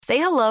Say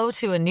hello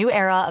to a new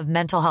era of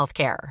mental health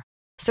care.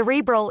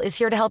 Cerebral is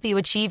here to help you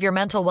achieve your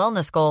mental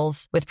wellness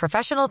goals with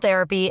professional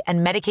therapy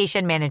and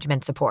medication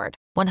management support.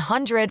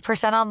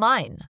 100%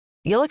 online.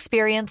 You'll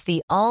experience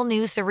the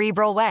all-new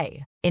Cerebral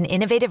Way, an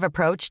innovative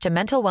approach to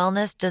mental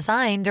wellness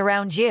designed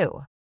around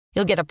you.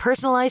 You'll get a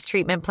personalized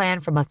treatment plan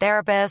from a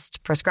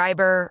therapist,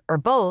 prescriber, or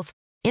both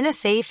in a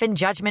safe and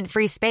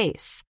judgment-free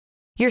space.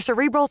 Your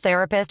Cerebral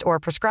therapist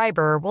or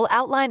prescriber will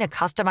outline a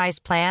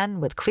customized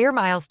plan with clear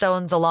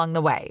milestones along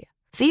the way,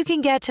 so you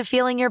can get to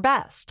feeling your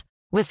best.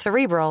 With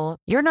Cerebral,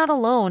 you're not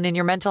alone in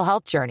your mental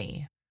health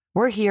journey.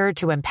 We're here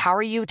to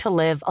empower you to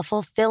live a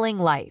fulfilling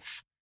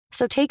life.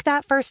 So take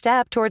that first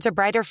step towards a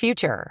brighter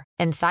future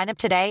and sign up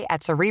today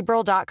at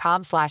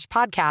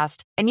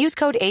Cerebral.com/podcast and use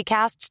code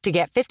ACAST to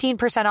get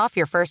 15% off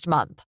your first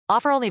month.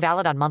 Offer only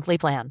valid on monthly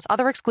plans.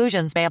 Other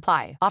exclusions may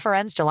apply. Offer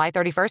ends July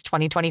 31st,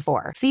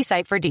 2024. See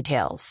site for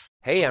details.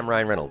 Hey, I'm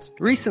Ryan Reynolds.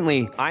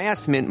 Recently, I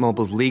asked Mint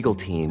Mobile's legal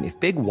team if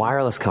big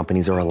wireless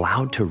companies are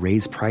allowed to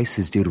raise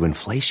prices due to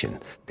inflation.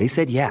 They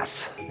said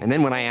yes. And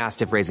then when I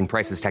asked if raising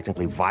prices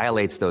technically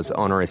violates those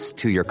onerous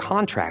two-year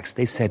contracts,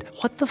 they said,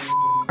 "What the f***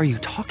 are you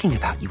talking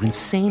about, you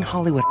insane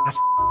Hollywood ass?"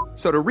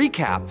 So to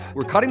recap,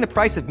 we're cutting the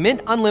price of Mint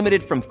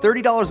Unlimited from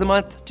 $30 a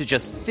month to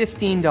just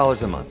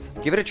 $15 a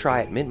month. Give it a try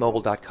at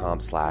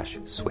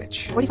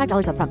mintmobile.com/switch.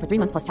 $45 up front for 3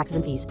 months plus taxes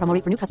and fees. Promo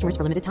rate for new customers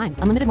for limited time.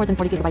 Unlimited more than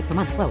 40 gigabytes per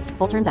month. Slows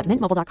full terms at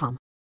mintmobile.com.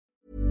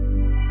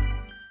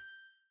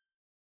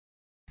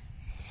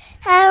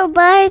 Hello,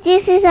 boys.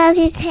 This is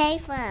Archie's Hay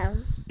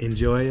Farm.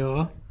 Enjoy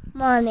your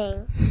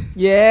Morning.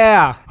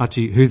 Yeah.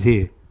 Archie. Who's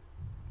here?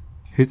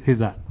 Who's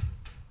that?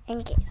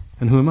 Angus.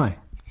 And who am I?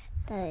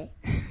 Daddy.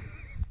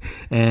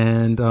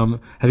 And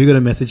have you got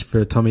a message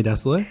for Tommy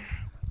Dassler?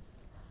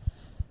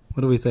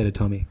 What do we say to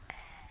Tommy?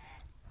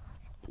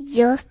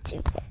 You're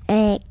stupid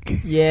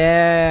egg.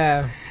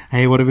 Yeah.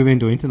 Hey, what have we been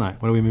doing tonight?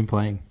 What have we been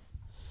playing?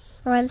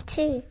 1,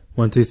 2.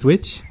 1-2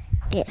 switch.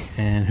 Yes.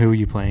 And who are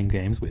you playing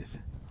games with?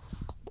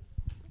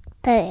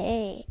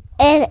 Daddy.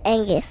 And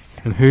Angus.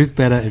 And who's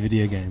better at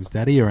video games,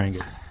 Daddy or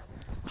Angus?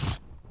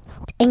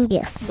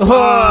 Angus.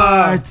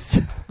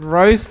 What?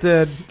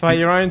 Roasted by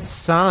your own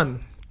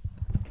son.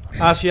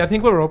 Actually, I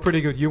think we're all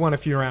pretty good. You won a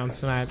few rounds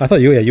tonight. I thought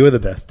you were the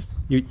best.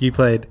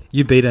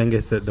 You beat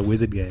Angus at the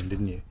Wizard game,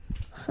 didn't you?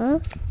 Huh?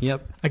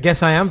 Yep. I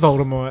guess I am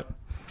Voldemort.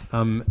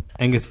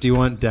 Angus, do you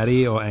want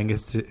Daddy or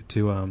Angus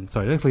to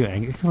sorry, don't call you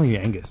Angus. Call you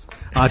Angus.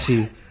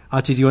 Archie,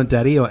 do you want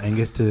Daddy or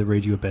Angus to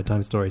read you a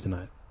bedtime story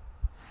tonight?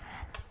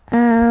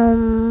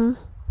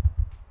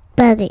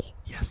 Daddy.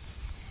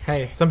 Yes.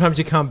 Hey, sometimes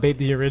you can't beat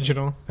the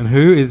original. And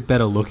who is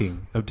better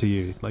looking, up to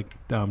you, like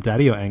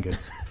Daddy or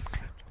Angus?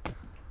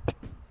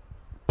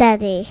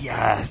 Daddy.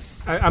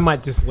 Yes. I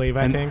might just leave,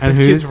 I think. And This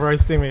kid's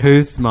roasting me.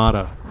 Who's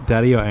smarter,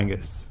 Daddy or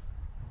Angus?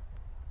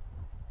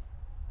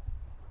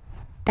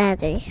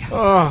 Daddy. Yes.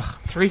 Oh,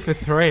 3 for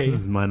 3.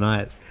 This is my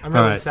night. I'm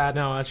really All right. sad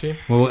now, Archie.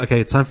 Well, okay,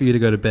 it's time for you to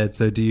go to bed.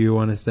 So do you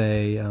want to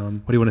say,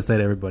 what do you want to say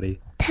to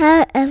everybody?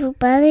 Tell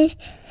everybody.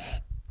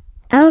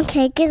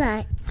 Okay, good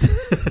night.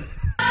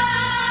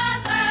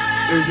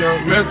 If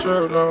young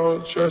Metro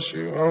don't trust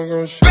you, I'm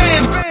gonna shoot.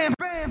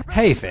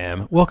 Hey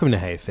fam, welcome to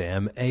Hey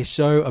Fam, a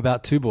show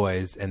about two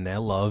boys and their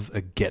love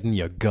of getting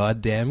your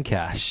goddamn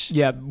cash.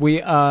 Yeah,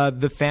 we are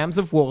the fams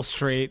of Wall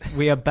Street.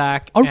 We are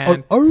back.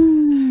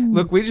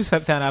 Look, we just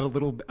have found out a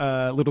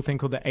little thing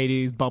called the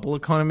 80s bubble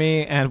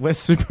economy, and we're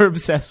super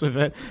obsessed with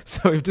it.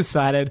 So we've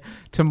decided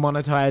to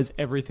monetize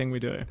everything we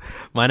do.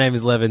 My name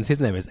is Levins,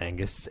 his name is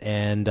Angus,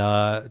 and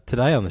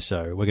today on the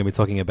show we're going to be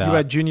talking about... You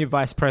are Junior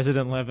Vice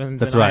President Levins,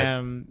 That's and right. I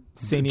am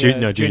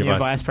Junior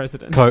Vice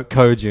President.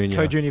 Co-Junior.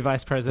 Co-Junior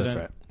Vice President.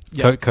 That's right.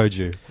 Yep.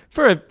 Co-Ju.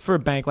 For a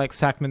bank like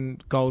Sackman,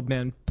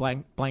 Goldman,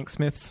 Blank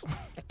Smiths.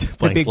 The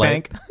Blank big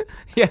Slate. bank.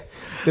 Yeah,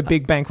 the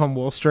big bank on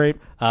Wall Street.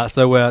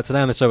 So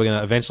today on the show we're going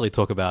to eventually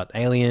talk about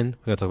Alien,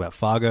 we're going to talk about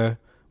Fargo,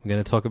 we're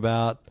going to talk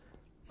about,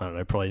 I don't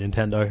know, probably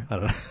Nintendo, I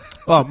don't know.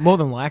 Well, more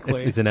than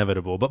likely. It's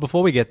inevitable. But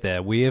before we get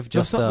there, we have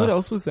just... what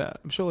else was that?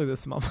 I'm surely there's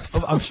some other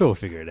stuff. I'm sure we'll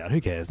figure it out.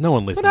 Who cares? No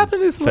one listens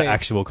happened this for week?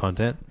 actual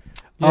content.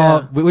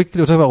 Yeah. We could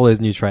talk about all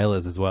those new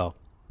trailers as well.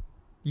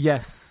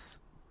 Yes.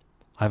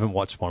 I haven't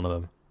watched one of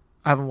them.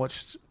 I haven't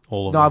watched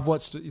all of them. them. No, I've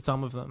watched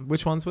some of them.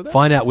 Which ones were there?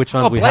 Find out which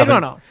ones we Blade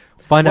haven't. Runner.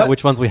 Find out What?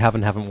 which ones we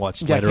haven't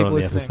watched Yeah, later keep on in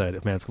the listening.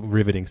 episode. Man, it's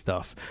riveting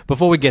stuff.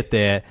 Before we get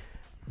there,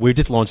 we've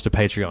just launched a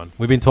Patreon.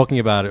 We've been talking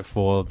about it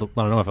for for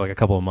like a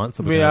couple of months.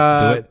 So We we're are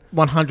gonna do it.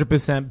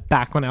 100%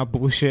 back on our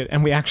bullshit,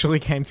 and we actually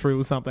came through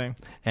with something.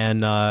 And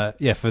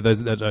for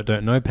those that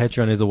don't know,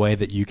 Patreon is a way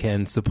that you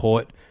can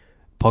support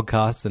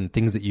podcasts and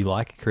things that you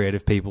like,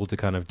 creative people to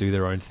kind of do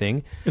their own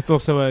thing. It's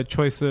also a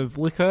choice of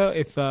liquor.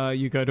 If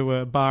you go to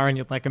a bar and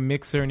you'd like a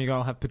mixer and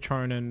you'll have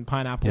Patron and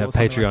pineapple. Yeah, or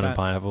something Patreon like and that.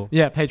 pineapple.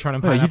 Yeah, Patron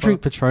and Wait, pineapple. you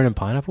drink Patron and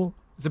pineapple?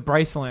 It's a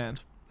Braceland.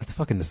 That's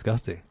fucking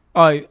disgusting.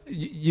 Oh, you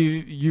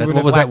That's- would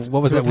what was have that- liked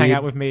what was to that have hang weird-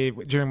 out with me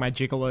during my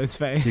Gigolos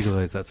phase.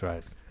 Gigolos, that's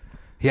right.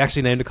 He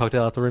actually named a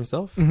cocktail after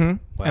himself? Mm-hmm.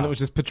 Wow. And it was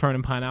just Patron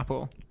and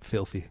pineapple.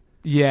 Filthy.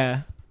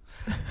 Yeah.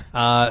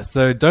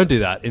 So don't do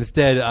that.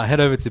 Instead, head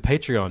over to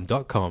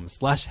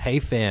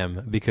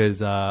patreon.com/heyfam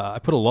because I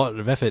put a lot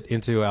of effort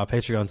into our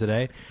Patreon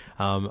today.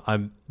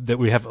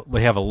 We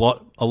have a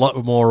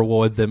lot more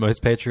rewards than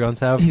most Patreons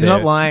have. He's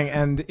not lying,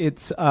 and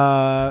it's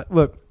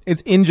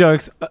it's In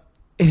Jokes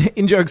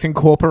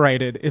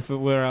Incorporated. If it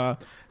were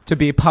to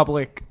be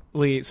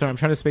publicly, sorry, I'm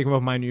trying to speak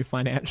of my new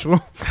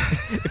financial.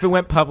 If it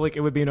went public,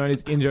 it would be known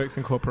as In Jokes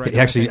Incorporated. He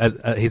actually,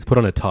 he's put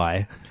on a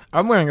tie.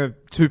 I'm wearing a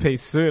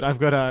 2-piece suit. I've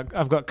got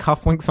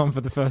cufflinks on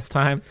for the first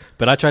time.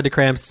 But I tried to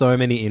cram so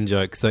many in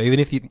jokes. So even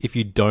if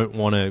you don't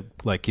want to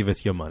give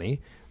us your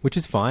money, which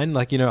is fine,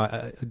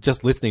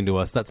 just listening to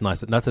us, that's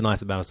nice. That's a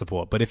nice amount of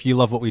support. But if you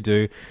love what we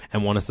do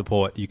and want to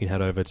support, you can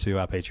head over to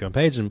our Patreon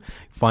page and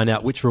find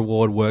out which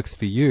reward works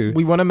for you.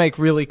 We want to make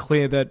really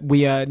clear that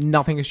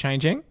nothing is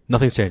changing.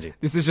 Nothing's changing.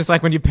 This is just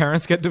like when your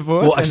parents get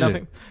divorced. Well,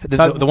 actually,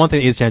 the one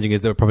thing that is changing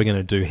is that we're probably going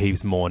to do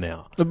heaps more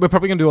now. We're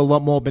probably going to do a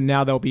lot more, but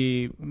now there'll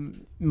be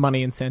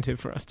money incentive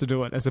for us to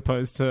do it, as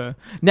opposed to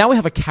now we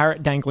have a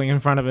carrot dangling in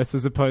front of us,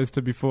 as opposed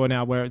to before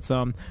now where it's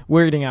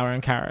we're eating our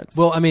own carrots.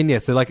 Well, I mean, yeah.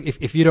 So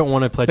if you don't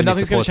want to pledge, but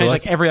nothing's going to change.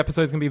 Like every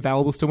episode is going to be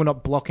available still. We're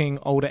not blocking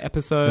older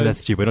episodes. No, that's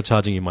stupid. We're not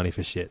charging you money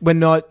for shit. We're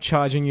not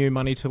charging you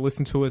money to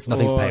listen to us.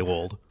 Nothing's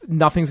paywalled.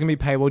 Nothing's going to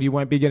be paywalled. You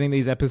won't be getting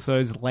these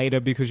episodes later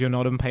because you're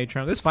not on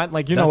Patreon. That's fine.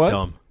 Like, you know what? That's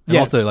dumb. And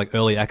also,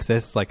 early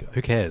access,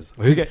 who cares?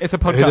 It's a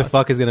podcast. Who the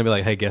fuck is going to be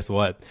like, hey, guess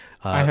what?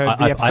 I heard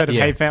the episode of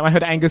Hey Fam. I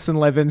heard Angus and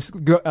Levins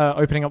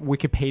opening up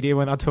Wikipedia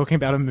when they're talking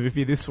about a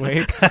movie this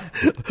week.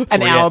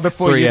 An hour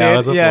before 3 you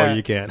hours did. before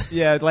you can.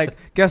 Yeah,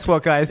 guess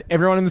what, guys?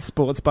 Everyone in the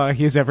sports bar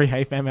hears every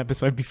Hey Fam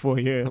episode before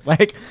you.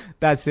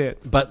 That's it.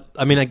 But,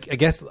 I mean, I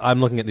guess I'm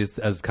looking at this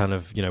as kind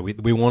of,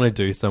 we want to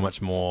do so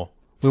much more.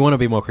 We want to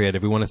be more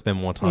creative. We want to spend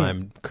more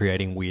time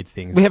creating weird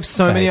things. We have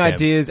so many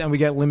ideas and we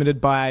get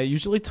limited by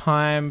usually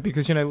time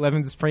because,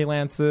 Levin's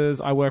freelancers,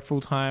 I work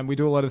full time, we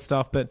do a lot of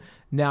stuff. But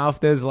now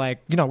if there's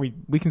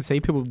we can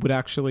see people would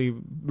actually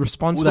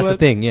respond to it. Well, that's the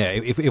thing, yeah.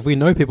 If we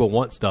know people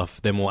want stuff,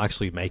 then we'll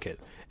actually make it.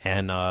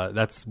 And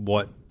that's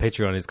what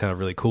Patreon is kind of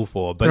really cool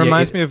for. But it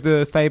reminds me of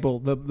the fable,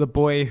 the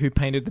boy who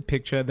painted the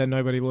picture that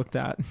nobody looked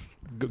at.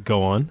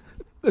 Go on.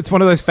 It's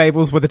one of those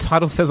fables where the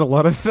title says a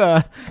lot of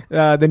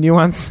the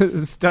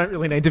nuances don't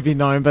really need to be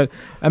known. But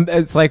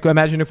it's like,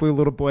 imagine if we were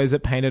little boys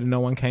that painted and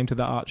no one came to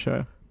the art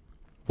show.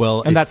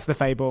 Well, and that's the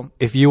fable.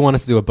 If you want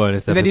us to do a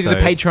bonus episode... And then he did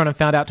a Patreon and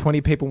found out 20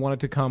 people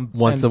wanted to come.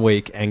 Once a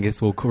week,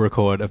 Angus will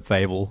record a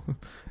fable.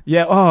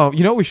 Yeah. Oh,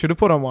 you know what we should have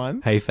put on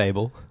one? Hey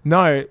Fable.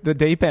 No, The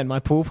Deep End, my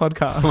pool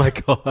podcast. Oh my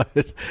God.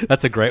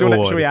 That's a great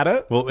award. Should we add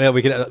it? Well, yeah,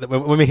 we can.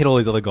 When we hit all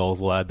these other goals,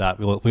 we'll add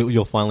that.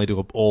 You'll finally do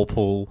an all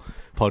pool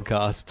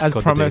podcast. As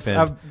promised,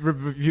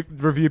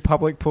 review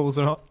public pools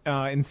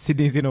in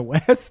Sydney's inner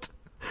west.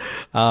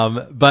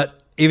 But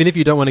even if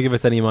you don't want to give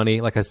us any money,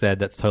 like I said,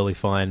 that's totally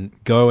fine.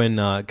 Go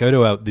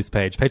to this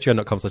page,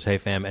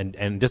 patreon.com/heyfam,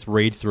 and just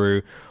read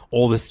through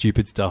all the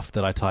stupid stuff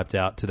that I typed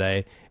out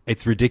today.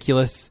 It's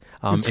ridiculous.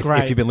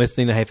 If you've been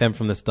listening to Hey Fam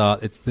from the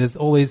start, there's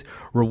all these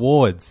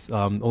rewards,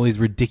 all these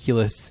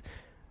ridiculous,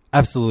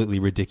 absolutely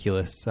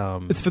ridiculous.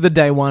 It's for the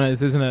day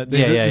oneers, isn't it?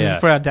 This is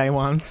for our day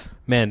ones.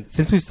 Man,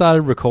 since we've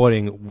started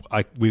recording,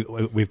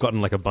 we've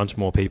gotten a bunch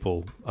more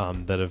people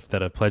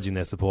that are pledging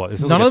their support.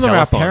 None of them are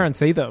our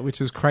parents either,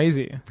 which is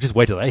crazy. Just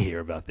wait till they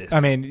hear about this. I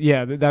mean,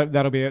 yeah,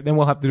 that'll be it. Then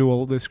we'll have to do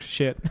all this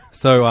shit.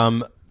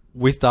 So,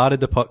 we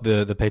started the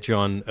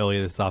Patreon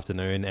earlier this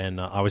afternoon,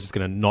 and I was just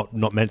going to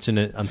not mention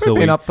it until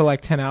we've been up for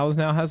 10 hours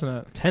now,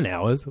 hasn't it? 10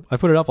 hours? I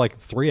put it up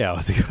 3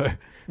 hours ago.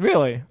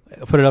 Really?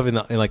 I put it up in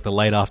the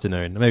late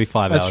afternoon, maybe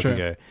 5 hours true.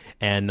 ago,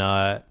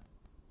 and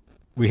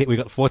we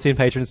got 14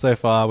 patrons so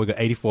far. We got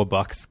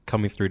 $84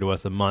 coming through to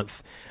us a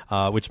month,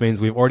 which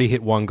means we've already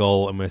hit one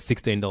goal, and we're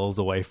 $16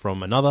 away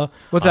from another.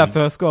 What's our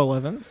first goal,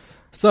 Evans?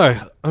 So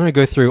I'm going to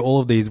go through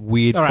all of these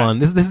weird fun.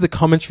 This is the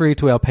commentary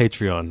to our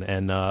Patreon,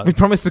 and we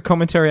promised a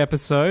commentary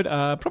episode.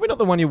 Probably not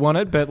the one you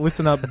wanted, but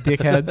listen up,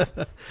 dickheads.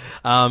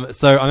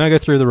 So I'm going to go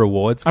through the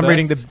rewards. I'm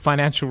reading the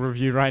financial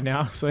review right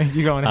now, so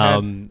you go on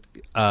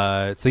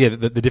ahead. So yeah,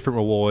 the different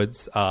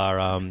rewards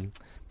are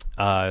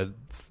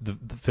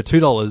for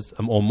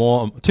 $2 or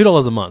more,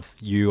 $2 a month.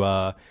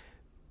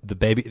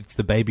 It's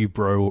the baby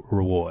bro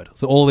reward.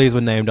 So all of these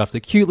were named after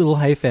cute little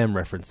Hey Fam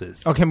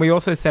references. Oh, can we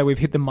also say we've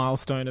hit the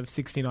milestone of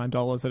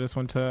 $69? I just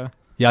want to...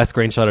 Yeah, I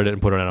screenshotted it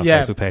and put it on our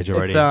Facebook page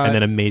already. And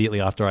then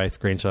immediately after I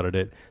screenshotted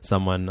it,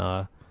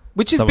 someone...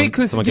 Which is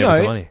because, gave us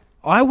some money.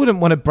 I wouldn't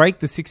want to break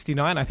the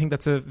 69. I think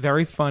that's a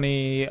very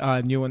funny,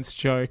 nuanced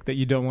joke that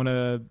you don't want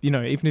to...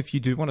 even if you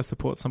do want to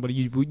support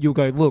somebody, you'll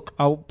go, look,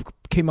 I'll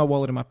keep my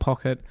wallet in my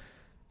pocket.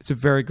 It's a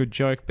very good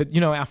joke, but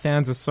our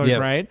fans are so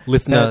great.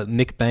 Listener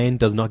Nick Bain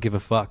does not give a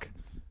fuck.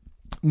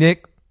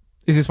 Nick,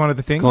 is this one of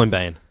the things? Call him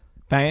Bain.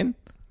 Bain?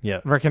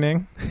 Yeah.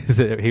 Reckoning?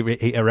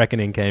 A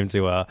reckoning came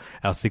to our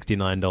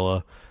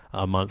 $69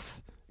 a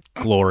month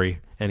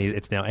glory, and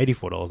it's now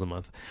 $84 a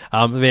month.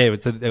 Anyway,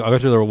 so I'll go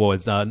through the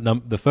rewards.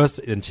 The first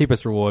and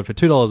cheapest reward for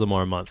 $2 or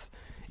more a month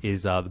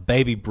is the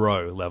baby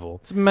bro level.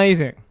 It's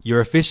amazing.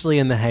 You're officially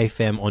in the Hey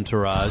Fam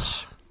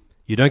entourage.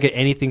 You don't get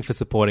anything for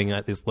supporting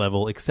at this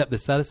level except the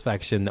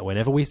satisfaction that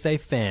whenever we say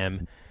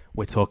fam,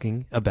 we're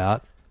talking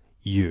about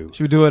you.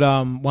 Should we do it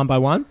one by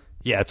one?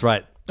 Yeah, that's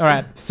right. All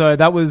right, so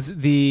that was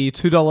the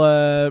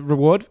 $2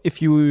 reward.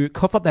 If you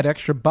cough up that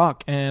extra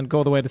buck and go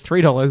all the way to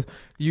 $3,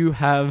 you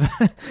have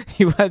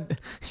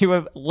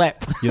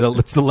LEP.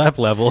 It's the LEP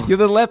level. You're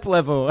the LEP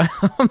level,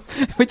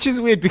 which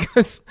is weird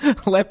because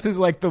LEP is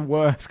like the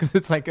worst because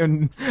it's like a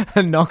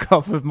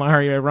knockoff of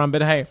Mario Run.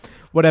 But hey,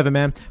 whatever,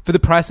 man. For the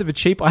price of a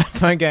cheap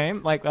iPhone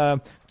game, like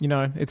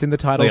it's in the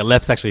title. Oh, yeah,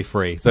 LEP's actually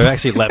free. So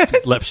actually,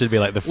 LEP should be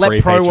like the free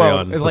LEP Pro Patreon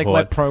World. It's support. like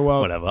LEP Pro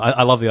World. Whatever.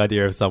 I love the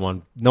idea of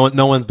someone.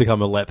 No one's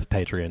become a LEP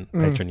patron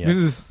yet.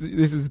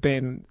 This has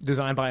been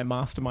designed by a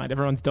mastermind.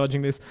 Everyone's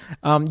dodging this.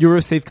 You'll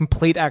receive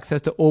complete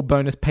access to all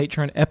bonus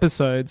Patreon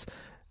episodes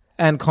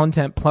and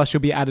content, plus you'll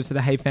be added to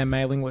the Hey Fam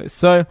mailing list.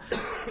 So,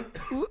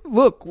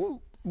 look,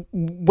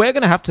 we're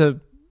going to have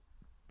to,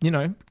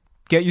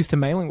 get used to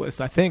mailing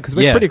lists, I think, because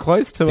we're pretty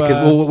close to. Because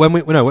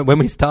when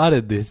we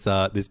started this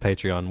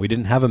Patreon, we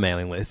didn't have a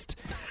mailing list,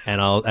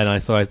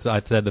 I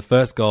said the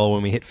first goal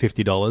when we hit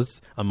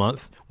 $50 a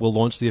month, we'll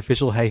launch the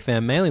official Hey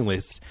Fam mailing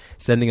list,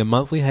 sending a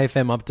monthly Hey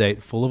Fam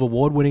update full of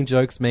award-winning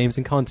jokes, memes,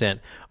 and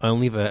content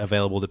only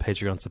available to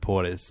Patreon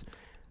supporters.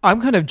 I'm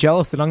kind of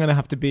jealous that I'm going to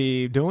have to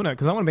be doing it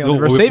because I want to be on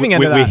the receiving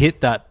end of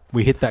that.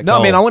 We hit that No,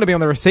 goal. I mean, I want to be on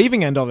the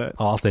receiving end of it.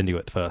 I'll send you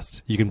it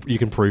first. You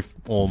can proof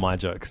all my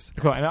jokes.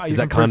 Cool. Does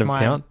that kind of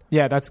count?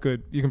 Yeah, that's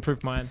good. You can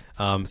proof mine.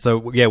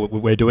 So yeah,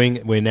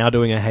 we're now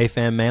doing a Hey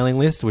Fam mailing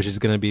list, which is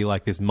going to be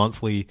like this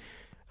monthly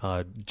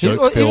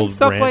joke-filled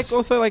stuff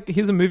rant. like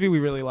here's a movie we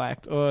really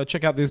liked, or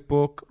check out this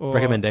book, or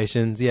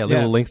Recommendations.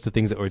 Little links to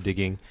things that we're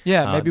digging.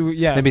 Yeah,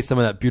 maybe some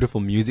of that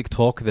beautiful music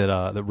talk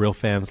that real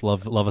fams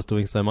love us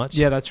doing so much.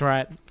 Yeah, that's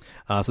right.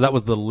 So that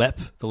was the LEP.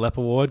 The LEP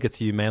award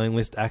gets you mailing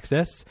list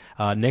access.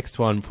 Next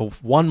one for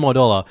 $1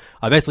 more.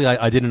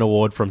 I did an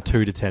award from $2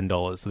 to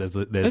 $10. So there's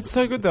it's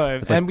so good though,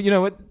 and you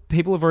know what?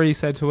 People have already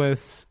said to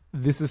us,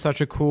 this is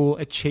such a cool,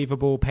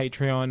 achievable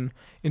Patreon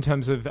in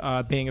terms of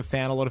being a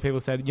fan. A lot of people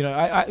said,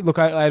 I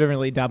don't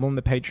really dabble in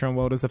the Patreon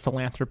world as a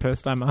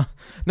philanthropist. No,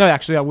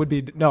 actually, I would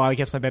be. No, I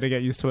guess I better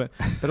get used to it.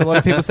 But a lot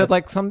of people said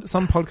like some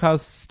podcasts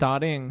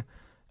starting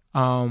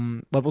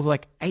levels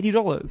like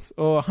 $80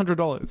 or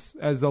 $100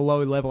 as a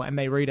low level, and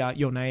they read out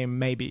your name.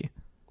 Maybe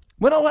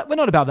we're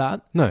not about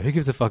that. No, who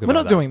gives a fuck about that?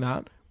 We're not doing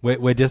that.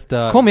 We're just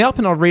call me up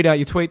and I'll read out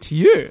your tweet to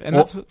you, and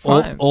that's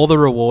fine. All the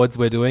rewards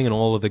we're doing and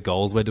all of the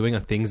goals we're doing are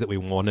things that we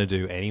want to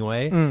do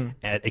anyway.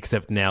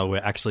 Except now we're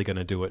actually going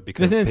to do it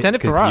because there's an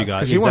incentive for us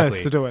because you want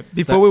us to do it.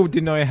 Before we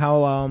didn't know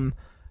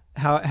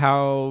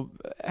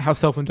how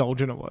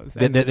self-indulgent it was.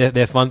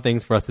 They're fun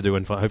things for us to do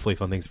and hopefully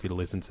fun things for you to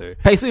listen to.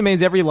 Basically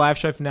means every live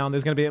show from now on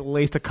there's going to be at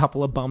least a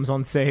couple of bums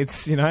on seats,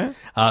 So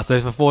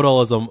for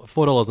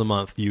 $4 a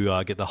month,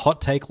 you get the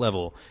hot take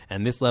level,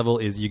 and this level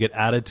is you get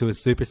added to a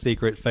super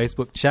secret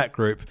Facebook chat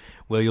group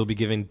where you'll be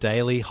given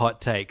daily hot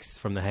takes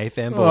from the Hey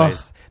Fam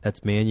boys.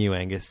 That's me and you,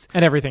 Angus,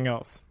 and everything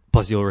else.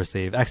 Plus, you'll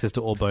receive access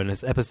to all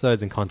bonus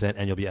episodes and content,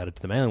 and you'll be added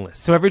to the mailing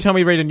list. So every time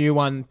we read a new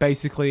one,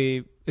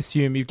 basically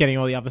assume you're getting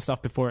all the other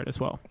stuff before it as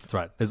well. That's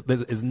right.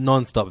 There's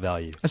non-stop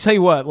value. I'll tell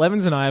you what,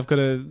 Levins and I have got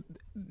a,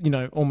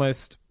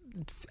 almost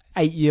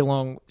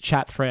 8-year-long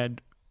chat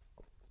thread.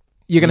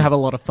 You're going to have a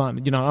lot of fun.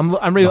 I'm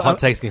really... The hot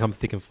takes can come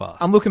thick and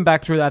fast. I'm looking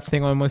back through that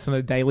thing almost on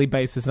a daily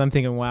basis, and I'm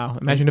thinking, wow,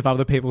 imagine if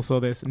other people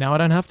saw this. Now I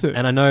don't have to.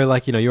 And I know,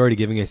 you're already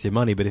giving us your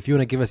money, but if you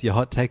want to give us your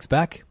hot takes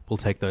back, we'll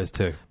take those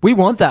too. We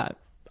want that.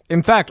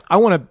 In fact, I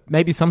want to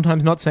maybe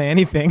sometimes not say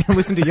anything and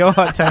listen to your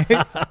hot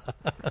takes.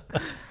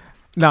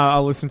 No,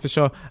 I'll listen for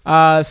sure.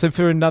 So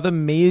for another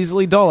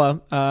measly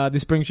 $1,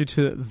 this brings you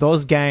to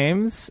Those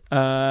Games,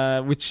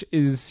 which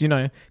is,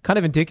 kind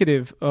of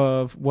indicative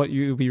of what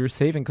you'll be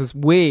receiving, because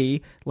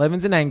we,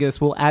 Levins and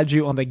Angus, will add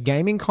you on the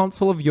gaming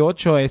console of your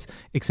choice,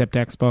 except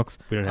Xbox.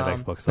 We don't have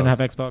Xbox. We don't have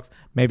Xbox.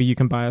 Maybe you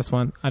can buy us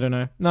one. I don't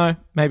know. No,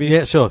 maybe.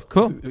 Yeah, sure.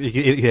 Cool.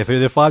 Yeah, for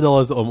either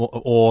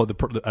 $5 or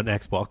an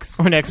Xbox.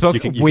 Or an Xbox. You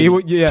can, 2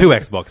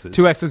 Xboxes.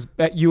 2 X's.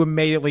 You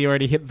immediately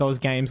already hit Those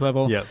Games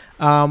level. Yep.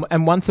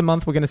 And once a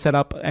month, we're going to set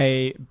up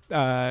a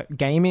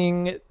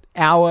gaming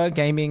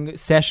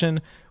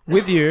session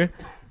with you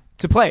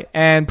to play,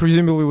 and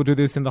presumably we'll do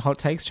this in the hot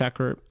takes chat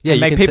group. Yeah,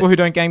 make people who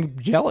don't game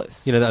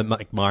jealous. That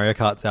like Mario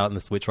Kart's out in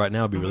the Switch right now.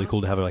 It'd be really cool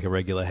to have like a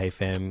regular Hey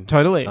Fam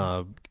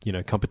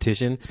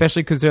competition,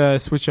 especially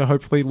because Switch are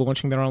hopefully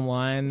launching their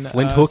online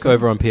Flint Hook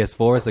over on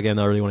PS4. It's a game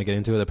that I really want to get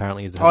into. It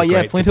apparently has a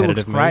great Flint Hook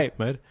looks competitive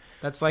great.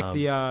 That's like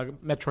the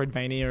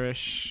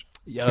Metroidvania-ish.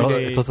 Yeah,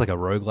 it's also like a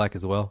roguelike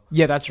as well.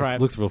 Yeah, that's right.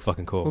 It looks real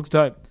fucking cool. Looks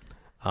dope.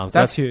 So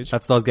that's huge.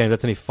 That's Those Games.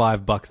 That's only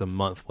 $5 a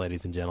month,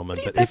 ladies and gentlemen.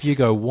 But if you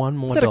go $1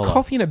 more, is that a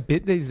coffee and a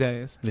bit these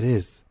days? It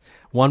is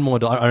 $1 more.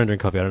 I don't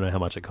drink coffee. I don't know how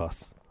much it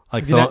costs.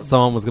 Like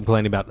someone was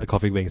complaining about a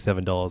coffee being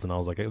 $7, and I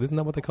was like, "Isn't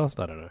that what they cost?"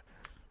 I don't know.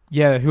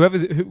 Yeah,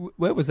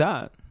 where was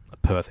that?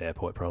 Perth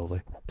Airport,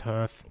 probably.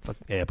 Perth. Fuck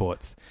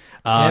airports.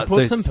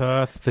 Airports in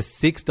Perth. For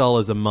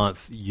 $6 a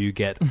month, you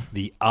get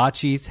the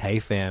Archie's Hey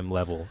Fam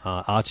level.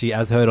 Archie,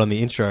 as heard on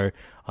the intro,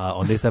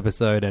 on this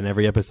episode and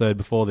every episode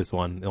before this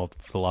one, or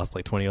for the last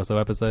 20 or so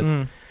episodes,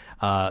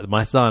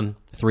 my son,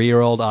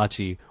 3-year-old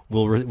Archie,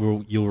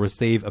 you'll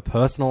receive a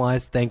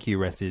personalized thank you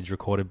message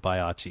recorded by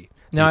Archie,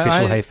 the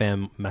official Hey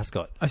Fam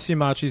mascot. I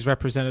assume Archie's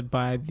represented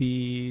by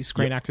the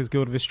Screen Actors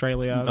Guild of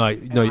Australia.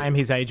 No, I'm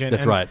his agent.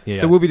 That's right.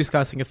 Yeah. So we'll be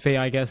discussing a fee,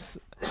 I guess.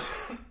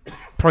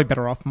 Probably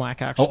better off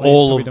Mike, actually.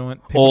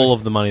 All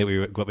of the money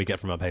that we get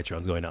from our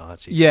Patreon's going to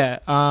Archie. Yeah.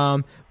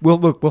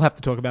 We'll have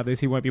to talk about this.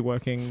 He won't be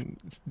working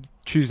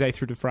Tuesday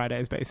through to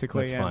Fridays,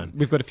 basically. That's fine.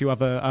 We've got a few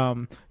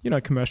other,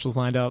 commercials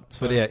lined up.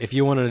 So. But yeah, if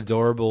you want an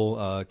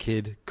adorable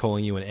kid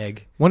calling you an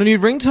egg, want a new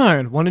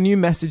ringtone, want a new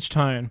message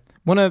tone,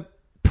 want to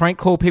prank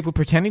call people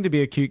pretending to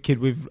be a cute kid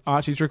with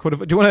Archie's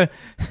recorded. Do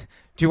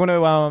you want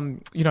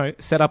to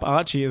set up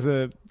Archie as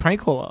a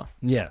prank caller?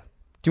 Yeah.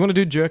 Do you want to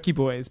do Jerky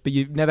Boys, but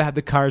you've never had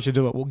the courage to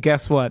do it? Well,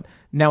 guess what?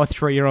 Now a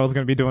 3-year-old's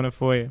going to be doing it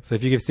for you. So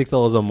if you give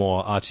 $6 or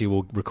more, Archie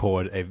will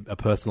record a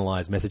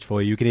personalised message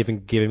for you. You can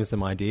even give him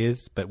some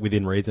ideas, but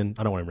within reason.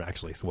 I don't want him to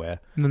actually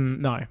swear.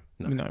 No.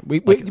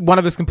 One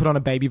of us can put on a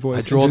baby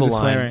voice. I draw and do the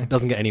line. swearing. It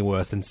doesn't get any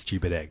worse than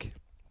stupid egg,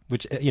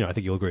 which I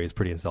think you'll agree is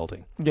pretty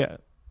insulting. Yeah,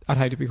 I'd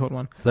hate to be called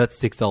one. So that's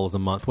 $6 a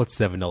month. What's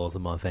 $7 a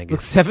month,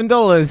 Angus? Look,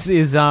 $7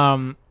 is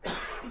I'm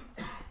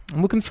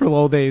looking through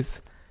all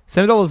these.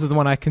 $7 is the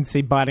one I can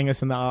see biting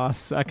us in the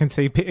ass. I can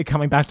see it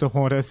coming back to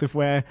haunt us if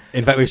we're...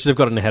 In fact, we should have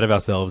gotten ahead of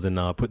ourselves and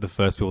put the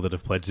first people that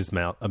have pledged this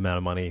amount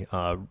of money,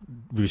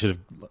 we should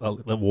have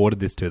awarded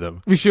this to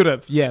them. We should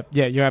have. Yeah,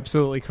 you're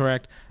absolutely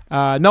correct.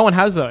 No one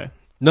has, though.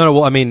 No,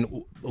 well, I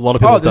mean, a lot of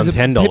people have done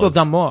 $10. People have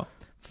done more.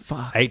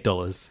 Fuck.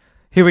 $8.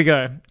 Here we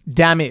go.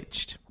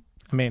 Damaged.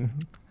 I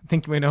mean, I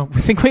think we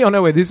all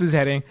know where this is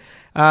heading.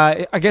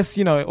 I guess,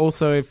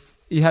 also if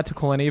you had to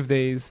call any of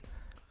these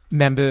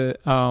member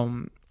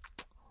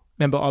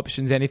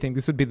options anything,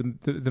 this would be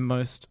the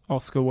most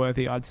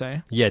Oscar-worthy, I'd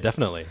say. Yeah,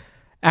 definitely.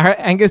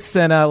 Angus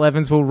and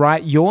Levins will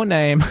write your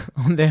name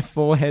on their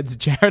foreheads,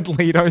 Jared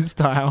Leto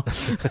style.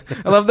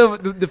 I love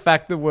the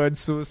fact the word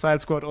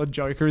Suicide Squad or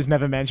Joker is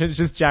never mentioned. It's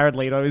just Jared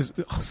Leto is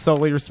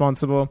solely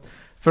responsible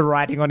for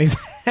writing on his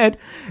head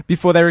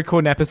before they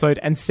record an episode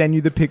and send you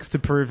the pics to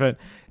prove it.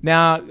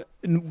 Now,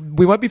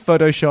 we won't be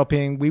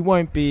photoshopping. We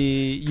won't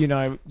be,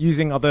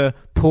 using other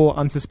poor,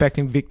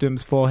 unsuspecting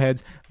victims'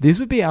 foreheads. This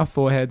would be our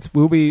foreheads.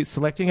 We'll be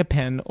selecting a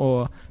pen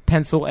or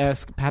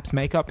pencil-esque, perhaps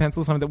makeup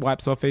pencil, something that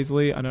wipes off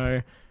easily. I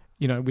know,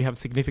 we have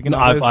significant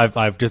others.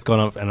 I've just gone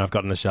off and I've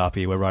gotten a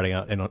Sharpie. We're writing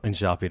out in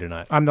Sharpie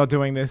tonight. I'm not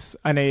doing this.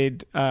 I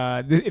need...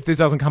 if this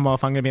doesn't come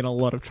off, I'm going to be in a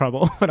lot of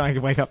trouble when I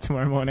wake up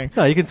tomorrow morning.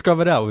 No, you can scrub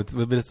it out with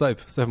a bit of soap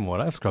and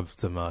water. I've scrubbed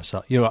some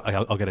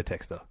Sharpie. I'll get a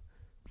texter.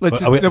 We'll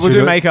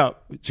do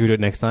makeup. Should we do it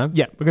next time?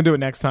 Yeah, we're going to do it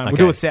next time. Okay.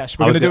 We'll do a sesh.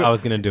 I was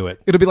going to do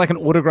it. It'll be like an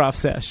autograph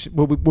sesh.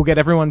 We'll get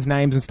everyone's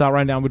names and start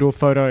writing down. We'll do a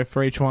photo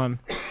for each one.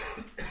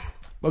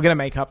 We'll get a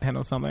makeup pen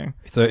or something.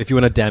 So if you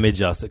want to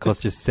damage us, it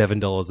costs just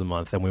 $7 a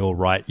month, and we will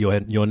write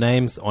your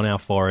names on our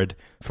forehead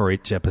for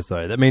each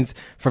episode. That means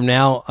from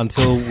now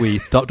until we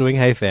stop doing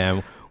Hey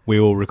Fam, we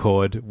will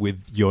record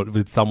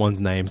with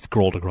someone's name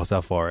scrawled across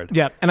our forehead.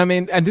 Yeah,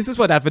 and this is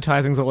what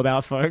advertising's all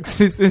about, folks.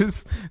 This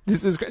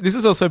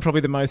is also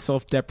probably the most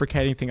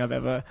self-deprecating thing I've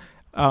ever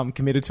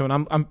committed to,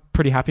 and I'm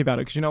pretty happy about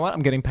it because you know what?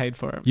 I'm getting paid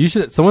for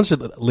it. Someone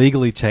should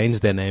legally change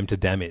their name to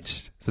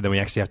Damaged, so then we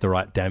actually have to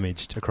write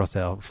Damaged across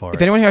our forehead.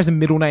 If anyone here has a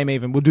middle name,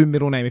 even we'll do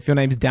middle name. If your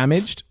name's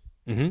Damaged,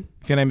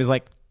 if your name is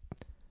like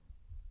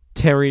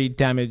Terry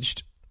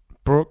Damaged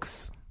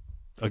Brooks,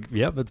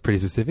 yeah, that's pretty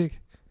specific.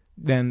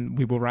 Then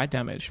we will write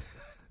Damage.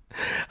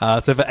 So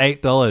for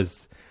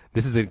 $8,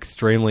 this is an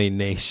extremely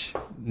niche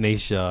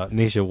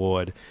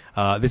award.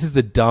 This is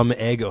the dumb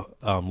egg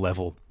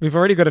level. We've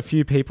already got a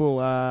few people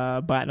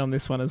biting on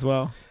this one as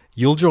well.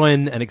 You'll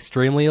join an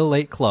extremely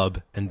elite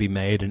club and be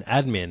made an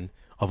admin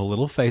of a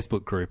little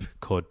Facebook group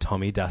called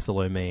Tommy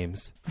Dassolo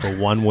Memes for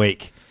 1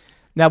 week.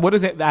 Now, what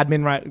does the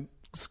admin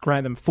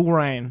grant them? Full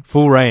reign.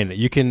 Full reign.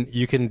 You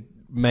can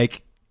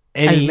make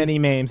as many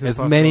memes as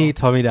possible. Many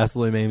Tommy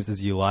Dassolo memes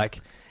as you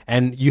like.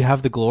 And you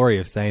have the glory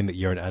of saying that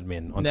you're an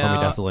admin on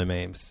Tommy Dassolo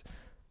Memes.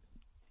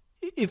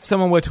 If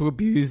someone were to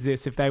abuse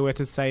this, if they were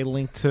to say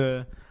link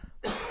to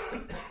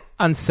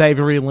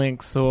unsavory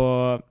links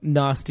or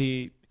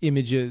nasty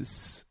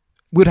images,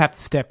 we'd have to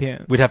step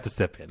in.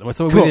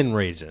 So cool. Within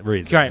reason.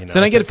 Great.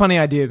 So don't get funny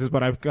ideas is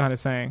what I'm kind of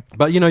saying.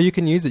 But, you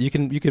can use it. You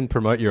can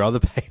promote your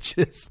other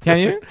pages. Can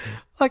you?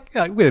 Like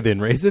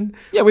within reason.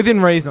 Yeah, within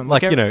reason.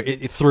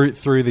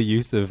 Through the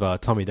use of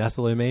Tommy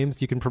Dassolo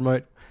memes, you can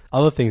promote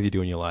other things you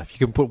do in your life.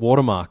 You can put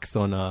watermarks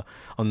on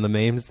the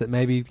memes that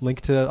maybe link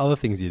to other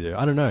things you do.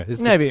 I don't know.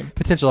 There's maybe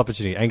potential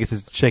opportunity. Angus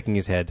is shaking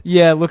his head.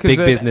 Yeah, look, big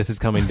business is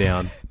coming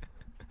down.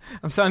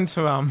 I'm starting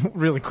to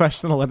really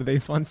question a lot of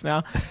these ones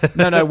now.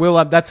 No,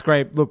 we'll. That's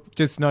great. Look,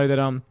 just know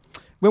that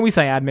when we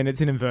say admin,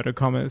 it's in inverted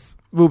commas.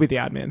 We'll be the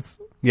admins.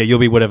 Yeah, you'll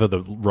be whatever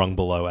the rung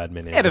below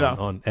admin is. Editor.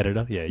 On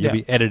editor. Yeah, you'll Yeah.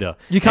 be editor.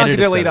 You can't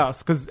Editor delete status.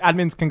 us because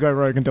admins can go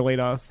rogue and delete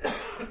us.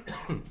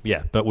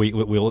 Yeah, but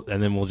we'll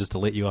and then we'll just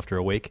delete you after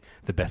a week.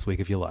 The best week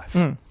of your life.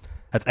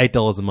 That's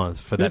 $8 a month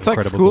for that It's like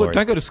incredible school. glory.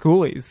 Don't go to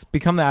schoolies.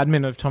 Become the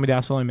admin of Tommy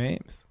Dassolo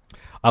memes.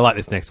 I like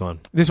this next one.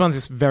 This one's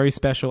just very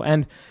special,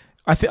 and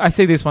I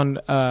see this one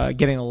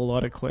getting a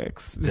lot of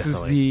clicks. This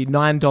Definitely. is the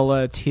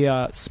 $9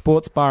 tier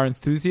sports bar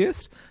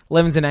enthusiast.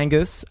 Levins and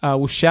Angus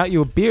will shout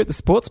you a beer at the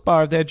sports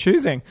bar of their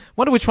choosing.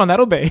 Wonder which one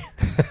that'll be.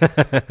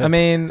 I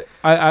mean,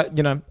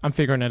 I'm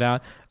figuring it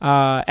out,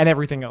 and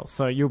everything else.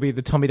 So you'll be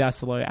the Tommy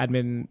Dassolo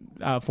admin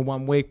for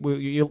 1 week.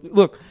 We get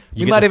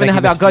might the even thank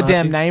have you, our Mr.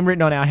 goddamn Fibonacci. name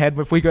written on our head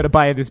if we go to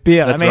buy this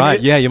beer. That's I mean, right.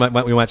 Yeah,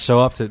 we might show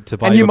up to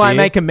buy and you you a might beer.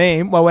 make a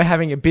meme while we're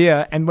having a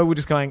beer, and we're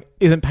just going,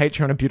 "Isn't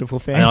Patreon a beautiful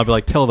thing?" And I'll be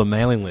like, tell the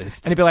mailing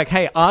list. And he'd be like,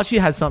 hey, Archie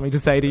has something to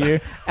say to you.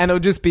 And it'll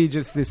just be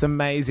this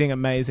amazing,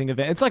 amazing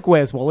event. It's like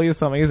Where's Wally or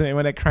something, isn't it?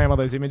 When they cram all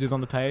those images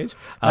on the page.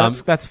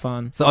 That's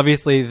fun. So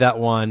obviously that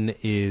one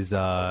is... It's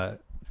Oh,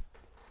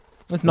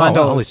 $9.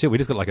 wow, holy shit, we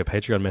just got like a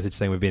Patreon message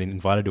saying we've been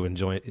invited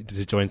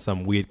to join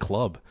some weird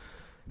club.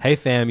 Hey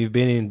fam, you've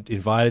been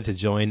invited to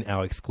join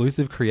our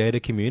exclusive creator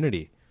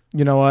community.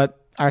 You know what?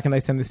 I reckon they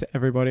send this to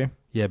everybody.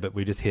 Yeah, but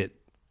we just hit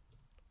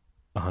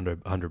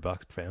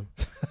 $100 fam.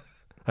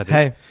 I think.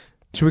 Hey,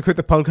 should we quit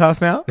the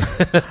podcast now?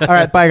 All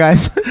right, bye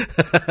guys.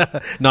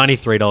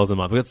 $93 a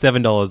month. We got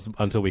 $7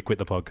 until we quit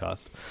the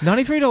podcast.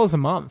 $93 a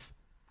month.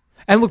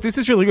 And look, this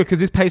is really good because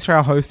this pays for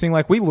our hosting.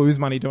 Like, we lose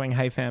money doing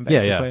Hey Fam,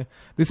 basically. Yeah.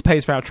 This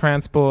pays for our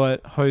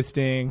transport,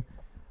 hosting,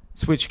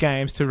 Switch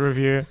games to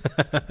review.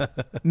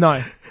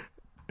 No.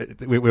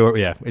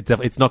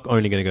 It's not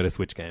only going to go to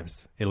Switch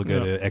games. It'll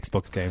go to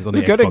Xbox games on the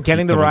We go Xbox to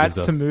getting that the someone rights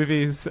gives to us.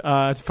 movies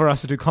for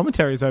us to do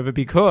commentaries over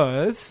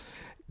because...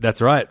 That's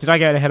right. Did I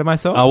get ahead of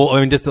myself? Well, I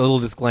mean, just a little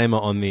disclaimer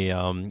on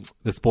the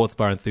sports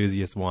bar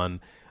enthusiast one.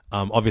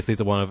 Obviously,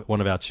 it's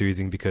one of our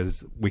choosing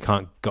because we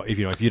can't go if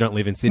you don't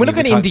live in Sydney. We're not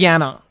going to we can't-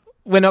 Indiana.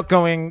 We're not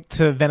going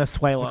to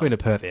Venezuela. We're going to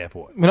Perth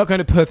Airport. We're not going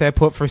to Perth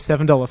Airport for a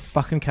 $7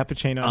 fucking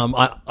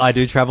cappuccino. I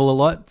do travel a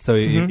lot, so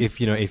Mm-hmm.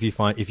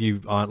 if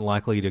you aren't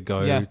likely to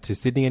go to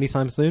Sydney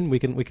anytime soon, we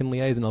can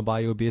liaise and I'll buy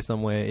you a beer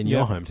somewhere in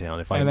your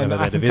hometown if I'm and then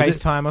ever I there to can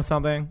visit. FaceTime or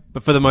something.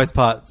 But for the most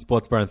part,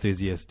 Sports Bar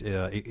Enthusiast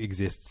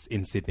exists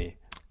in Sydney.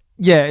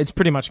 Yeah, it's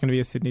pretty much going to be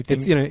a Sydney thing.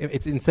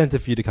 It's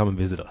incentive for you to come and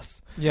visit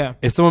us. Yeah.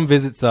 If someone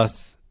visits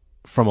us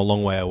from a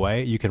long way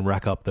away, you can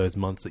rack up those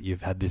months that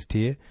you've had this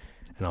tier,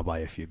 and I'll buy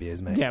you a few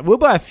beers, mate. Yeah, we'll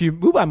buy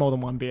more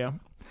than one beer.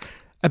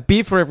 A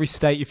beer for every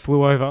state you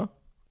flew over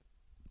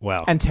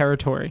Wow. and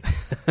territory.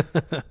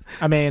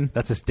 I mean,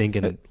 That's a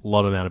stinking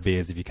lot amount of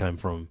beers if you came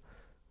from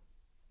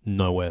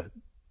nowhere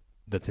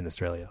that's in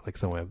Australia, like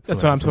somewhere.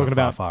 that's what I'm talking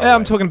about. Far Yeah, away.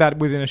 I'm talking about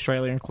within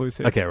Australia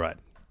inclusive. Okay, right.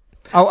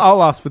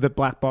 I'll ask for the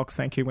black box,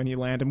 thank you, when you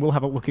land, and we'll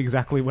have a look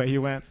exactly where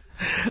you went.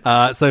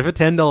 So for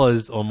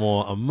 $10 or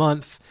more a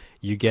month,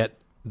 you get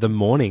the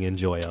Morning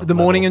Enjoyer. The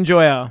Morning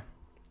Enjoyer.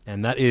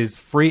 And that is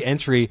free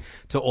entry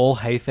to all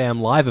Hey Fam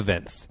live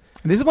events.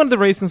 And this is one of the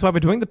reasons why we're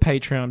doing the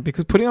Patreon,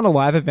 because putting on a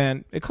live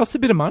event, it costs a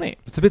bit of money.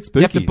 It's a bit spooky.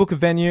 You have to book a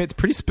venue. It's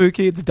pretty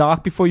spooky. It's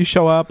dark before you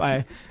show up.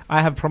 I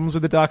have problems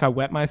with the dark. I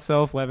wet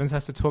myself. Levins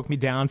has to talk me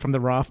down from the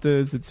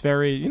rafters. It's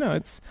very,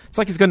 it's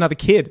like he's got another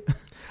kid.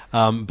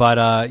 But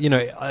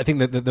I think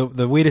that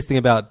the weirdest thing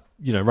about,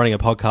 running a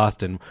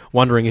podcast and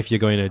wondering if you're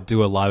going to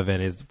do a live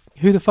event is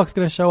who the fuck's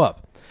going to show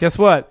up? Guess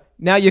what?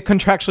 Now you're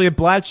contractually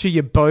obliged to,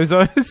 you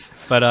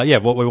bozos. But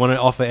what we want to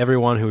offer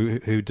everyone who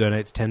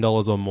donates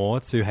 $10 or more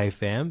to Hey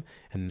Fam,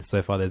 and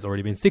so far there's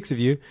already been 6 of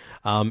you,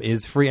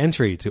 is free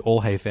entry to all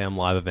Hey Fam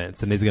live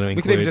events. And these are going to We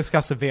include... could even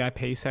discuss a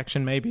VIP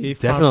section, maybe.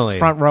 Definitely.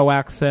 Front row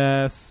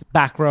access,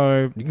 back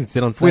row. You can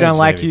sit on stage. If we don't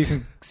like maybe. you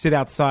can sit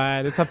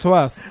outside. It's up to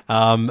us. These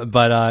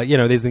are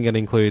going to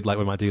include, like,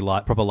 we might do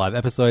proper live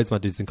episodes,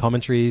 might do some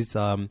commentaries.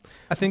 I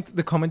think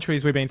the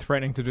commentaries we've been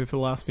threatening to do for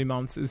the last few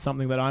months is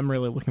something that I'm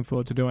really looking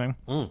forward to doing.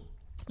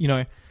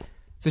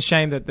 It's a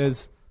shame that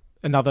there's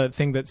another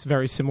thing that's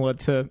very similar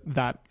to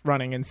that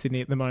running in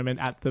Sydney at the moment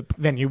at the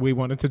venue we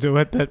wanted to do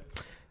it. But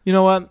you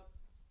know what?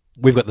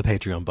 We've got the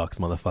Patreon bucks,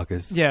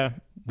 motherfuckers. Yeah.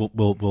 We're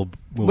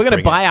going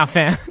to buy our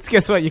fans.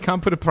 Guess what? You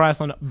can't put a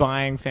price on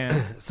buying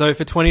fans. So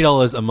for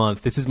 $20 a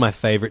month, this is my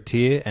favorite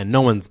tier, and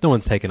no one's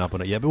taken up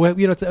on it yet. But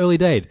it's early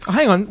days. Oh,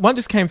 hang on. One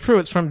just came through.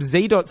 It's from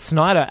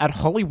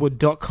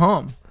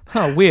z.snyder@hollywood.com.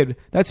 Oh, weird.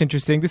 That's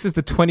interesting. This is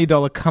the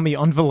 $20 cummy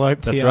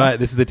envelope tier. That's right.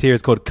 This is the tier.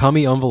 It's called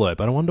Cummy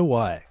Envelope. I don't wonder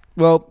why.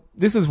 Well,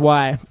 this is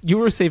why. You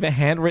will receive a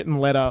handwritten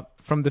letter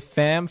from the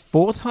fam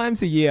 4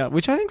 times a year,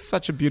 which I think is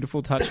such a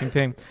beautiful, touching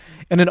thing,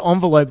 and an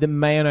envelope that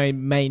may or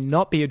may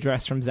not be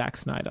addressed from Zack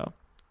Snyder.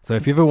 So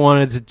if you ever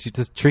wanted to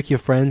just trick your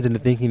friends into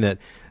thinking that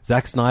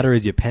Zack Snyder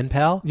is your pen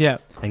pal, Yeah.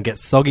 and get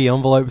soggy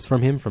envelopes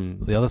from him from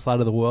the other side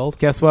of the world,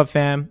 Guess what,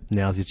 fam?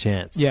 now's your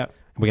chance. Yeah.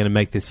 We're going to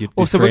make this your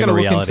Also, we're dream going a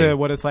to look reality. into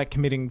what it's like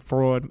committing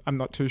fraud. I'm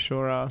not too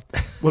sure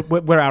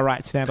where our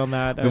rights stand on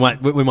that.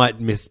 We might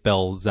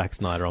misspell Zack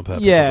Snyder on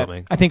purpose or Yeah,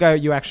 something. I think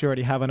you actually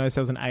already have. I know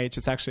there was an H.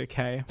 It's actually a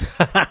K.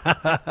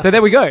 So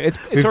there we go. It's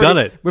We've already- done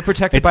it. We're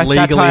protected It's by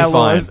legally satire fine.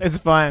 laws. It's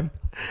fine.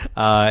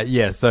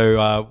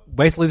 So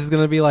basically, this is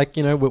going to be like,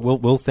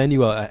 we'll send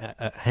you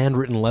a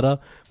handwritten letter.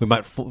 We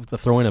might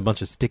throw in a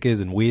bunch of stickers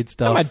and weird I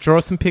stuff. might draw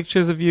some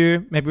pictures of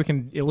you. Maybe we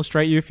can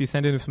illustrate you if you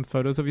send in some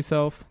photos of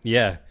yourself.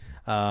 Yeah.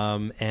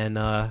 And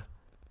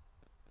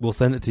we'll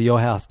send it to your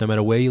house no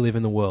matter where you live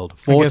in the world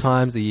 4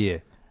 times a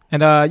year.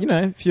 And,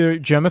 if you're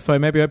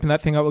germaphobe, maybe open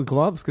that thing up with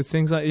gloves because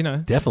things like,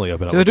 Definitely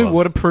open up do they with do gloves.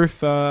 waterproof?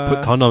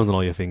 Put condoms on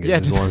all your fingers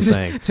is what I'm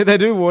saying. Do they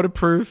do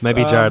waterproof?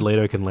 Maybe Jared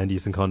Leto can lend you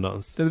some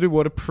condoms. Do they do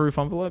waterproof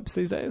envelopes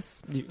these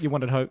days? You'd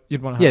want to hope.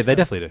 Yeah, they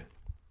definitely do.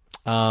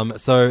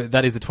 So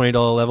that is the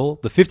 $20 level.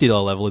 The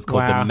 $50 level is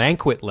called the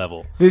Manquit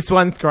level. This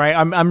one's great.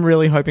 I'm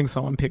really hoping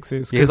someone picks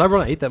this. Because I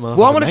want to eat that motherfucker.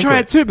 Well, I want to try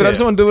it too, but yeah. I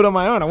just want to do it on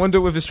my own. I want to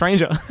do it with a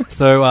stranger.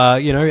 So,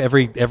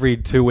 every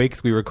 2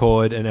 weeks we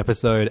record an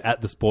episode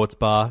at the sports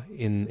bar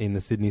in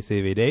the Sydney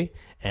CBD,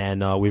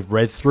 and we've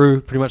read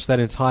through pretty much that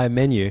entire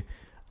menu.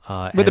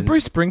 We're the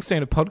Bruce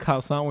Springsteen of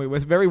podcasts, aren't we? We're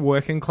very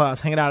working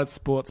class, hanging out at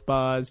sports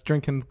bars,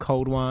 drinking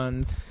cold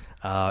ones.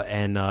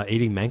 And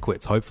eating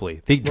manquits,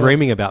 hopefully.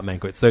 Dreaming about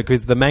manquits. So,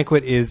 because the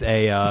manquit is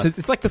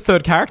it's like the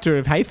third character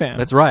of Hey Fam.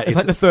 That's right. It's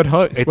like the third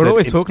host. We're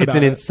always talking about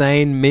it. It's an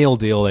insane meal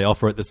deal they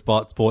offer at the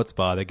sports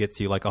bar that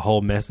gets you like a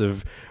whole mess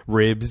of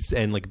ribs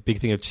and like a big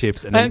thing of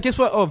chips. And then, guess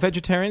what? Oh,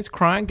 vegetarians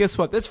crying. Guess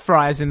what? There's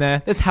fries in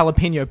there. There's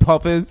jalapeno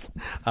poppers.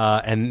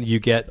 And you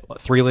get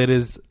 3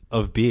 liters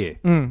of beer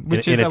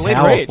which in is a liter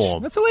tower each.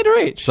 form. That's a liter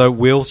each. So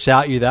we'll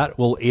shout you that.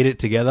 We'll eat it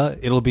together.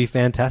 It'll be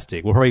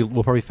fantastic. We'll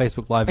probably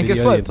Facebook Live and video guess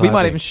the what? entire We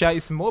might thing. even shout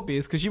you some more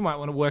beers because you might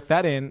want to work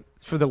that in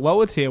for the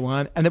lower tier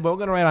one. And then we're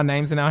going to write our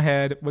names in our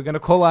head. We're going to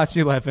call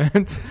Archie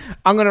Levens.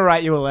 I'm going to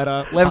write you a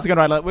letter. Levens going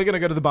to write. We're going to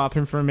go to the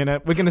bathroom for a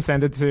minute. We're going to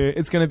send it to.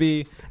 It's going to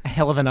be a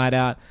hell of a night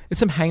out.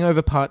 It's some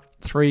Hangover Part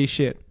 3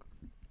 shit.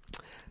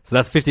 So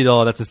that's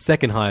 $50. That's the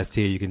second highest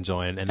tier you can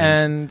join,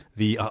 and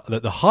the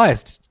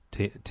highest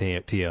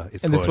tier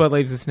is. And this word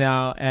leaves us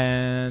now.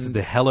 And this is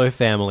the Hello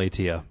Family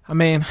tier. I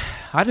mean,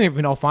 I don't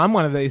even know if I'm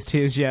one of these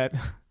tiers yet.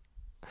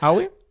 Are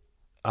we?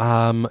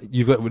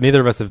 You've got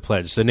neither of us have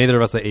pledged, so neither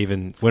of us are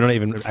even. We're not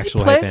even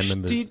actual Hey Fam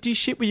members. Do you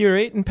shit where you're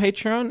eating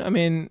Patreon? I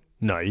mean,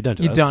 no, you don't.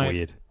 You that. don't. That's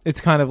weird. It's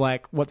kind of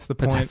like, what's the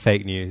point? That's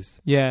fake news.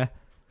 Yeah.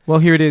 Well,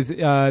 here it is.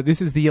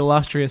 This is the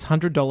illustrious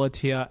 $100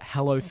 tier.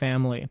 Hello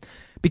Family.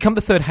 Become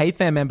the third Hey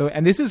Fam member,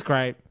 and this is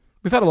great.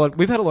 We've had a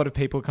lot of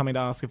people coming to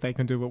ask if they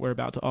can do what we're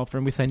about to offer,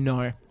 and we say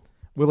no.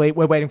 We're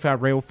waiting for our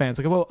real fans.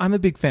 Like, well, I'm a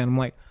big fan. I'm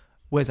like,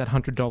 where's that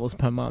 $100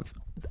 per month?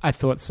 I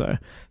thought so.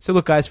 So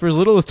look, guys, for as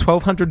little as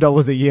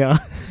 $1,200 a year,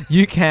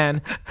 you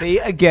can be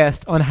a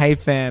guest on Hey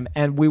Fam,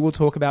 and we will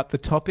talk about the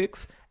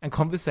topics and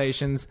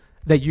conversations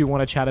that you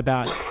want to chat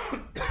about.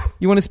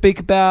 You want to speak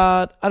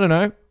about, I don't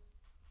know,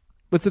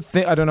 what's the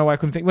thing? I don't know why I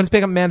couldn't think. You want to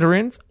speak about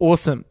mandarins?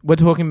 Awesome. We're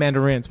talking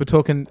mandarins. We're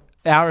talking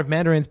hour of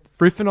mandarins,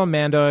 riffing on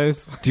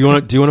Mandos. Do you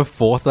want to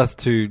force us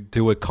to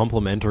do a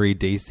complimentary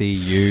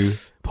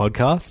DCU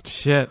podcast?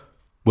 Shit.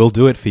 We'll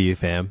do it for you,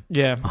 fam.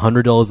 Yeah.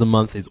 $100 a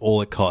month is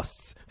all it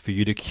costs for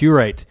you to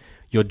curate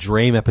your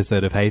dream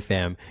episode of Hey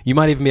Fam. You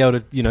might even be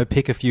able to,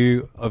 pick a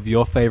few of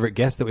your favorite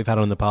guests that we've had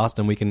on in the past,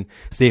 and we can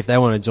see if they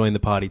want to join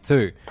the party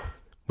too.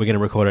 We're going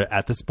to record it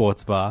at the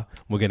sports bar.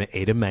 We're going to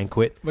eat a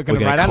manquit. We're going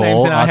to write our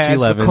names in our heads.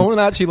 We're calling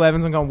Archie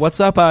Levens and going, what's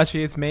up,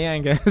 Archie? It's me,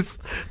 Angus.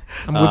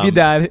 I'm with your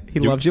dad.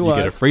 He loves you loads.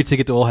 You get a loads. free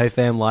ticket to all Hey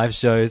Fam live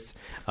shows.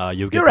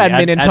 You'll get You're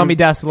admin in Tommy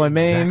Dassolo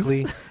memes.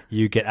 Exactly.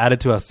 You get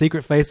added to our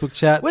secret Facebook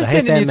chat. We're the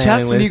sending Hey you Fam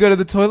chats when list. you go to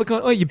the toilet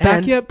going, oh, you back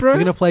And yet, bro? We're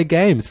going to play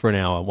games for an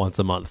hour once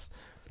a month.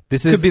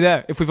 This is Could be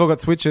there. If we've all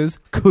got switches,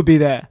 could be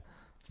there.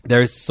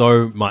 There is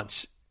so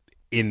much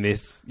in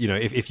this.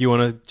 If you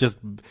want to just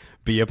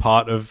be a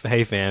part of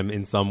Hey Fam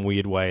in some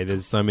weird way,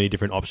 there's so many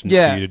different options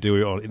for you to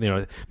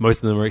do.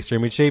 Most of them are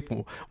extremely cheap.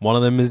 One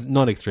of them is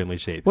not extremely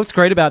cheap. What's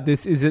great about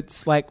this is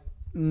it's like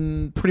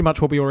pretty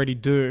much what we already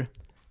do.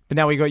 But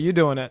now we got you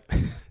doing it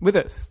with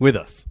us. With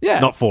us. Yeah.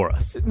 Not for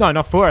us. No,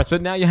 not for us,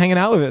 but now you're hanging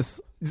out with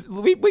us.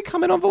 We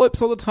come in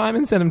envelopes all the time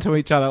and send them to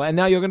each other, and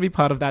now you're going to be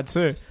part of that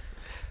too.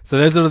 So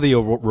those are the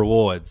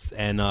rewards,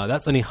 and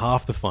that's only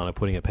half the fun of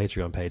putting a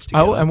Patreon page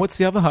together. Oh, and what's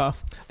the other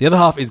half? The other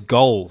half is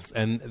goals,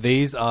 and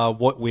these are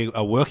what we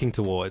are working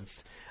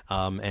towards.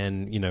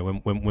 And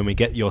when we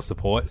get your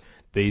support,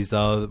 these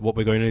are what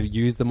we're going to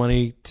use the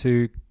money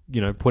to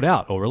put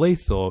out or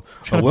release or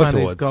Trying work to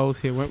find towards. these goals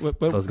here. Where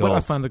do I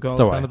find the goals?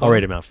 It's all right. I'll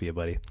read them out for you,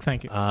 buddy.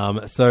 Thank you.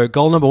 So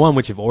goal number 1,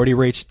 which you've already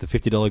reached, the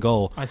 $50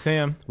 goal. I see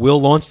him.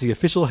 We'll launch the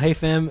official Hey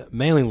Fam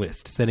mailing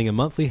list, sending a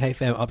monthly Hey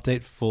Fam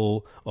update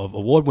full of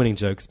award-winning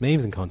jokes,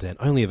 memes, and content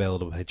only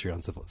available to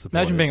Patreon supporters.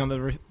 Imagine being on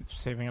the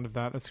receiving end of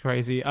that. That's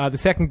crazy. The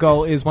second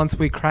goal is once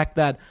we crack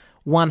that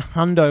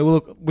 100,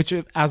 which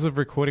as of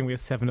recording we are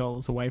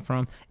 $7 away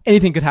from.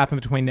 Anything could happen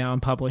between now and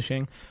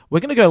publishing. We're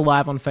going to go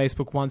live on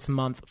Facebook once a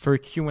month for a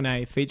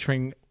Q&A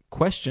featuring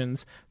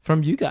questions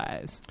from you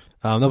guys.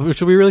 Which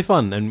will be really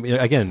fun. And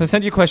again, So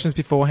send your questions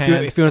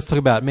beforehand. if you want us to talk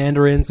about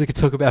mandarins, we could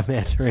talk about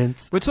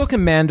mandarins. We're talking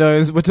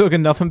Mandos. We're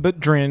talking nothing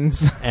but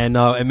drins. And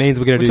it means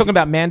we're going to We're do... talking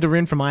about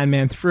Mandarin from Iron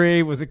Man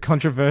 3. Was it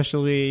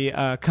controversially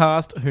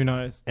cast? Who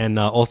knows? And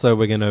also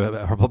we're going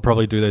to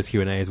probably do those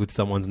Q&As with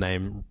someone's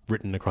name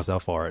written across our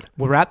forehead.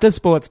 We're at the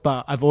sports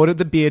bar. I've ordered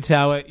the beer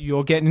tower.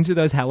 You're getting into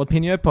those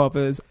jalapeno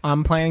poppers.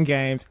 I'm playing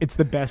games. It's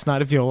the best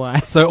night of your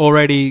life. So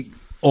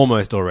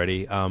almost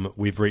already,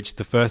 we've reached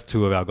the first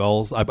two of our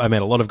goals. I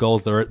made a lot of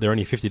goals. They're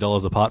only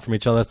 $50 apart from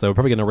each other, so we're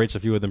probably going to reach a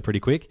few of them pretty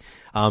quick.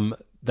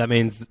 That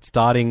means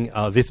starting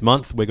this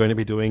month, we're going to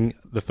be doing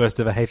the first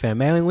ever Hey Fam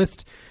mailing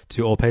list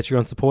to all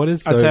Patreon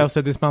supporters. I'd say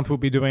also this month we'll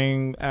be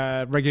doing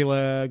a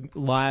regular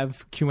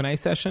live Q&A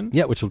session.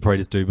 Yeah, which we'll probably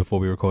just do before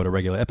we record a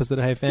regular episode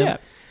of Hey Fam. Yeah.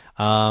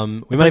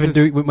 We might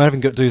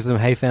even do some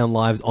Hey Fam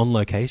lives on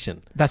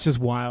location. That's just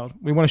wild.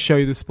 We want to show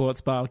you the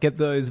sports bar. Get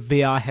those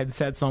VR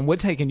headsets on. We're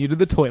taking you to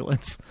the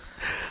toilets.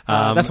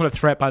 That's not a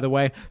threat, by the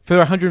way.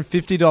 For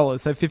 $150,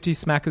 so 50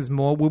 smackers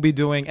more, we'll be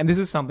doing, and this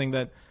is something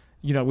that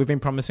we've been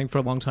promising for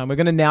a long time. We're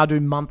going to now do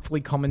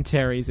monthly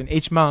commentaries, and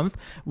each month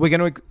we're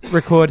going to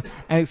record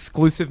an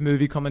exclusive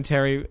movie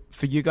commentary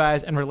for you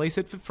guys and release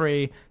it for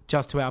free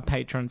just to our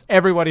patrons.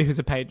 Everybody who's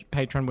a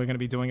patron, we're going to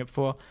be doing it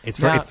for. It's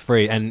free. It's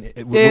free, and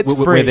free.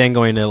 We're then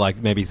going to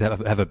maybe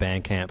have a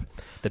Bandcamp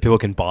that people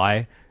can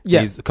buy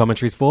these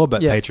commentaries for,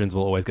 but patrons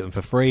will always get them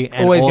for free.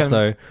 And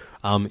also,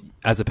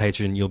 as a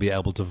patron, you'll be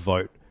able to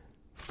vote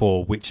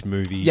for which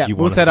movie you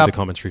want us to do the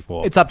commentary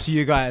for. It's up to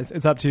you guys.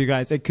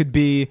 It could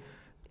be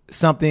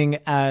something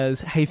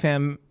as Hey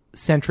Fam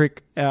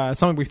centric,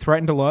 something we've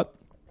threatened a lot,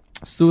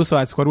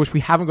 Suicide Squad, which we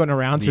haven't gotten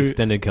around to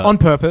extended cut on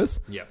purpose.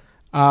 Yeah.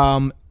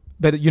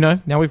 But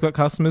now we've got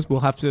customers.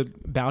 We'll have to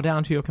bow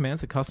down to your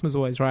commands. The customer's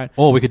always right.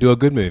 Or we could do a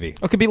good movie.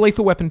 Or it could be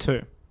Lethal Weapon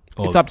 2.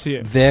 It's up to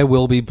you. There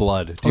will be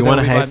blood. Do you want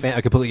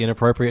a completely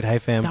inappropriate Hey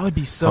Fam? That would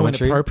be so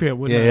commentary? Inappropriate,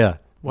 wouldn't it? Yeah.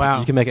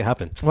 Wow. You can make it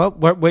happen. Well,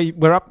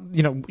 we're up.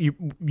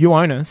 You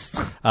own us.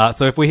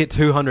 So if we hit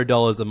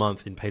 $200 a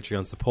month in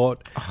Patreon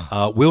support,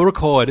 we'll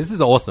record. This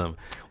is awesome.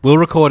 We'll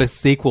record a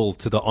sequel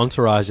to the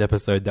Entourage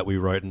episode that we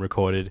wrote and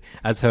recorded,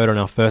 as heard on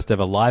our first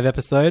ever live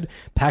episode,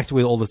 packed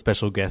with all the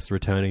special guests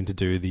returning to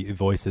do the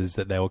voices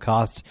that they will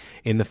cast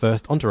in the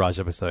first Entourage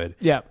episode.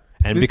 Yeah.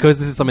 And because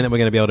this is something that we're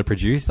going to be able to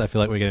produce, I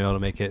feel like we're going to be able to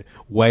make it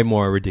way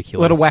more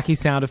ridiculous. A lot of wacky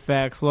sound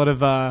effects. A lot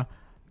of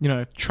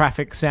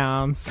traffic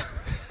sounds.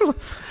 a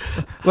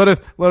lot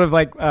of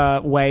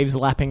waves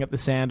lapping at the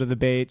sand of the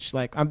beach.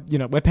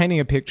 We're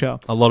painting a picture.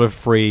 A lot of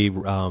free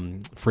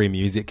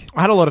music.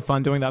 I had a lot of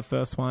fun doing that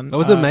first one. That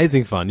was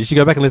amazing fun. You should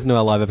go back and listen to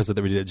our live episode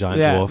that we did at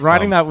Giant Dwarf.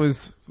 Writing that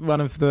was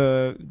one of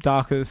the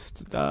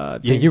darkest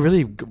things. You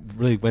really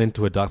went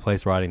into a dark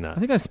place writing that. I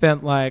think I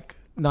spent a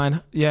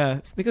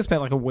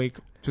week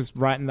just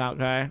writing that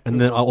guy. And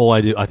then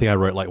I think I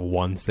wrote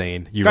one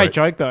scene. Great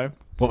joke though.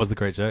 What was the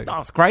great joke? Oh,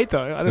 it's great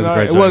though.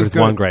 It was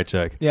one great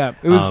joke. Yeah,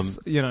 it was.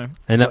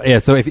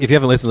 And so if you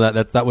haven't listened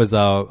to that was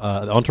our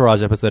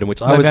Entourage episode in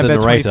which I was the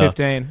narrator.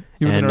 2015.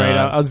 You were the narrator.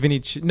 I was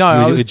Vinny.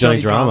 I was Johnny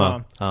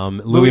Drama.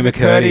 Louis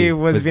McCurdy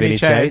was Vinny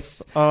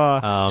Chase.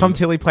 Tom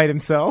Tilley played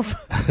himself.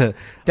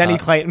 Danny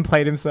Clayton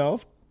played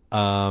himself.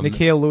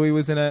 Nikhil Louis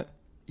was in it.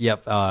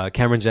 Yep.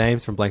 Cameron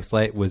James from Blank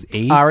Slate was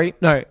E. Ari?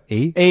 No.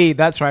 E? E,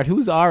 that's right. Who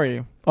was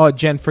Ari? Oh,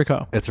 Jen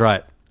Fricker. That's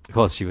right. Of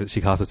course,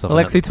 she cast herself.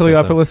 Alexi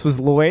Tiliopoulos was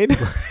Lloyd.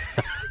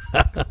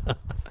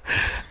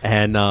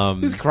 And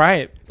it was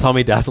great.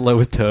 Tommy Dassler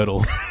was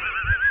Turtle.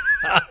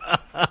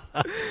 That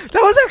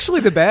was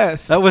actually the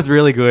best. That was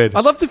really good.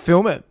 I'd love to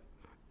film it.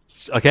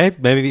 Okay,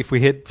 maybe if we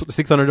hit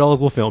 $600,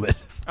 we'll film it.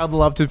 I'd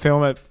love to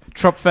film it.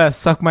 Tropfest,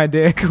 suck my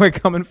dick. We're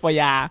coming for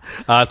ya.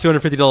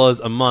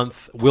 $250 a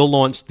month. We'll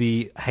launch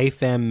the Hey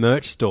Fam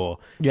merch store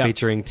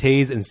featuring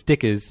tees and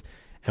stickers,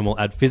 and we'll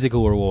add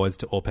physical rewards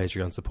to all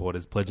Patreon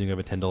supporters pledging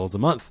over $10 a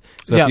month.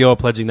 So if you're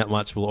pledging that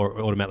much, we'll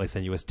automatically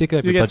send you a sticker.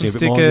 If you're pledging a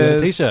bit more, you'll get a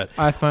t-shirt.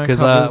 iPhone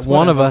because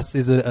one of us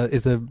is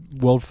a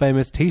world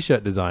famous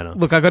t-shirt designer.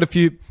 Look, I got a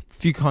few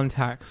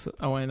contacts.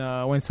 I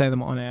won't say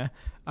them on air.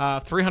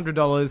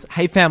 $300.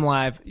 Hey Fam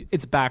Live,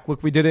 it's back.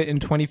 Look, we did it in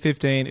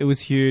 2015. It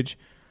was huge.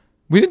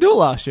 We didn't do it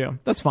last year.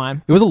 That's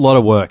fine. It was a lot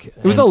of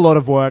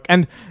work.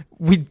 And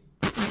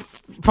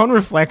upon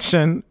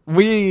reflection,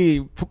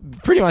 we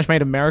pretty much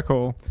made a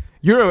miracle.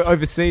 You're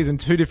overseas in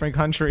 2 different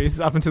countries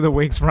up into the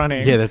weeks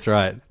running. Yeah, that's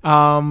right.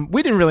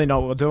 We didn't really know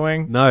what we were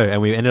doing. No, and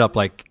we ended up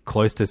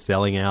close to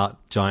selling out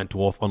Giant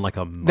Dwarf on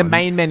the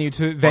main venue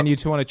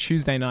on a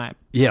Tuesday night.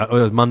 Yeah, it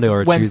was Monday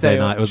or a Tuesday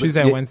night. It was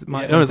Tuesday or Wednesday. No,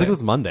 it was it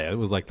was Monday. It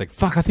was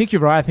fuck. I think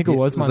you're right. I think it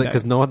was Monday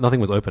because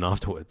nothing was open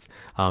afterwards.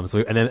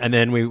 And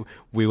then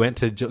we went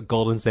to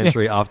Golden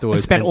Century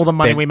afterwards. Spent all the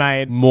money we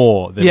made.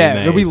 More than we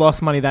made. We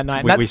lost money that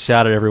night. We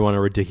shouted everyone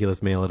a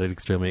ridiculous meal at an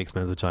extremely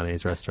expensive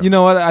Chinese restaurant. You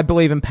know what? I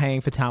believe in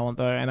paying for talent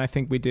though, and I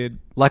think we did.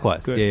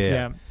 Likewise. Good.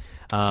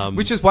 Yeah.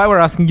 Which is why we're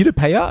asking you to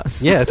pay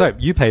us. Yeah, sorry.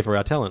 You pay for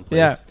our talent, please.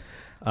 Yeah. So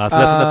that's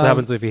what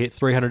happens if you hit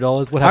 $300.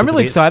 What happens? I'm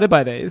really excited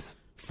by these.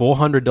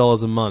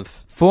 $400 a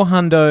month.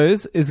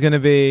 $400 is going to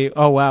be,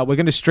 oh wow, we're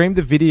going to stream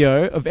the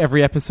video of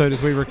every episode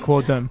as we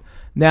record them.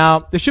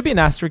 Now, there should be an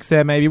asterisk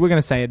there, maybe. We're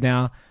going to say it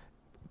now.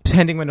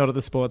 Pending we're not at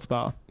the sports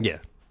bar. Yeah.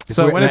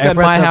 So when it's If at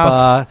we're my the house...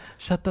 bar,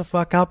 shut the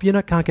fuck up. You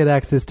can't get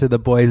access to the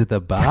boys at the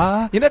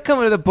bar. You're not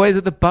coming to the boys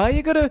at the bar.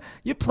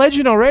 You're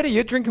pledging already.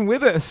 You're drinking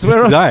with us.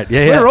 That's right.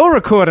 We're all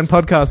recording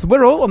podcasts.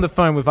 We're all on the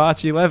phone with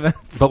Archie 11.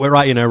 But we're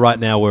right. Right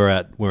now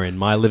we're in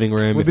my living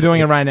room. We'll be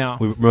doing it right now.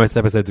 Most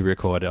episodes we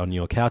record on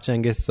your couch,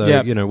 Angus. So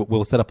Yep.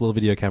 we'll set up a little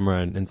video camera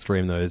and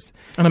stream those.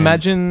 And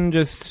imagine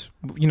just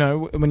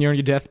when you're on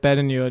your deathbed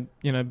and you're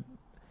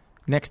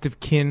next of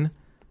kin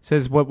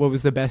says what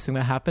was the best thing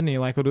that happened. And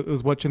you're like, it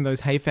was watching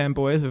those Hey Fam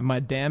boys with my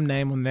damn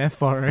name on their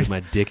forehead. With my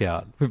dick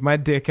out. With my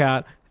dick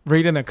out.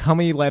 Reading a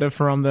cummy letter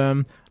from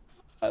them.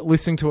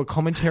 Listening to a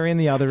commentary in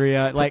the other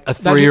ear. Like A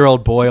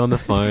 3-year-old boy on the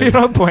phone.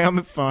 3-year-old boy on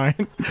the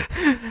phone.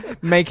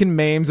 Making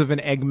memes of an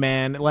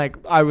Eggman.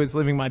 Like, I was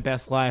living my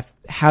best life.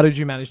 How did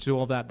you manage to do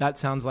all that? That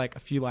sounds like a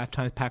few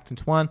lifetimes packed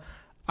into one.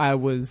 I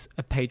was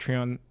a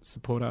Patreon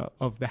supporter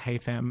of the Hey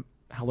Fam,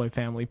 Hello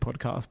Family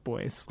podcast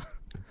boys.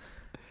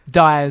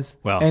 Dies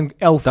and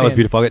Elfin. That was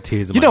beautiful. I got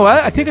tears in You my know what?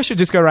 eyes, I think I should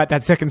just go write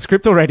that second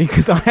script already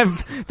because I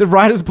have the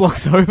writer's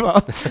block's over.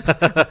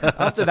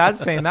 After that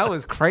scene, that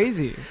was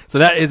crazy. So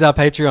that is our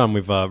Patreon.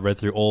 We've read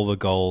through all the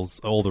goals,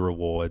 all the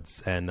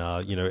rewards, and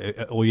all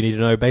you need to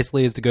know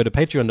basically is to go to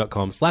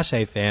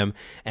patreon.com/HeyFam,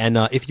 and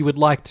if you would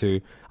like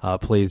to,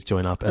 please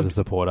join up as a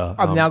supporter.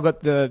 I've now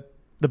got the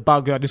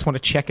bug. I just want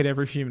to check it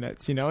every few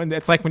minutes, and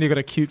it's like when you've got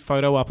a cute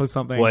photo up or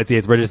something. Well,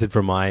 it's registered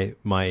from my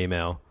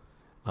email.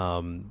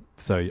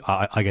 So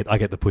I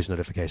get the push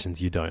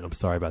notifications. You don't. I'm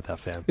sorry about that,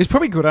 fam. It's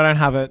probably good I don't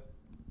have it.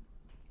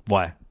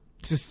 Why?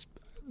 Just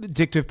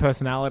addictive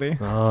personality.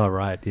 Oh,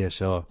 right. Yeah,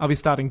 sure. I'll be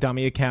starting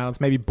dummy accounts,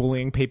 maybe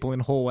bullying people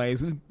in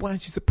hallways. Why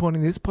aren't you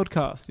supporting this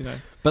podcast?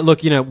 But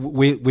look,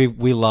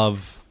 we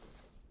love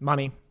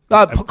money.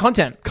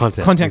 Content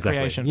exactly.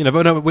 creation.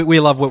 But no, we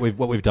love what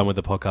we've done with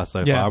the podcast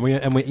so far.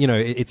 And we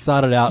it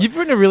started out. You've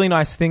written a really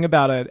nice thing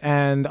about it,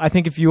 and I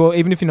think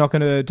even if you're not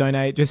going to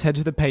donate, just head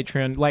to the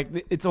Patreon.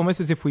 Like, it's almost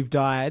as if we've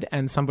died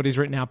and somebody's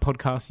written our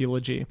podcast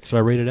eulogy. Should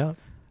I read it out?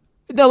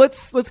 No,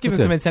 let's give him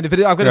some incentive.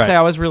 But I've got to say,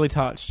 I was really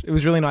touched. It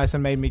was really nice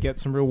and made me get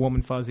some real warm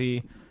and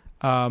fuzzy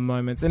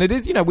moments. And it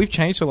is, we've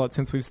changed a lot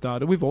since we've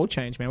started. We've all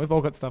changed, man. We've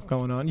all got stuff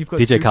going on. You've got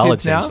DJ Khaled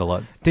kids now. changed a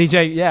lot.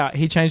 DJ, yeah,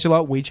 he changed a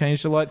lot. We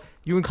changed a lot.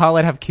 You and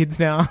Khaled have kids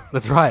now.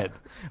 That's right.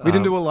 We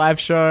didn't do a live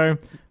show.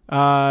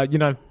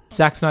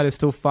 Zack Snyder's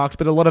still fucked,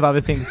 but a lot of other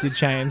things did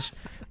change.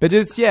 But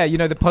just, the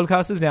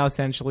podcast is now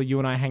essentially you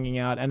and I hanging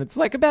out, and it's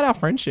like about our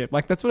friendship.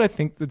 Like, that's what I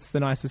think that's the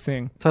nicest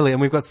thing. Totally.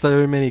 And we've got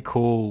so many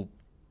cool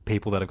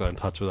people that have got in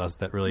touch with us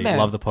that really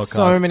love the podcast.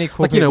 So many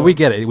cool people. We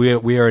get it.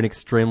 We are an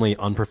extremely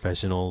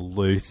unprofessional,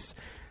 loose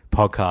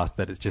podcast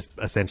that is just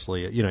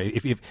essentially,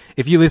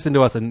 if you listen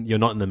to us and you're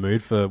not in the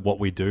mood for what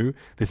we do,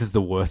 this is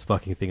the worst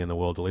fucking thing in the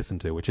world to listen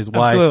to, which is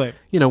why absolutely.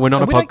 We're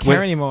not we don't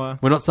care anymore.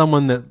 We're not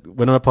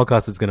we're not a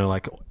podcast that's going to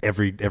like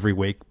every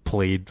week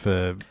plead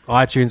for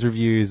iTunes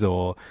reviews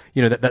or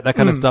that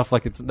kind of stuff.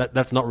 Like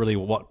that's not really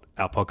what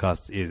our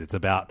podcast is. It's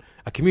about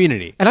a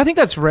community. And I think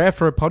that's rare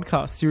for a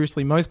podcast.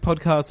 Seriously, most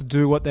podcasts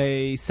do what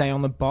they say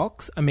on the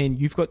box. I mean,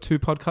 you've got two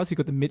podcasts. You've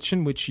got The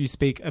Mitchin, which you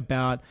speak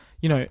about,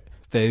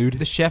 food,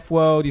 the chef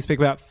world. You speak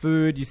about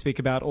food. You speak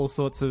about all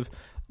sorts of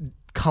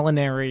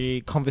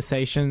culinary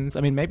conversations.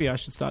 I mean, maybe I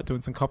should start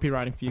doing some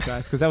copywriting for you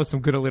guys because that was some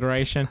good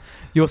alliteration.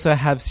 You also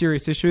have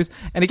Serious Issues.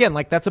 And again,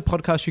 like that's a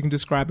podcast you can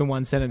describe in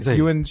one sentence.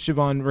 You and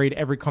Siobhan read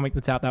every comic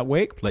that's out that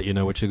week. Let you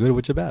know which are good,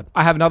 which are bad.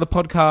 I have another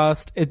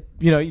podcast.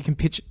 You can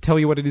tell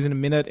you what it is in a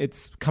minute.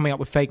 It's coming up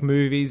with fake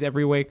movies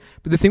every week.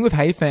 But the thing with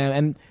Hey Fam,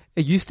 and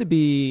it used to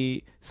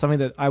be something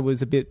that I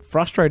was a bit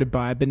frustrated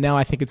by, but now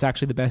I think it's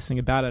actually the best thing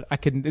about it.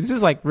 This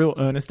is like real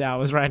earnest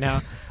hours right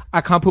now.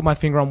 I can't put my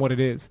finger on what it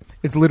is.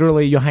 It's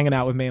literally you're hanging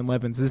out with me and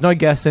Levins. There's no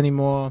guests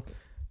anymore.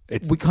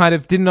 We kind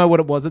of didn't know what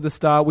it was at the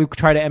start. We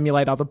tried to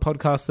emulate other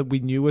podcasts that we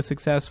knew were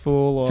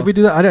successful. Did we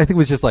do that? I don't think it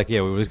was just like, we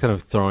were just kind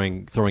of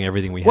throwing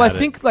everything we had. Well, I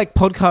think like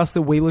podcasts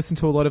that we listen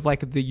to, a lot of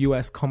like the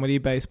US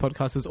comedy-based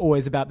podcasts was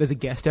always about there's a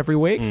guest every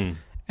week.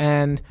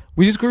 And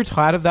we just grew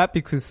tired of that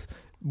because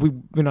I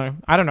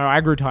don't know, I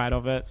grew tired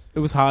of it. It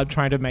was hard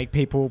trying to make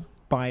people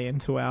buy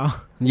into our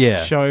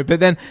show. But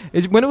then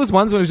when it was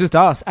ones when it was just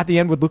us, at the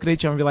end we'd look at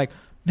each other and be like,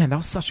 man, that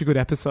was such a good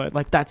episode.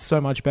 Like, that's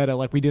so much better.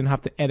 Like, we didn't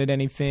have to edit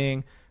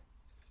anything.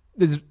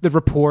 The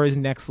rapport is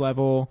next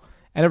level.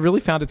 And it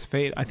really found its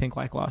feet, I think,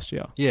 like last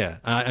year. Yeah.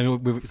 I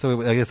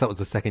guess that was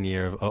the second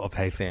year of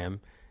Hey Fam.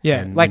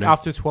 Yeah, and,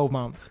 after 12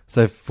 months.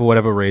 So for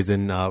whatever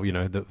reason,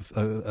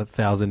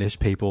 1,000-ish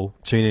people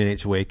tune in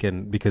each week,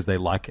 and because they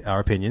like our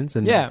opinions,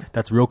 and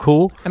that's real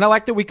cool. And I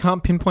like that we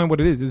can't pinpoint what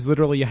it is. It's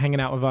literally you're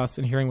hanging out with us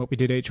and hearing what we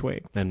did each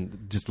week.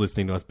 And just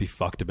listening to us be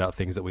fucked about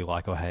things that we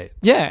like or hate.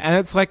 Yeah, and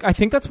it's like, I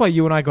think that's why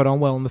you and I got on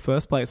well in the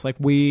first place. Like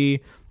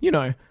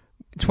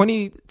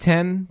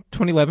 2010,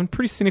 2011,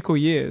 pretty cynical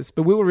years,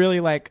 but we were really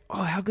like,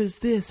 oh, how good is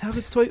this? How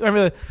good is Toy? I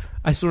remember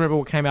I still remember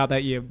what came out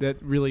that year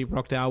that really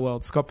rocked our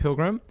world. Scott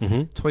Pilgrim,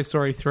 Toy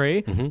Story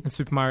 3, and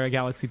Super Mario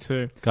Galaxy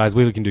 2. Guys,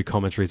 we can do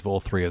commentaries for all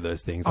three of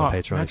those things on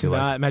Patreon if you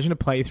like. Imagine a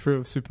playthrough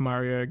of Super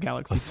Mario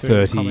Galaxy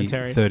 2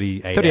 commentary.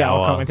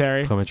 38-hour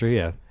commentary. Commentary,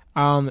 yeah.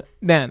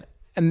 Man,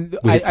 and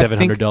we hit I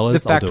think $700, the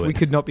fact I'll do it. we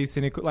could not be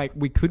cynical, like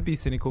we could be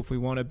cynical if we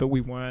wanted, but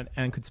we weren't,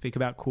 and could speak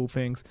about cool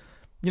things,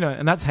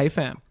 and that's Hey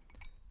Fam.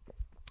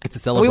 It's a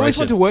celebration. We always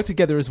want to work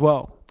together as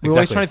well. We're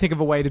always Exactly. trying to think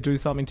of a way to do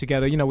something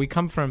together. We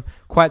come from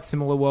quite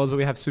similar worlds, but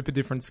we have super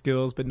different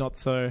skills, but not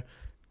so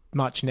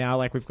much now.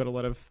 Like we've got a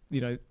lot of,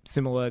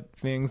 similar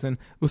things, and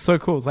it was so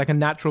cool. It's like a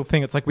natural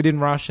thing. It's like we didn't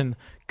rush and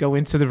go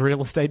into the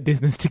real estate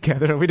business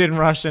together. We didn't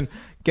rush and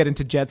get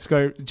into jet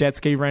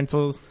ski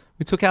rentals.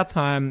 We took our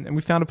time and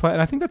we found a place,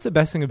 and I think that's the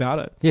best thing about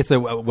it. Yeah,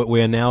 so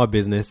we are now a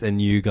business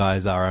and you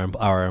guys are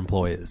our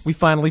employers. We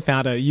finally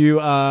found it.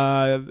 You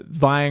are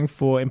vying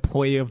for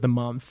Employee of the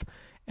Month,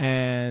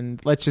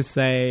 and let's just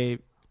say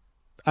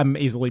I'm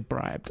easily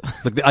bribed.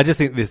 Look, I just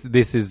think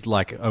this is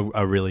like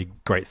a really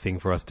great thing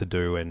for us to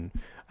do, and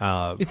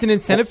it's an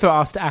incentive for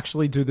us to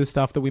actually do the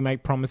stuff that we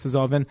make promises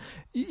of. And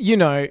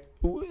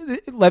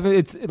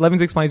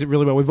Levins explains it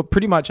really well. We've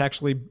pretty much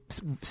actually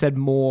said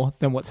more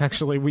than what's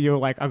actually, we were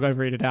like, I'll go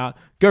read it out.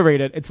 Go read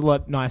it. It's a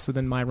lot nicer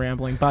than my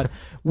rambling, but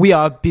we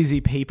are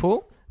busy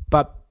people,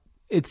 but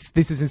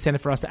this is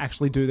incentive for us to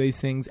actually do these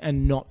things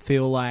and not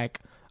feel like,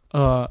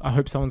 I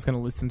hope someone's going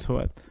to listen to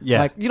it. Yeah.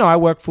 Like, I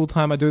work full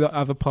time. I do the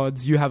other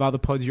pods. You have other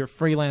pods. You're a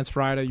freelance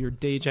writer. You're a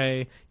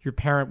DJ. You're a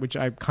parent, which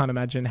I can't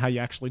imagine how you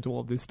actually do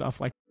all this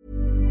stuff. Like,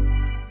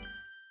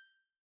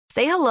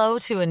 Say hello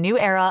to a new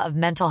era of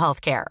mental health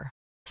care.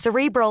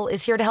 Cerebral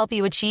is here to help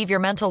you achieve your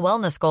mental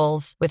wellness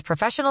goals with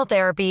professional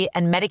therapy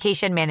and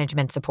medication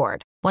management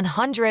support.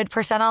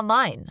 100%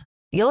 online.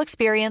 You'll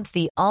experience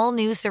the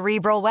all-new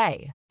Cerebral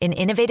Way, an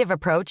innovative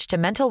approach to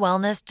mental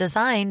wellness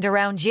designed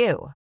around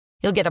you.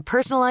 You'll get a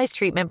personalized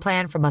treatment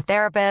plan from a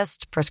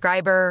therapist,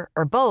 prescriber,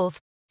 or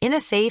both in a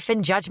safe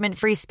and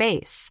judgment-free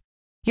space.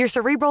 Your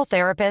Cerebral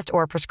therapist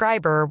or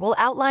prescriber will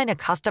outline a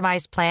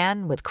customized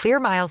plan with clear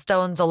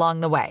milestones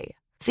along the way,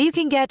 so you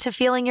can get to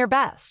feeling your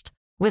best.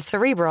 With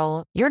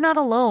Cerebral, you're not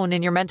alone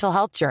in your mental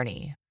health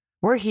journey.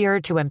 We're here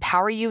to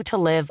empower you to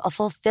live a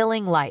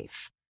fulfilling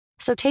life.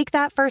 So take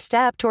that first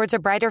step towards a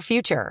brighter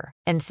future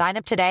and sign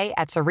up today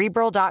at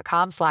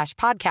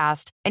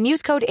Cerebral.com/podcast and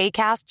use code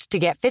ACAST to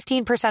get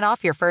 15%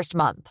 off your first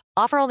month.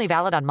 Offer only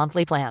valid on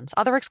monthly plans.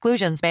 Other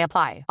exclusions may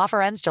apply.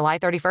 Offer ends July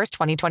 31st,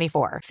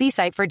 2024. See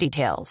site for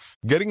details.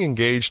 Getting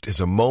engaged is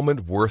a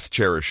moment worth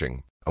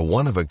cherishing. A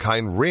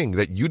one-of-a-kind ring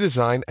that you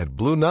design at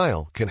Blue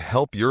Nile can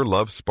help your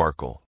love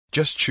sparkle.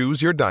 Just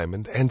choose your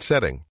diamond and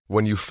setting.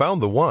 When you've found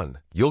the one,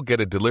 you'll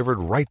get it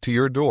delivered right to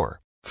your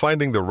door.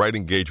 Finding the right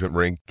engagement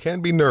ring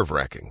can be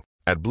nerve-wracking.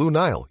 At Blue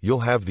Nile,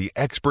 you'll have the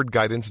expert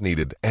guidance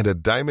needed and a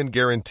diamond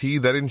guarantee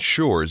that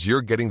ensures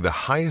you're getting the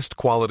highest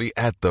quality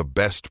at the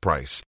best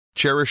price.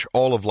 Cherish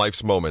all of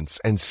life's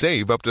moments and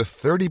save up to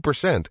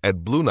 30% at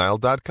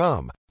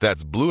BlueNile.com.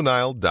 That's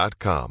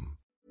BlueNile.com.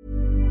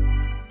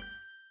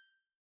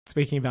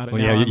 speaking about it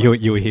Well, now. yeah,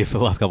 you were here for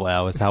the last couple of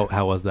hours.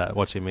 How was that,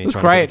 watching me? It was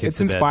trying to put great. the kids It's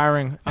to bed?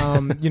 inspiring.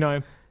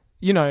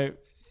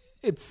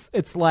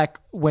 It's like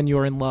when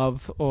you're in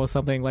love or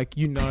something, like,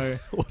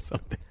 or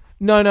something.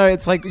 No,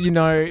 it's like,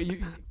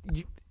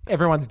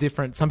 everyone's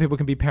different. Some people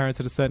can be parents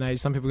at a certain age.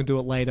 Some people can do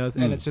it later.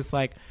 And it's just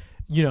like,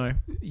 you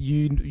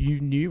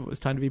knew it was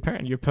time to be a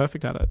parent. You're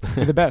perfect at it.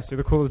 You're the best. You're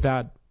the coolest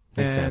dad.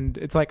 Thanks, and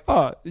it's like,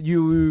 oh,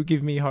 you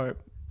give me hope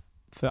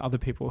for other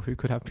people who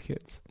could have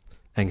kids.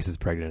 Angus is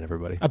pregnant,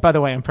 everybody. By the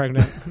way, I'm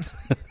pregnant.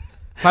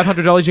 $500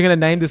 you're going to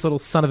name this little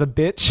son of a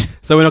bitch.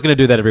 So we're not going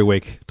to do that every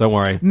week. Don't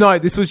worry. No,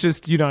 this was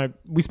just,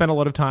 we spent a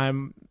lot of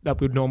time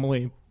that would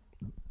normally...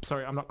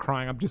 Sorry, I'm not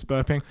crying. I'm just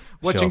burping.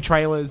 Watching Sure.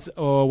 trailers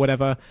or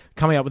whatever,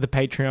 coming up with a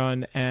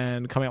Patreon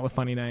and coming up with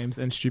funny names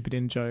and stupid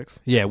in jokes.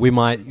 Yeah, we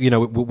might,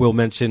 we'll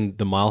mention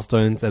the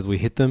milestones as we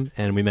hit them,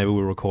 and maybe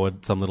we'll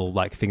record some little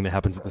thing that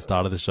happens at the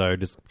start of the show,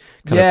 just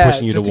kind of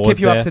pushing you just towards to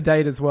keep you there. up to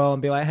date as well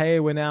and be like,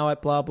 hey, we're now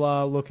at blah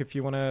blah. Look, if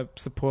you want to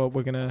support,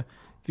 we're gonna.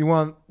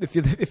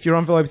 If your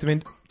envelopes have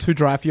been too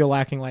dry for your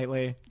liking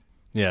lately,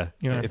 Yeah,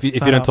 if sign you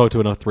don't up. talk to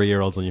enough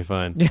 3-year-olds on your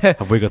phone, Yeah.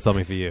 have we got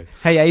something for you?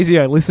 hey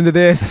Azio, listen to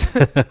this.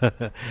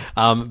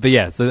 But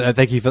yeah, so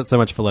thank you so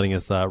much for letting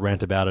us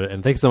rant about it,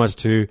 and thanks so much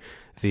to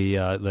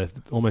the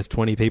almost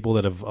 20 people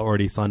that have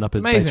already signed up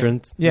as Amazing.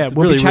 patrons. Yeah, it's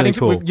we'll really, be chatting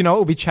really cool.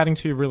 we'll be chatting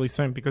to you really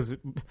soon because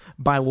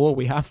by law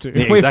we have to.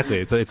 Yeah, exactly.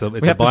 It's a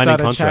We have to binding start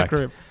a chat contract.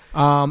 group.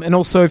 And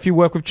also, if you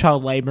work with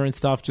child labor and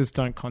stuff, just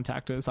don't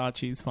contact us.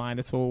 Archie's fine.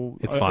 It's all.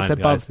 It's fine, It's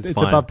above. guys. It's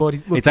fine. above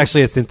board. It's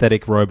actually a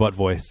synthetic robot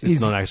voice. It's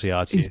He's- not actually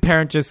Archie. His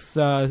parent just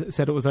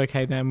said it was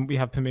okay. Then we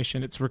have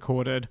permission. It's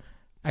recorded.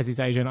 As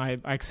his agent, I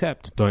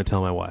accept. Don't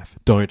tell my wife.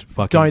 Don't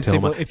fucking Don't tell say-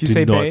 my. if you do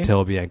say not B,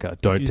 tell Bianca.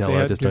 Don't you tell say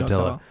her. it, Just do don't not tell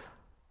tell her. her.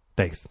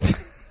 Thanks.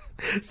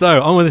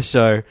 So on with the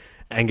show.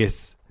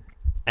 Angus,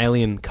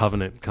 Alien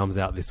Covenant comes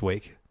out this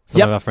week. Some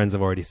Yep. of our friends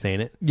have already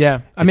seen it.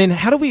 Yeah, I mean,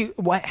 how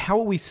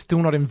are we still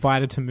not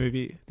invited to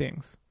movie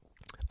things?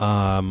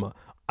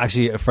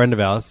 Actually, a friend of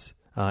ours,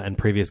 and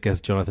previous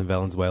guest Jonathan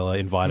Valenzuela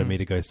invited me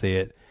to go see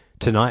it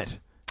tonight.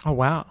 Oh,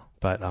 wow.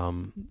 But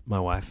my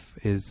wife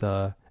is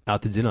out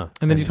to dinner.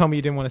 And then you told me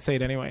you didn't want to see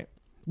it anyway.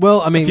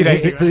 Well, I mean, few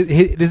days ago.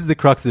 this is the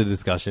crux of the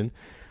discussion.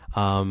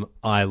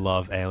 I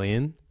love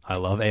Alien. I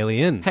love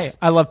Aliens. Hey,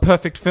 I love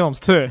perfect films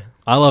too.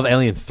 I love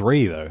Alien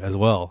 3, though, as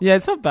well. Yeah,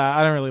 it's not bad.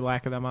 I don't really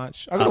like it that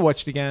much. I've got to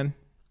watch it again.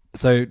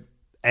 So,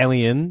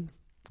 Alien,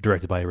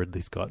 directed by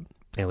Ridley Scott.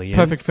 Aliens.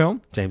 Perfect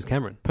film. James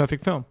Cameron.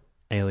 Perfect film.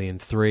 Alien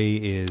 3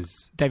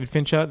 is... David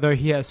Fincher, though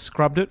he has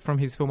scrubbed it from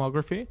his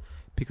filmography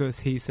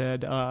because he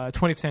said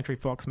 20th Century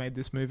Fox made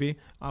this movie.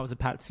 I was a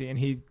patsy, and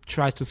he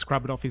tries to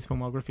scrub it off his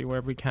filmography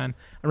wherever he can.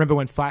 I remember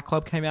when Fight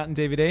Club came out in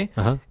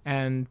DVD,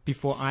 and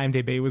before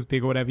IMDb was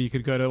big or whatever, you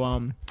could go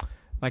to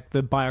like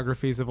the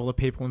biographies of all the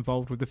people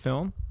involved with the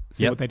film,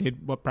 see what they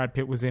did, what Brad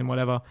Pitt was in,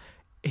 whatever.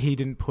 He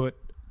didn't put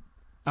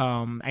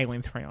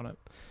Alien 3 on it.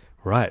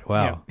 Right,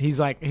 wow. Yeah, he's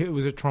like, it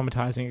was a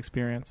traumatizing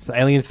experience. So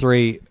Alien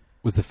 3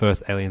 was the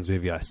first Aliens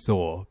movie I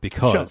saw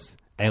because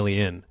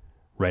Alien,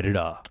 rated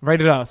R.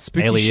 Rated R,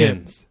 spooky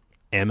Aliens,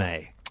 shit. MA.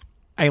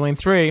 Alien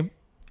 3,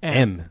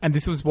 M. And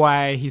this was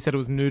why he said it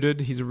was neutered,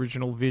 his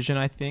original vision,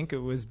 I think. It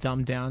was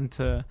dumbed down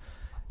to,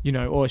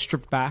 or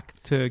stripped back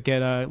to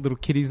get little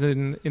kiddies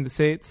in the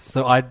seats.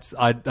 So I'd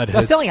heard they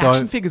were selling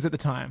action figures at the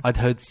time. I'd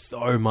heard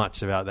so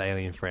much about the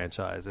Alien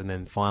franchise, and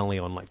then finally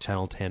on like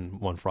Channel 10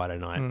 one Friday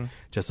night,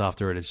 just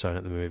after it had shown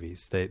at the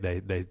movies, they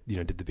did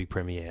the big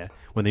premiere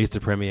when they used to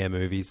premiere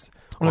movies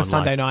on a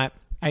Sunday night,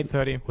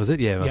 8:30. Was it?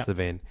 Yeah, it must have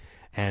been.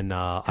 And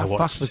How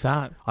fucked was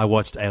that? I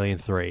watched Alien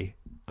 3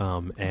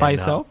 and, by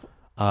yourself?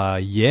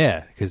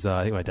 Yeah, because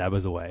I think my dad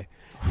was away.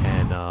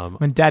 And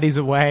when Daddy's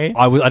away,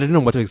 I didn't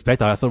know what to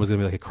expect. I thought it was going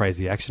to be like a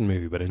crazy action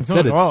movie, but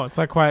instead it's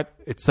like quite.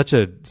 It's such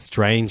a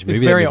strange movie.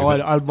 It's very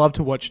odd. I'd love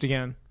to watch it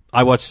again.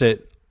 I watched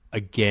it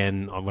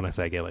again. When I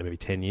say again, like maybe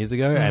 10 years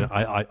ago, and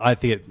I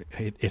think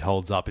it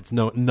holds up. It's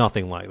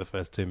nothing like the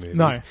first two movies.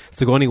 No,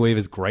 Sigourney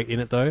Weaver's great in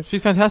it though.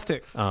 She's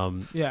fantastic.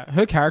 Yeah,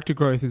 her character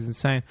growth is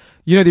insane.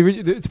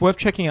 It's worth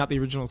checking out the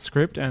original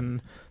script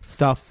and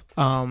stuff.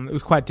 It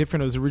was quite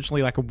different. It was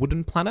originally like a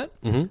wooden planet,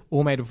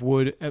 all made of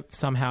wood,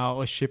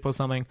 somehow a ship or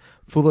something,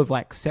 full of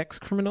like sex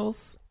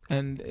criminals.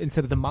 And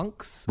instead of the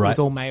monks, it was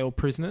all male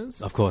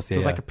prisoners. Of course, so it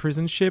was like a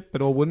prison ship,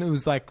 but all wooden. It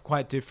was like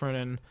quite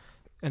different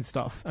and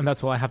stuff. And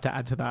that's all I have to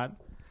add to that.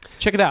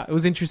 Check it out. It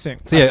was interesting.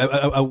 So yeah,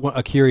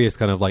 a curious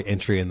kind of like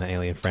entry in the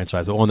Alien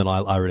franchise, but one that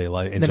I really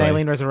like. Then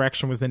Alien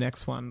Resurrection was the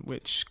next one,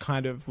 which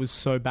kind of was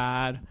so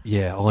bad.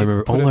 Yeah, all I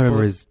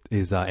remember is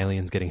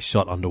aliens getting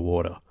shot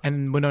underwater.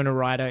 And Winona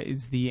Ryder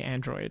is the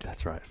android.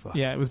 That's right. Fuck.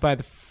 Yeah, it was by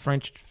the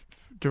French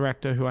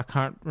director who I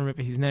can't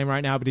remember his name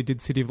right now, but he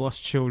did City of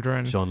Lost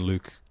Children.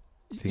 Jean-Luc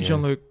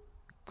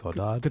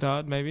Godard?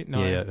 Godard, maybe?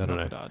 No, I don't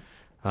know.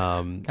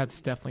 Godard. That's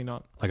definitely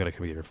not. I got a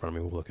computer in front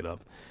of me. We'll look it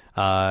up.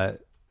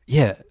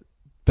 Yeah.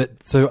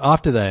 But so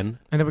after then...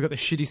 And then we got the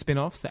shitty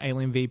spin-offs, the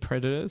Alien v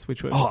Predators,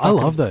 which were... Oh, I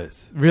love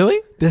those. Really?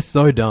 They're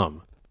so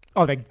dumb.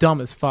 Oh, they're dumb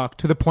as fuck.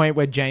 To the point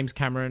where James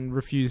Cameron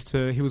refused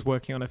to... He was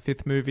working on a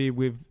fifth movie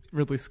with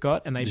Ridley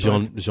Scott, and they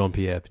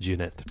Jean-Pierre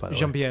Jeunet, by the way.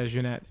 Jean-Pierre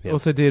Jeunet. Yep.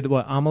 Also did,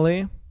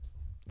 Amélie?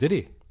 Did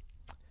he?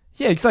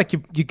 Yeah, it's like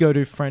you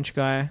go-to French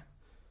guy.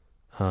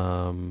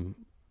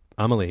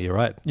 Amélie, you're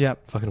right. Yeah.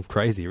 Fucking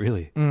crazy,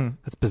 really.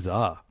 That's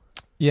bizarre.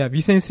 Yeah, have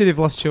you seen City of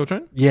Lost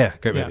Children? Yeah,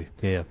 great movie.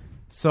 Yeah.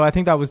 So I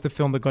think that was the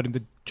film that got him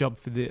the job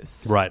for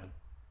this. Right.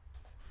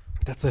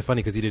 That's so funny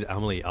because he did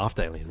Amélie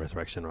after Alien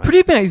Resurrection, right? Pretty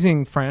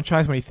amazing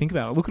franchise when you think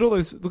about it. Look at all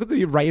those. Look at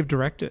the array of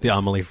directors. The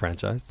Amélie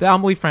franchise. The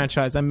Amélie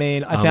franchise. I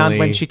mean, I found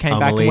when she came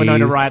back and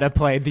Winona Ryder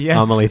played the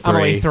Amélie 3,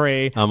 Amélie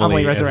 3,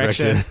 Amélie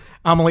Resurrection,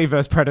 Amélie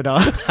vs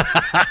Predator,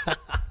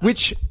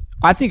 which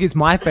I think is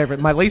my favorite,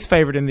 my least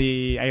favorite in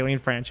the Alien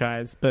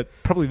franchise, but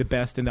probably the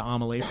best in the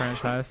Amélie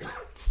franchise.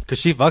 Because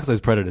she fucks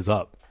those predators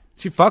up.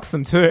 She fucks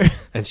them too,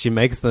 and she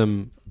makes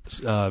them.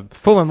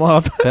 Fall in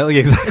love.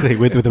 Exactly,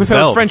 with themselves. With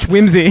her French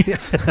whimsy.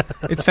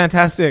 It's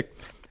fantastic.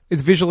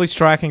 It's visually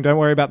striking. Don't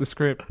worry about the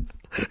script.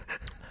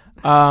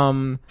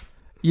 Yeah,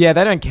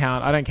 they don't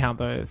count. I don't count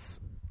those.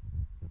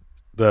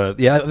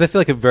 They feel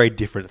like a very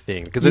different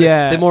thing because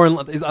they're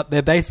more.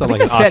 They're based on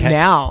like an set arcade.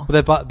 now.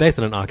 But they're based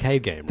on an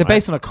arcade game. They're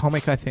based on a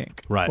comic, I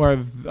think, right?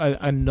 Or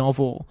a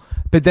novel.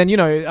 But then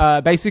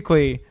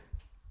basically,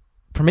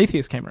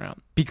 Prometheus came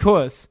around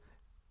because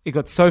it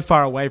got so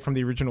far away from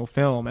the original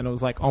film, and it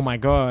was like, oh my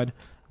god,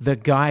 the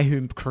guy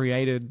who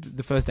created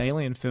the first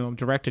Alien film,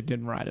 directed,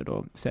 didn't write it,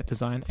 or set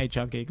design,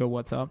 HR Giga,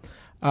 what's up,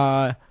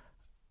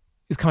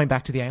 is coming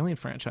back to the Alien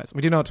franchise.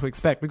 We didn't know what to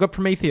expect. We got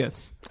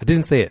Prometheus. I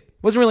didn't see it.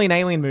 Wasn't really an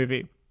Alien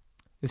movie.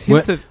 There's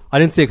hints of... I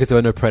didn't see it because there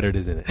were no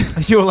predators in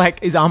it. You were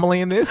like, is Amélie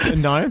in this?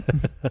 And no.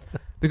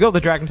 The girl with the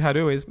dragon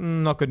tattoo is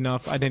not good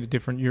enough. I need a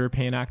different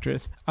European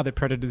actress. Are there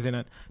predators in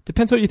it?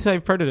 Depends what you say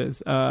of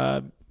predators.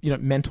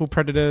 Mental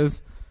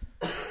predators...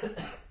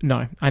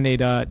 No, I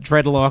need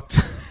dreadlocked,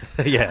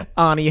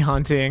 Arnie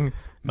hunting,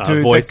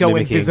 dudes that go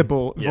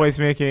invisible, voice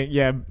mimicking.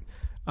 Yeah,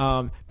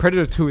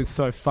 Predator 2 is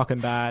so fucking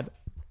bad.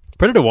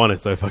 Predator 1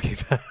 is so fucking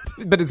bad.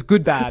 But it's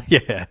good bad.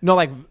 Yeah. Not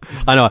like...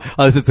 I know.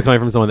 Oh, this is coming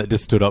from someone that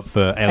just stood up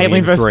for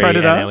Alien vs. 3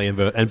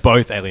 Predator. and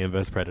both Alien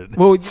vs. Predator.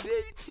 Well,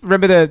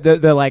 remember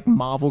the like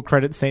Marvel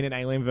credit scene in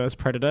Alien vs.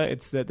 Predator?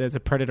 It's that there's a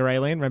Predator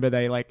alien. Remember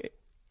they like...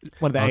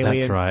 One of the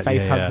alien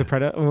face hugs the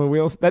Predator on the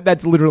wheels.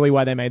 That's literally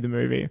why they made the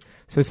movie.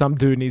 So some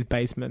dude in his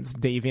basement's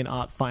deviant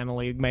art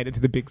finally made it to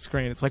the big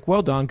screen. It's like,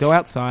 well done, go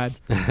outside.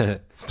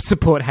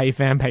 Support Hey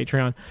Fam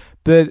Patreon.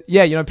 But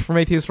yeah, you know,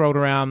 Prometheus rolled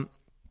around.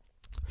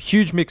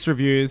 Huge mixed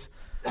reviews.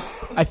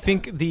 I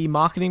think the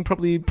marketing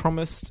probably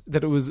promised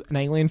that it was an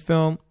alien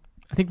film.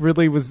 I think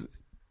Ridley's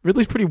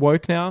pretty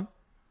woke now.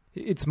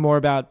 It's more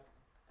about...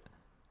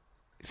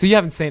 So you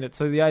haven't seen it.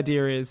 So the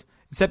idea is,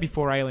 it's set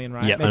before Alien,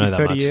 right? Yep, Maybe I know that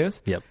 30 much.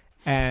 years. Yep.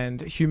 And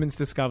humans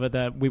discover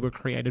that we were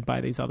created by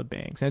these other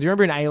beings. Now, do you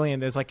remember in Alien,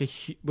 there's like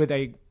where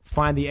they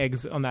find the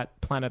eggs on that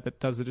planet that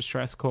does the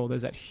distress call?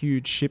 There's that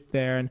huge ship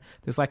there, and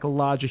there's like a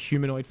larger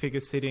humanoid figure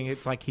sitting.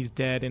 It's like he's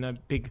dead in a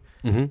big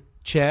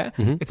chair.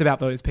 Mm-hmm. It's about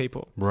those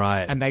people.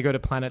 Right. And they go to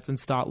planets and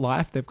start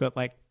life. They've got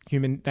like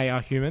they are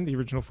human, the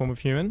original form of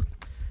human.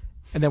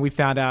 And then we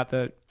found out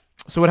that...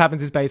 So what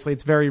happens is basically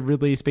it's very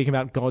Ridley speaking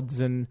about gods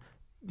and...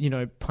 you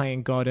know,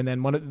 playing God, and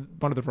then one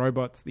of the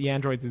robots, the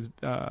androids, is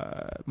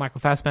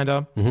Michael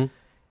Fassbender. Mm-hmm.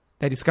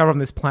 They discover on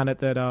this planet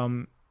that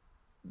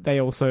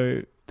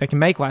they can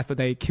make life, but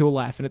they kill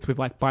life, and it's with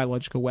like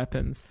biological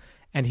weapons.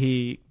 And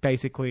he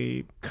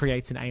basically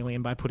creates an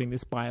alien by putting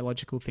this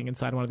biological thing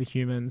inside one of the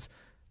humans.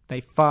 They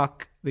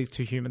fuck, these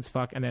two humans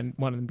fuck, and then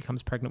one of them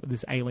becomes pregnant with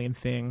this alien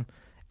thing,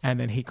 and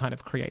then he kind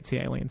of creates the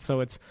alien. So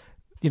it's,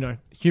 you know,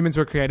 humans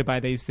were created by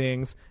these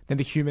things. Then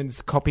the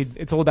humans copied...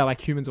 It's all about, like,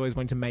 humans always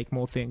wanting to make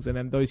more things. And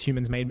then those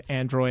humans made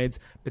androids,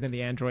 but then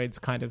the androids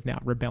kind of now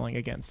rebelling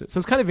against it. So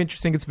it's kind of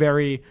interesting. It's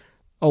very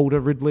older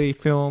Ridley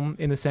film,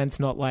 in a sense,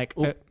 not like...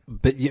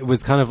 but it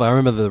was kind of... I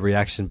remember the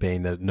reaction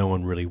being that no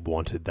one really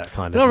wanted that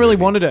kind of... No one really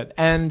wanted it.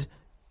 And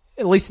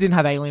at least it didn't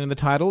have Alien in the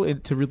title,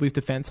 to Ridley's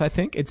defense, I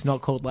think. It's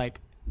not called, like,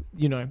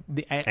 you know,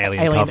 the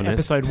Alien Covenant.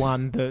 Episode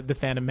 1, the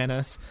Phantom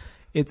Menace.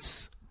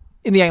 It's...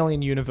 In the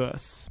Alien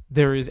universe,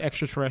 there is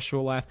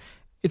extraterrestrial life.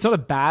 It's not a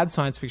bad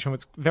science fiction.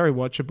 It's very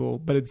watchable,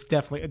 but it's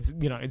definitely,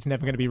 it's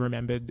never going to be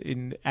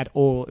remembered at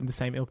all in the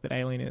same ilk that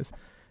Alien is.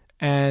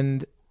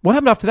 And what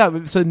happened after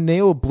that? So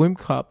Neil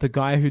Blomkamp, the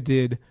guy who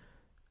did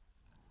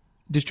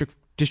District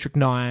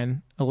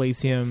 9,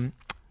 Elysium,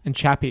 and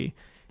Chappie,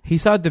 he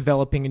started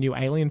developing a new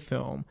Alien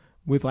film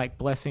with like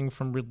blessing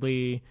from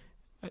Ridley.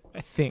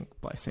 I think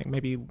blessing,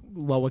 maybe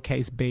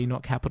lowercase b,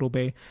 not capital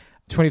B.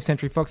 20th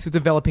Century Fox was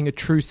developing a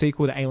true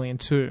sequel to Alien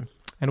 2,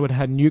 and would have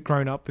had Newt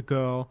grown up, the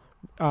girl,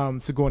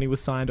 Sigourney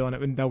was signed on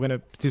it, and they were going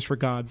to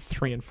disregard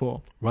 3 and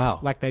 4. Wow.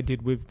 Like they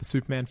did with the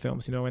Superman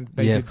films, you know, when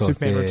they did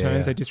Superman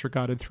Returns, they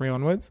disregarded 3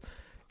 onwards.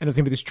 And it was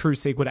going to be this true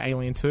sequel to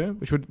Alien 2,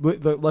 which would...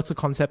 Lots of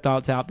concept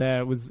arts out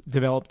there was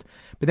developed.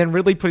 But then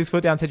Ridley put his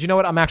foot down and said, you know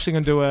what, I'm actually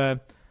going to do a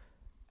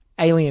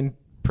Alien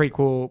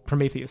prequel,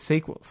 Prometheus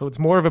sequel. So it's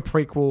more of a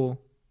prequel...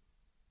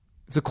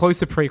 It's a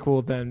closer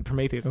prequel than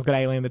Prometheus. It's got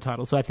Alien in the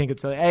title. So I think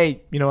it's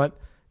hey, you know what?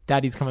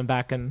 Daddy's coming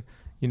back, and,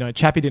 you know,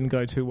 Chappie didn't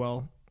go too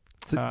well.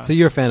 So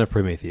you're a fan of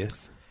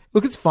Prometheus?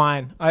 Look, it's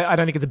fine. I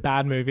don't think it's a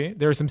bad movie.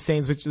 There are some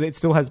scenes which it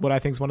still has what I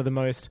think is one of the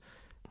most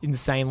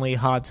insanely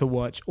hard to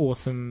watch,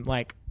 awesome,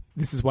 like,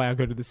 this is why I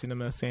go to the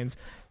cinema scenes.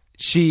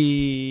 Do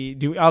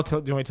you want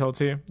me to tell it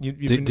to you?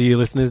 Do you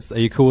listeners, are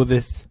you cool with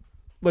this?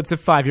 Well, it's a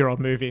 5-year-old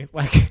movie.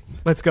 Like,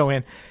 let's go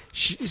in.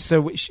 She's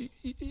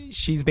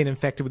been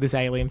infected with this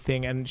alien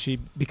thing, and she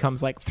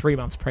becomes like 3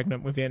 months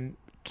pregnant within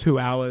 2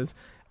 hours.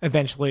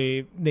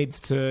 Eventually needs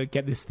to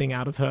get this thing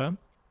out of her.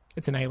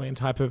 It's an alien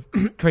type of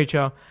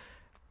creature.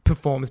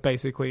 Performs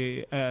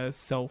basically a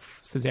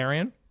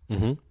self-cesarean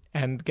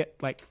and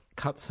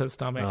cuts her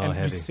stomach, and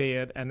heavy. you see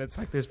it, and it's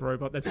like this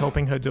robot that's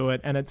helping her do it,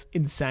 and it's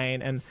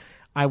insane. And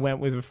I went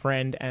with a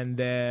friend, and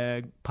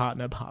their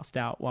partner passed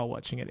out while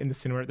watching it in the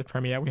cinema at the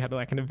premiere. We had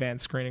like an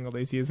advanced screening all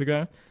these years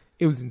ago.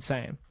 It was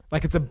insane.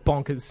 Like, it's a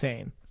bonkers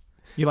scene.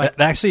 You like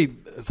actually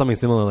something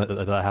similar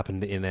that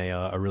happened in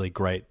a really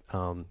great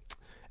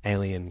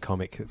Alien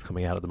comic that's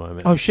coming out at the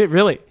moment. Oh shit!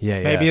 Really?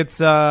 Yeah. Maybe it's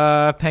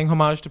paying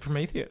homage to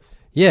Prometheus.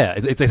 Yeah,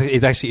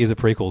 it actually is a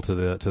prequel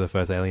to the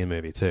first Alien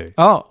movie too.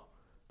 Oh,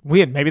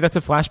 weird. Maybe that's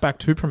a flashback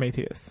to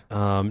Prometheus.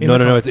 No.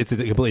 It's a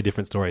completely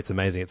different story. It's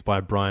amazing. It's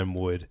by Brian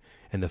Wood,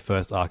 and the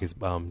first arc is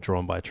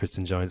drawn by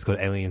Tristan Jones. It's called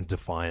Aliens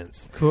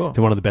Defiance. Cool. It's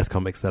one of the best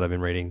comics that I've been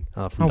reading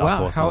from Dark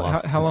Horse in the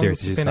last how long series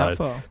has it issues been out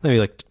started. for? Maybe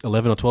like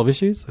 11 or 12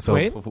 issues.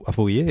 Sweet. So a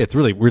full year. It's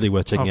really, really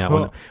worth checking out.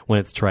 Cool. When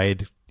it's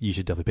trade, you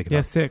should definitely pick it up.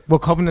 Yeah, sick. Well,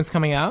 Covenant's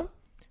coming out.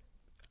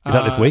 Is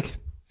that this week?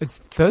 It's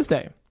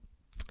Thursday.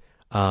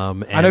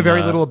 I know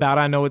very little about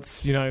it. I know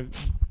it's, you know,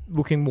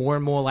 looking more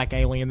and more like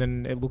Alien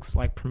than it looks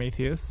like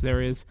Prometheus.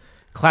 There is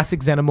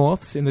classic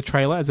xenomorphs in the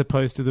trailer as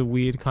opposed to the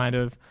weird kind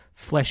of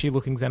fleshy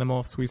looking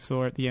xenomorphs we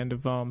saw at the end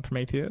of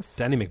Prometheus.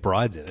 Danny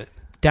McBride's in it.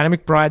 Danny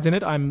McBride's in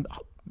it. I'm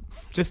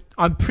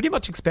pretty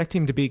much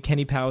expecting him to be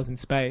Kenny Powers in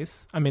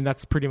space. I mean,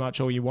 that's pretty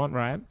much all you want,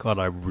 right? God,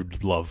 I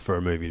would love for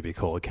a movie to be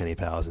called Kenny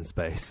Powers in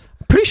Space.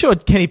 Pretty sure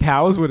Kenny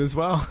Powers would as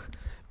well.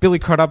 Billy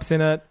Crudup's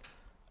in it.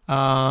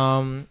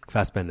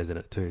 Fassbender's in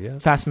it too, yeah?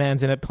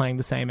 Fastman's in it playing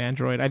the same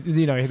android.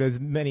 There's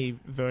many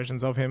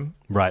versions of him.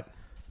 Right.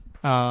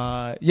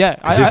 Yeah.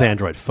 Because this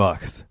android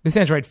fucks. This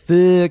android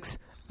fucks.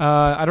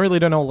 I really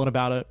don't know a lot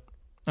about it.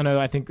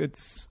 I think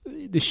it's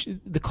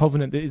the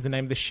Covenant is the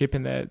name of the ship,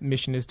 and their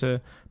mission is to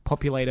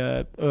populate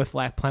a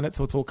Earth-like planet.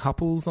 So it's all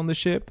couples on the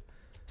ship.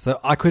 So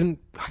I couldn't.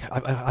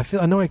 I feel.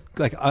 I know.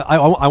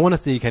 I want to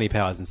see Kenny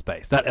Powers in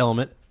space. That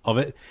element of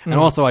it, and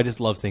also I just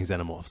love seeing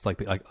xenomorphs.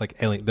 Like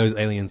alien, those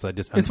aliens are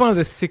just. It's one of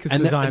the sickest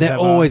and designs. They're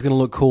ever. always going to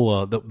look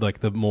cooler.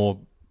 The more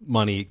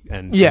money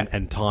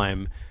and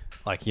time,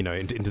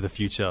 into the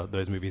future,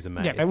 those movies are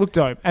made. Yeah, they look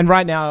dope. And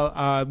right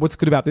now, what's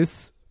good about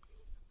this?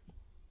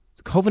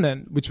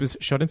 Covenant, which was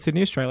shot in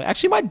Sydney, Australia.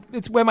 Actually,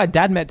 it's where my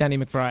dad met Danny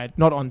McBride.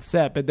 Not on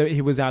set, but he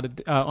was out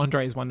at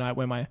Andre's one night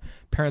where my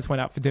parents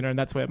went out for dinner, and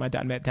that's where my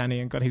dad met Danny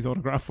and got his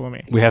autograph for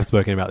me. We have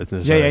spoken about this in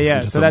the show. Yeah.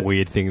 It's just some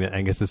weird thing that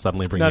Angus is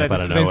suddenly bringing up out of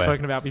nowhere. No, this has been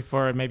spoken about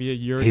before, maybe a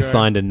year ago. He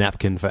signed a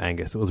napkin for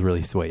Angus. It was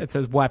really sweet. It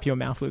says, "Wipe your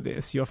mouth with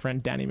this, your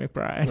friend Danny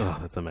McBride." Oh,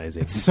 that's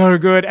amazing. It's so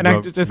good. And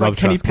Rob, just like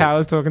Kenny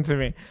Powers talking to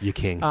me. You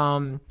king.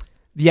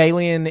 The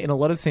alien in a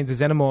lot of scenes, the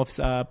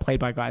xenomorphs are played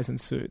by guys in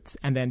suits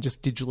and then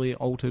just digitally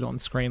altered on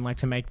screen, like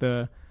to make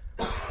the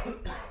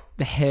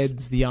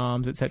heads, the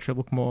arms, etc.,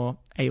 look more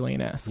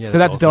alien-esque. Yeah, so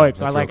that's awesome. dope.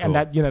 So that's I like, cool. and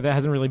that there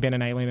hasn't really been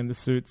an alien in the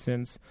suit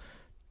since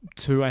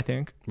 2, I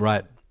think,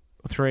 right,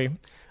 or 3.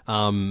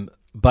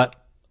 But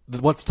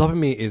what's stopping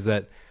me is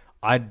that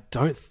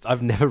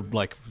I've never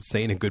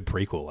seen a good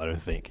prequel. I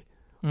don't think.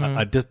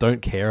 I just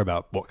don't care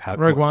about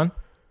Rogue One.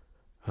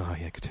 Oh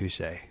yeah,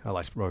 touche. I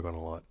liked Rogue One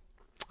a lot.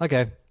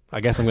 Okay, I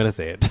guess I'm going to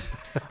see it.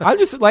 I'm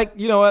just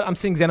you know what? I'm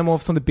seeing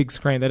xenomorphs on the big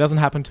screen. That doesn't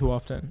happen too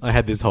often. I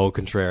had this whole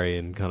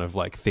contrarian kind of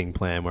thing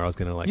planned where I was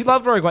going to You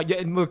love Rogue One. Yeah,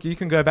 and look, you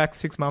can go back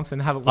 6 months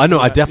and have a look. I know,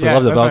 I definitely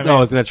loved it. But I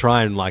was going to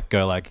try and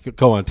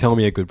go on, tell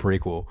me a good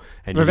prequel.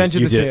 And Revenge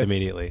of you the did Sith. it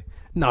immediately.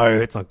 No,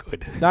 it's not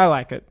good. I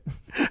like it.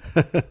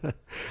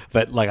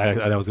 But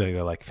I was going to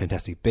go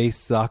Fantastic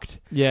Beasts sucked.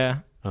 Yeah.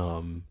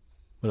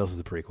 What else is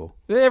a prequel?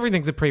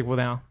 Everything's a prequel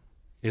now.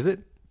 Is it?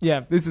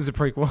 Yeah, this is a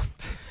prequel.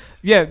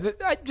 Yeah,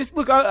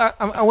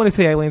 I want to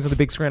see aliens on the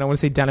big screen. I want to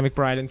see Danny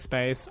McBride in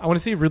space. I want to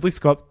see a Ridley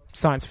Scott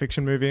science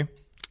fiction movie.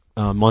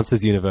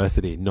 Monsters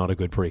University, not a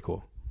good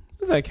prequel.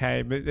 It was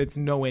okay, but it's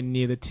nowhere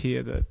near the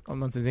tier that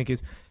Monsters Inc.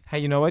 is. Hey,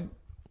 you know what?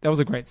 That was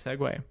a great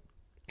segue.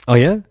 Oh,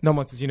 yeah? Not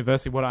Monsters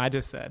University, what I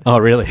just said. Oh,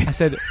 really? I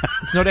said,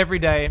 it's not every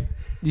day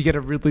you get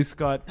a Ridley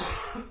Scott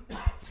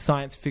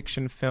science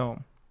fiction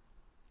film.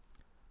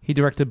 He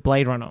directed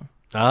Blade Runner.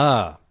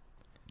 Ah.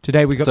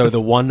 Today we got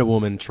the Wonder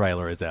Woman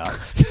trailer is out.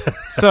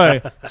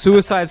 So,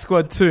 Suicide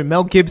Squad 2,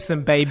 Mel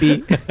Gibson,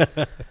 baby.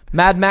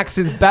 Mad Max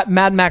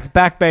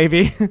back,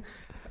 baby.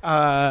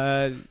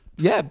 Blade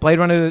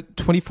Runner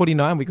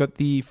 2049. We got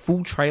the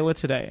full trailer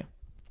today.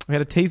 We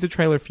had a teaser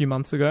trailer a few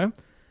months ago.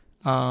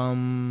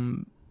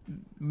 Now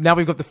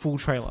we've got the full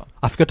trailer.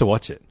 I forgot to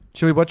watch it.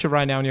 Should we watch it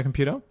right now on your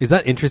computer? Is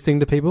that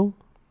interesting to people?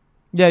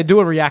 Yeah, do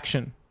a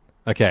reaction.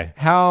 Okay.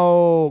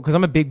 Because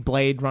I'm a big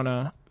Blade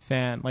Runner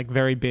fan,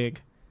 very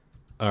big.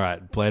 All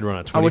right, Blade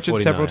Runner 2049. I watch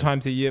it several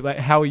times a year.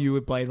 How are you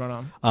with Blade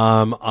Runner?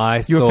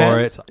 I saw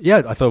it.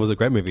 Yeah, I thought it was a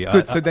great movie.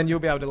 Good. So then you'll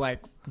be able to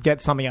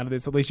get something out of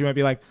this. At least you won't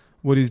be like,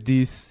 "What is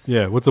this?"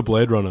 Yeah, what's a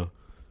Blade Runner?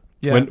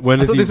 Yeah,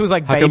 when I thought this was how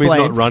come he's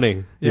not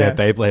running? Yeah,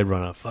 Beyblade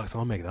Runner. Fuck,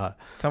 someone make that.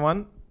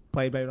 Someone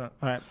Blade Runner.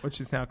 All right, watch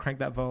this now. Crank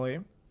that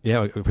volume.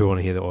 Yeah, people want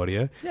to hear the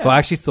audio. Yeah. So I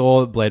actually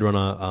saw Blade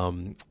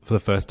Runner for the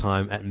first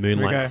time at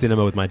Moonlight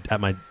Cinema with my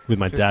dad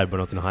when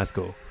I was in high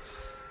school.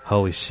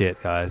 Holy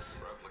shit,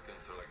 guys!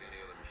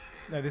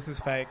 No, this is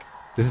fake.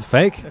 This is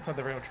fake? That's not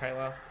the real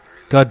trailer.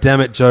 God damn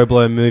it, Joe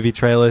Blow movie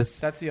trailers.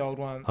 That's the old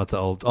one. Oh, it's the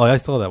old. Oh, I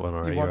saw that one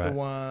already. You want right. the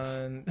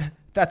one?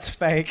 That's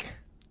fake.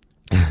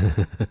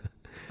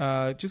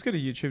 Just go to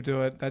YouTube,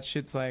 do it. That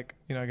shit's going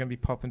to be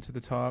popping to the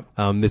top.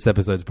 This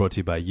episode's brought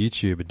to you by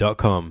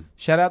YouTube.com.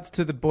 Shout outs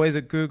to the boys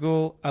at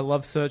Google. I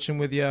love searching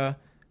with you.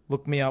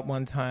 Look me up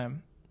one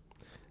time.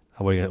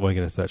 What are you going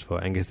to search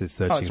for? Angus is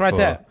searching for... Oh, it's right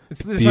there.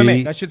 It's what I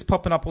mean. That shit's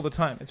popping up all the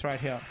time. It's right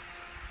here.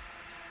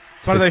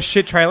 It's one of those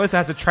shit trailers that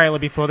has a trailer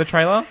before the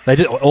trailer. They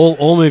did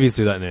all movies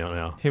do that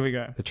now. Here we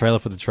go. The trailer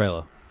for the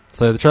trailer.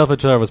 So the trailer for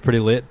the trailer was pretty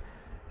lit.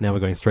 Now we're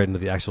going straight into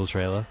the actual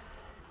trailer.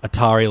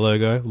 Atari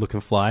logo,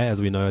 looking fly,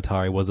 as we know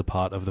Atari was a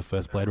part of the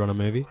first Blade Runner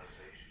movie.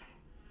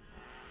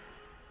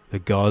 The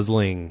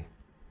Gosling.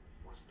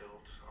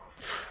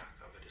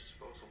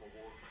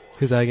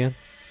 Who's that again?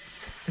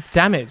 It's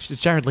Damaged.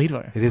 It's Jared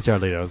Leto. It is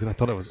Jared Leto. I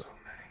thought it was...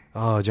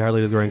 Oh, Jared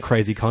Leto's wearing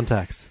crazy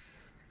contacts.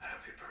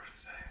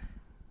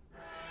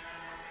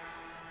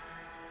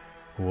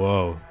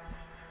 Whoa.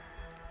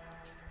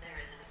 There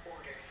is an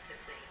order to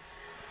things.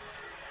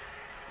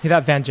 Hear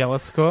that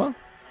Vangelis score?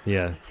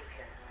 Yeah.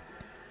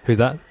 Who's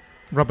that?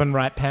 Robin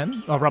Wright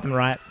pen? Oh, Robin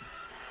Wright.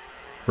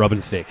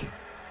 Robin Thicke.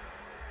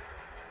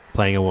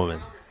 Playing a woman.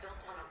 The world is built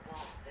on a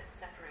wall that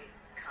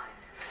separates kind.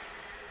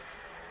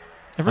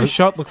 Every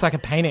shot looks like a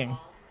painting.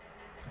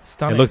 It's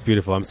stunning. It looks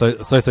beautiful. I'm so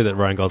sorry that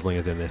Ryan Gosling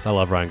is in this. I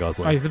love Ryan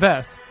Gosling. Oh, he's the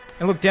best.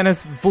 And look,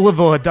 Dennis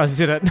Villeneuve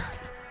did it.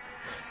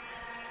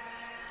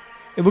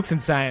 It looks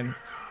insane.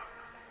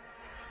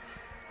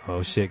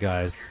 Oh shit,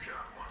 guys.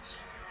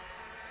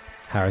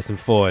 Harrison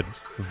Ford,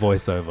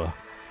 voiceover.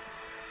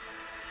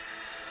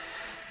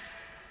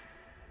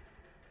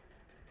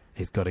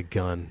 He's got a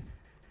gun.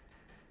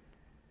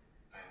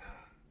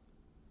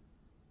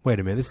 Wait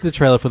a minute, this is the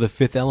trailer for The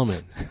Fifth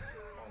Element. I want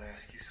to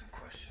ask you some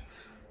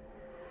questions.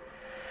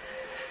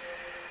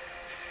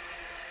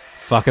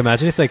 Fuck,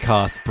 imagine if they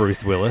cast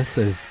Bruce Willis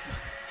as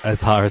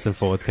Harrison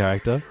Ford's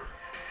character.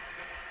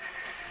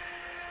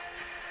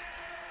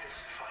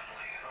 It's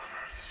finally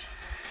unearthed.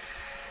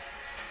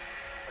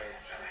 Wait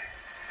until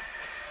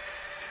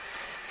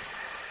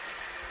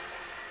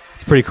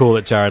It's pretty cool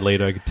that Jared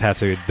Leto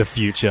tattooed the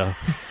future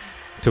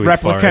to his Replicant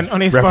forehead.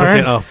 on his Replicant.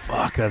 forehead. Oh,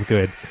 fuck, that's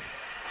good.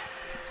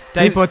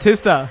 Dave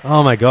Bautista.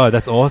 Oh my god,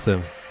 that's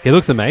awesome. He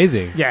looks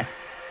amazing. Yeah.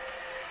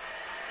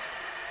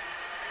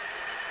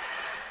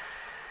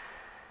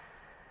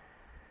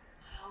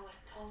 I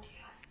always told you,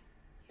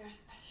 you're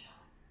special.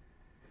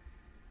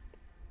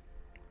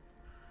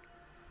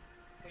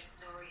 Your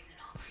story isn't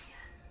over yet.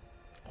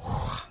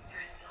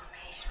 There's still a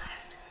page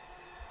left.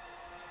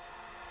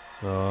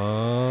 Oh.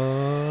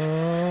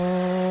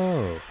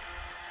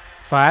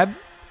 Vibe.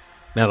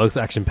 Man, it looks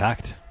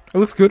action-packed. It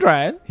looks good,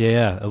 right?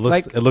 Yeah, it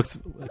looks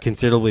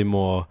considerably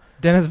more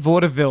Dennis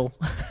Vaudeville.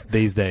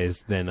 these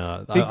days than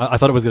I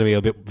thought it was going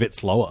to be a bit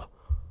slower.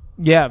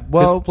 Yeah,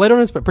 well, Blade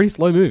Runner is a pretty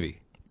slow movie.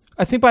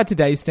 I think by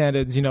today's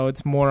standards,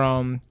 it's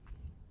more,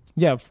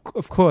 yeah,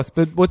 of course.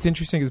 But what's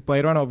interesting is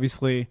Blade Runner,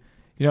 obviously,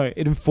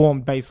 it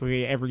informed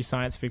basically every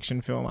science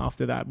fiction film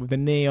after that, with the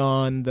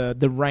neon,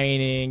 the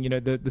raining,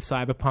 the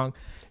cyberpunk.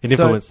 It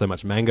influenced so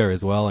much manga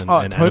as well,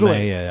 and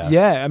totally. anime.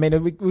 Yeah, I mean,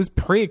 it was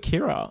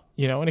pre-Akira,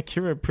 and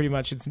Akira pretty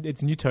much,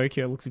 it's New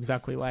Tokyo. It looks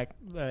exactly like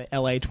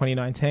LA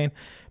 2019.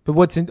 But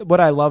what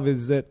I love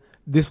is that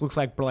this looks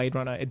like Blade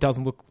Runner. It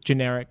doesn't look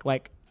generic.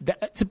 Like,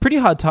 it's a pretty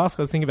hard task.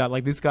 I was thinking about,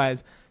 like, this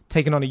guy's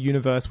taken on a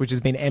universe which has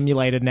been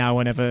emulated now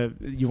whenever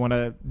you want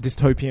a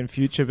dystopian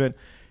future, but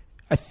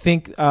I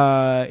think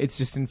it's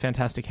just in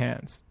fantastic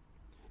hands.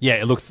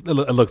 Yeah, it looks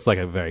like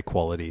a very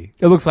quality.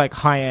 It looks like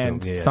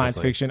high-end film. Yeah, science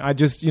definitely. fiction. I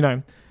just,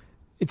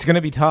 it's going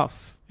to be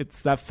tough.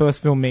 It's that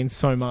first film means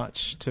so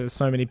much to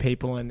so many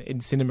people, and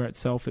in cinema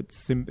itself, it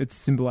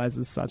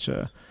symbolizes such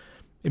a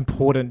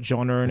important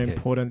genre and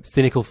important.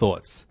 Cynical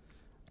thoughts.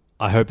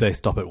 I hope they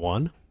stop at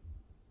one.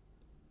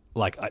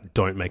 Like,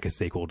 don't make a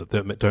sequel.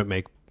 Don't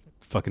make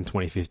fucking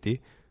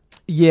 2050.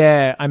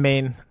 Yeah, I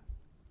mean,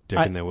 Do you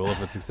reckon they will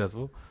if it's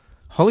successful?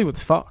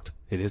 Hollywood's fucked.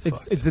 It is It's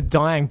fucked. it's a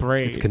dying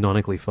breed. It's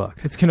canonically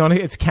fucked. It's canonic.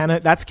 It's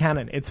canon. That's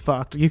canon. It's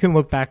fucked. You can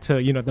look back to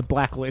the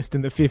Blacklist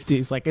in the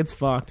 50s. Like, it's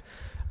fucked.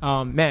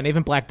 Man,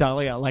 even Black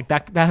Dahlia, like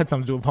that had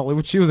something to do with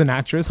Hollywood. She was an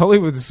actress.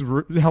 Hollywood's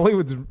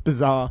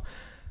bizarre.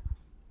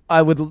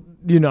 I would,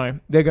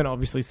 they're going to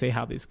obviously see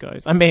how this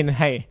goes. I mean,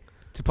 hey,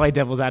 to play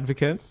devil's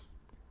advocate,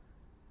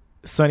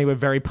 Sony were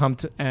very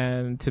pumped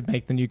and to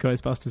make the new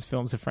Ghostbusters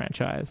films a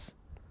franchise.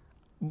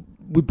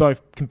 We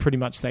both can pretty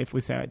much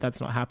safely say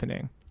that's not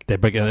happening. They're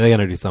going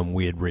to do some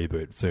weird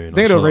reboot soon.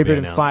 They're I'm going to sure do a it'll be reboot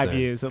in announced 5 soon.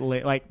 years at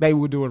least. Like, they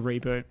will do a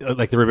reboot.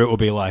 Like, the reboot will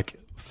be like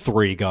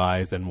 3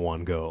 guys and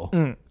 1 girl.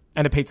 And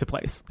a pizza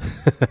place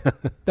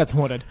that's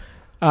haunted.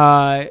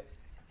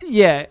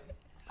 Yeah,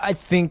 I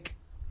think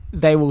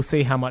they will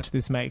see how much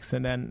this makes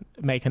and then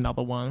make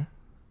another one.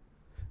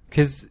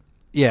 Because,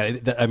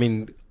 I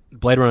mean,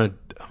 Blade Runner...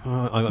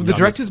 The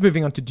director's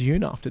moving on to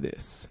Dune after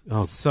this.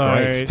 Oh, so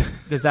great.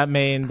 does that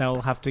mean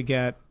they'll have to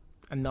get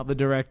another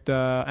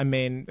director? I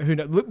mean, who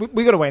knows?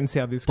 We got to wait and see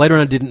how this Blade goes.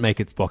 Runner didn't make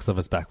its box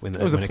office back when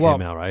It was a it flop.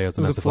 came out, right? It was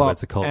a It massive flop.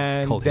 It's a cult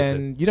and hit.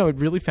 then, it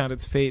really found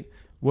its feet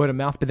word of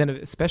mouth. But then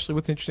especially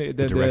what's interesting...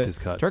 The director's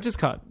cut. Director's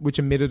cut, which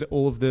omitted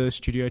all of the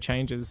studio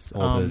changes.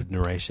 All the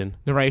narration.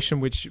 Narration,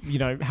 which,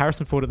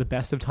 Harrison Ford at the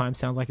best of times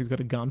sounds like he's got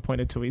a gun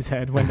pointed to his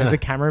head when there's a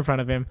camera in front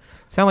of him.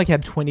 Sound like he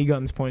had 20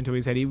 guns pointed to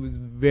his head. He was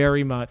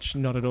very much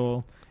not at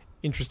all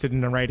interested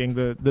in narrating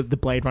the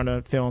Blade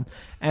Runner film.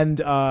 And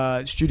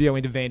studio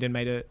intervened and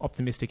made an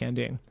optimistic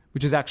ending,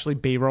 which is actually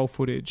B-roll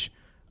footage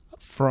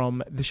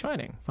from The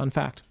Shining. Fun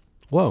fact.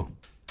 Whoa.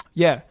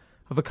 Yeah,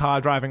 of a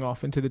car driving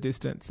off into the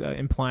distance,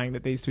 implying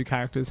that these two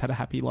characters had a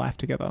happy life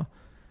together.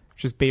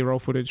 Which is B-roll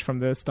footage from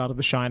the start of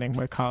The Shining,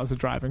 where cars are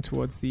driving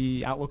towards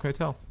the Outlook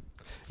Hotel.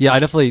 Yeah, I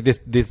definitely...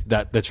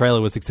 the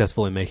trailer was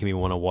successful in making me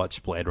want to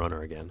watch Blade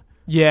Runner again.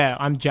 Yeah,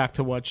 I'm jacked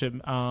to watch it.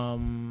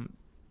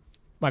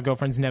 My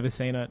girlfriend's never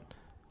seen it,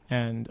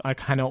 and I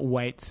cannot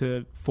wait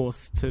to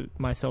force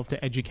myself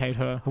to educate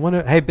her. I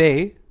wonder... Hey,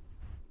 B.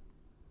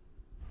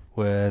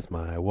 Where's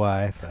my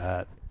wife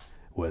at?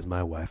 Where's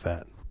my wife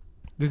at?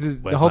 The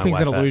Where's whole my thing's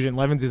an wife at? illusion.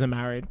 Levins isn't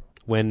married.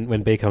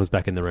 When B comes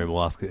back in the room,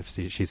 we'll ask if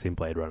she's seen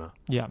Blade Runner.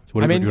 Yeah.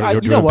 What I do mean, you you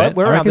want to know what? bet?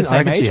 We're around the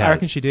same age. she I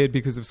reckon has. she did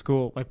because of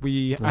school. Like,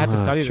 I had to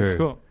study it true. at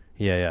school.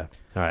 Yeah.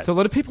 All right. So a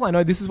lot of people I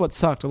know, this is what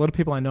sucked. A lot of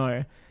people I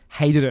know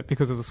hated it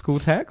because of the school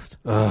text.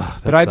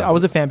 Ugh, But I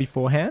was a fan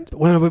beforehand.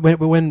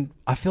 When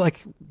I feel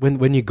like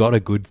when you got a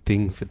good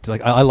thing for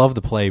like I love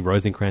the play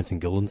Rosencrantz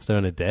and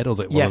Guildenstern are Dead. It was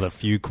like one of the Yes.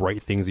 few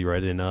great things he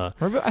wrote in.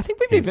 Remember, I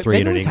think in maybe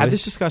 300 we've had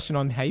this English. discussion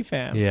on Hey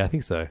Fam. Yeah, I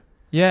think so.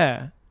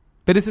 Yeah.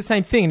 But it's the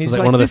same thing. And It he's was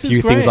like, one of the this is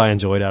few things great. I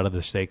enjoyed out of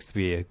the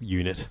Shakespeare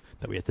unit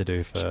that we had to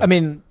do for. I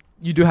mean,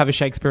 you do have a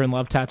Shakespeare in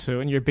Love tattoo,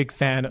 and you're a big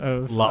fan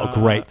of...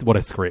 great. What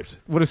a script.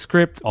 What a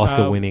script.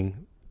 Oscar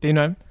winning. You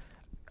know,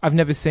 I've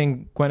never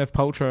seen Gwyneth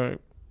Paltrow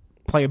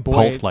play a boy...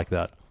 Pulse like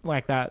that.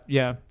 Like that,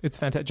 yeah. It's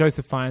fantastic.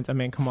 Joseph Fiennes, I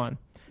mean, come on.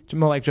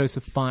 More like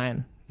Joseph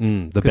Fine.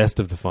 The best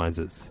of the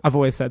Fienneses. I've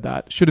always said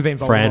that. Should have been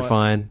Fran Voldemort.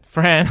 Fine.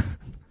 Fran.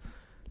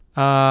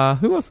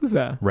 Who else is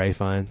there? Ray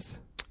Fiennes.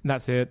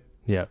 That's it.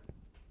 Yeah.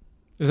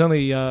 There's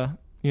only,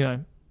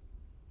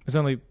 there's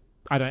only...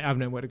 I have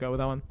nowhere to go with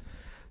that one.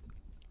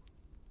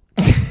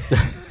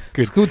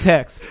 Good. School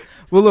text.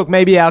 Well, look,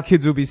 maybe our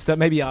kids will be...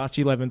 maybe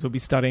Archie Levins will be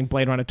studying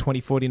Blade Runner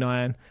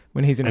 2049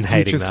 when he's in a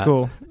future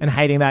school and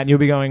hating that, and you'll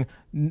be going,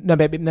 no.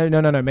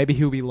 Maybe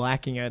he'll be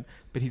liking it,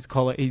 but his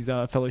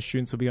fellow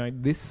students will be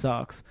going, this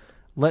sucks.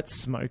 Let's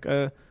smoke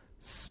a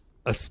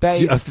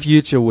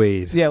future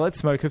weed. Yeah, let's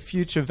smoke a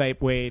future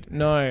vape weed.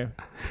 No.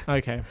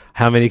 Okay.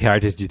 How many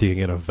characters do you think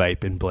are going to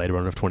vape in Blade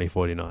Runner of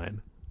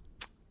 2049?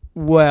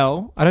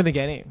 Well, I don't think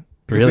any.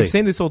 Because Really? we've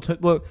seen this all...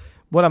 Look,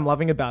 what I'm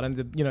loving about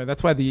it,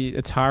 that's why the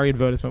Atari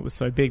advertisement was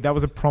so big. That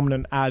was a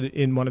prominent ad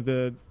in one of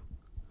the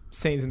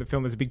scenes in the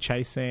film. There's a big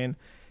chase scene,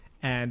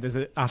 and there's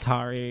an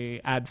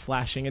Atari ad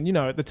flashing. And,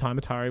 at the time,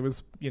 Atari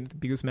was the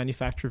biggest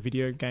manufacturer of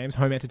video games,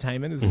 home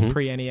entertainment. This is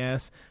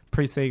pre-NES,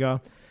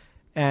 pre-Sega.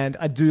 And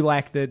I do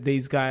like that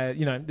these guys,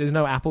 there's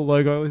no Apple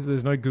logos,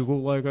 there's no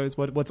Google logos.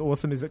 What's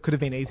awesome is it could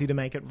have been easy to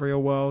make it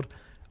real world.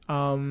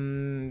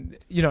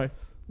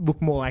 Look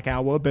more like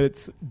our world, but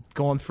it's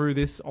gone through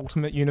this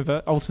alternate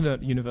universe,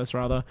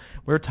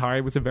 where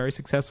Atari was a very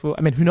successful.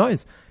 I mean, who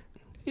knows?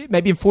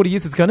 Maybe in 40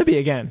 years it's going to be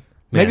again.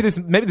 Maybe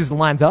this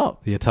lines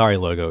up. The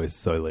Atari logo is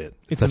so lit.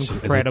 It's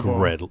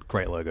incredible. It's a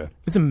great logo.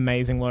 It's an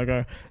amazing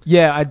logo.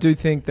 Yeah, I do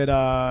think that.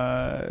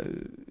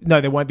 No,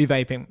 there won't be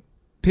vaping.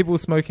 People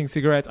smoking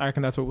cigarettes. I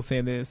reckon that's what we'll see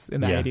in the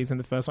 80s in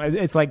the first one.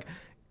 It's like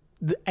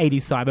the 80s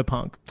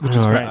cyberpunk, which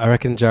is great. I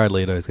reckon Jared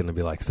Leto is going to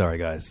be like, sorry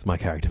guys, my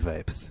character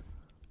vapes.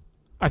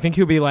 I think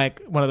he'll be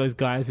like one of those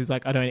guys who's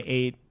like, I don't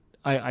eat.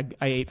 I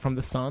eat from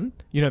the sun.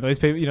 Those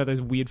people.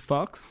 Those weird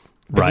fucks.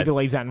 But he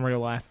believes that in real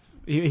life.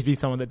 He'd be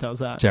someone that does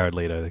that. Jared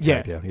Leto, the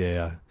character.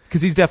 Yeah.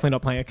 Because he's definitely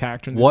not playing a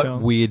character in this film.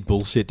 What weird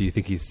bullshit do you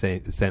think he's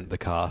sent the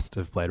cast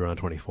of Blade Runner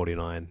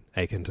 2049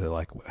 akin to,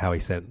 like, how he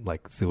sent,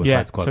 like,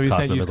 Suicide Squad so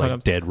cast members,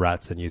 like, dead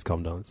rats and used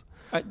condoms?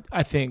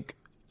 I think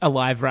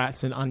alive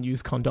rats and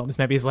unused condoms.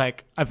 Maybe he's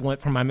like, I've learnt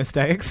from my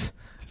mistakes.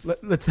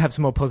 Let's have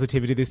some more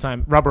positivity this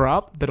time. Rubber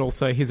up, but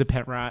also here's a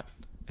pet rat.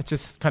 It's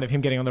just kind of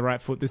him getting on the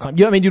right foot this time.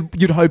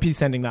 You'd hope he's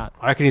sending that.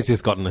 I reckon he's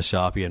just gotten a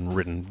Sharpie and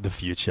written the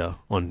future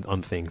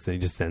on things, and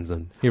he just sends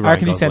them. I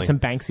reckon he sent some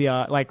Banksy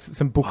art, like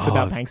some books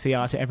about Banksy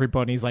art to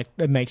everybody. He's like,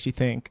 it makes you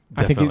think.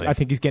 Definitely. I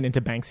think he's getting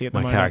into Banksy at the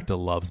moment. My character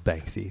loves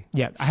Banksy.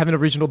 Yeah, I have an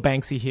original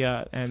Banksy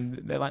here,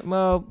 and they're like,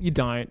 well, you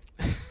don't.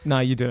 No,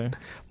 you do.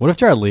 What if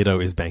Jared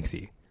Leto is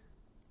Banksy?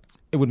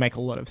 It would make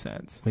a lot of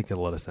sense.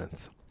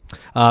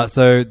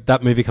 So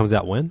that movie comes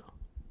out when?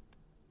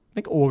 I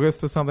think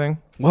August or something.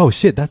 Whoa,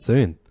 shit, that's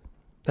soon.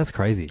 That's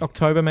crazy.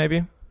 October,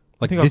 maybe.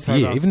 Like this October.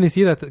 year, even this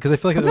year, because I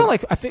feel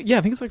like I think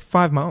it's like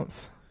 5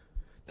 months.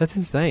 That's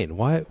insane.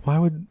 Why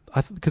would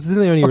I? Because isn't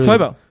they only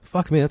October? Really,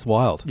 fuck me, that's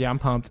wild. Yeah, I'm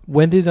pumped.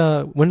 When did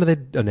they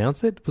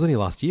announce it? It was only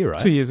last year, right?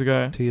 2 years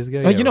ago. 2 years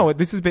ago. You know what?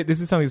 This is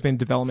something that's been in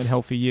development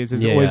hell for years.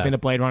 There's always been a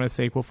Blade Runner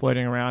sequel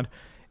floating around.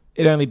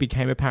 It only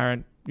became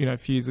apparent, a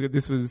few years ago.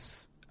 This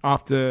was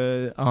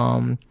after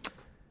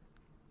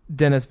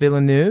Denis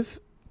Villeneuve.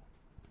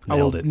 Nailed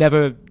I will it.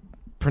 never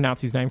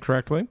pronounce his name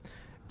correctly.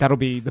 That'll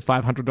be the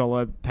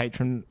 $500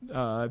 patron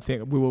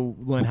thing. We will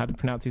learn how to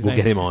pronounce his name.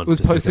 We'll get him on. It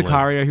was post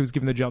Sicario who was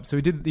given the job. So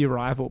he did The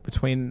Arrival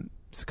between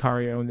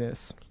Sicario and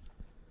this.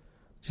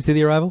 Did you see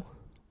The Arrival?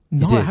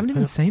 No, I haven't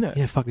even seen it.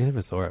 Yeah, fuck, we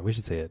never saw it. We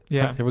should see it.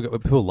 Yeah.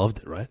 People loved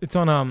it, right? It's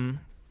on,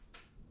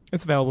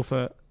 it's available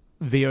for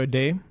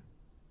VOD.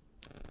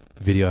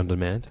 Video on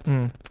demand.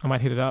 I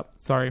might hit it up.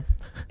 Sorry.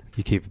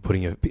 You keep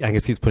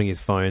Angus keeps putting his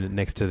phone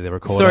next to the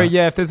recorder. Sorry,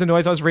 yeah, if there's a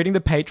noise, I was reading the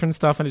patron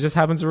stuff and it just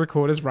happens to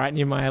record us right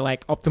near my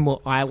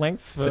optimal eye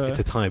length. It's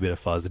a tiny bit of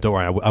fuzz. Don't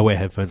worry, I wear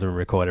headphones and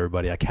record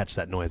everybody. I catch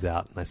that noise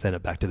out and I send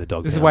it back to the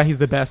dog. This is why he's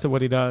the best at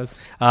what he does.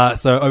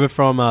 So over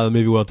from the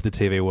movie world to the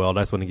TV world,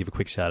 I just want to give a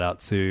quick shout out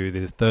to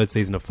the third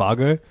season of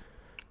Fargo.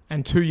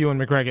 And 2 Ewan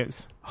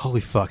McGregors.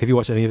 Holy fuck. Have you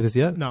watched any of this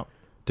yet? No.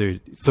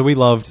 Dude, so we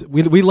loved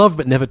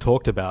but never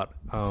talked about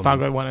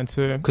Fargo 1 and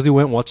 2 because we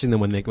weren't watching them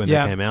when they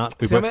came out.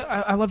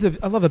 I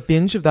love a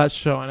binge of that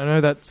show, and I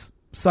know that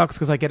sucks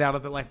because I get out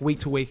of the week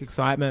to week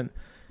excitement.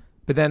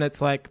 But then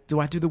it's like, do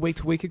I do the week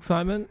to week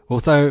excitement?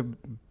 Well, so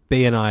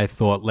B and I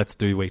thought let's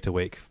do week to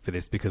week for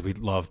this because we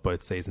loved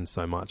both seasons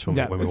so much when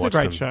we watched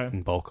them show.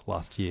 in bulk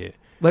last year.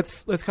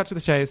 Let's cut to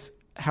the chase.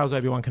 How's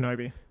Obi-Wan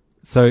Kenobi?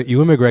 So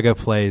Ewan McGregor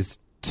plays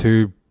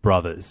two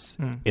brothers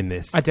in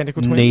this.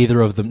 Identical twins?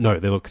 Neither of them. No,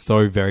 they look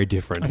so very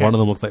different. Okay. One of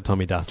them looks like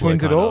Tommy Dassler.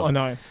 Twins at all or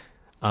no?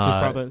 Just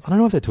brothers? I don't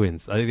know if they're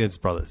twins. I think they're just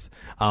brothers.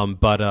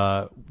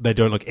 But they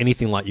don't look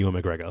anything like Ewan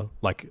McGregor.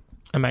 Like,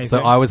 amazing.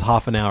 So I was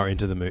half an hour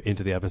into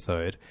the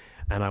episode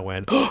and I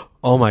went,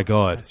 "Oh my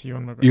god, That's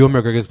Ewan McGregor. Ewan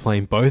McGregor's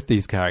playing both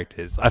these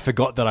characters." I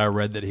forgot that I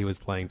read that he was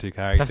playing two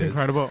characters. That's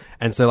incredible.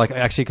 And so, like, it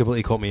actually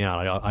completely caught me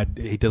out.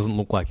 He doesn't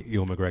look like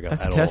Ewan McGregor.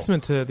 That's a at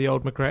testament to the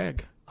old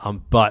McGregor. all.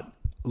 But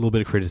a little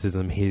bit of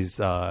criticism: his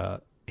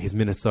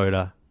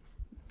Minnesota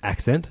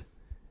accent.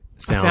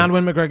 I found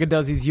when McGregor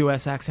does his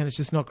US accent, it's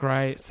just not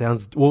great.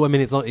 Sounds well. I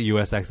mean, it's not a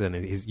US accent.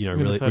 He's really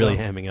Minnesota.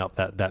 hamming up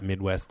that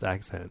Midwest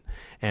accent,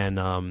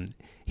 and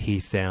he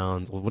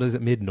sounds what is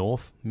it? Mid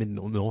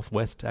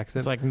Northwest accent.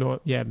 It's like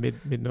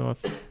mid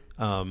north.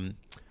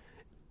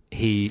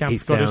 He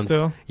Sounds Scottish sounds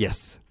still?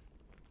 yes.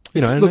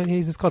 Look,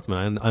 He's a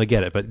Scotsman. I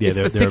get it, but yeah, it's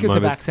there the are thickest of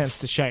moments. accents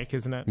to shake,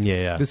 isn't it?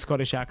 Yeah. The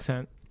Scottish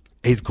accent.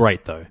 He's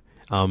great though.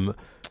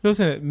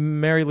 Wasn't it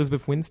Mary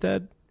Elizabeth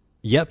Winstead?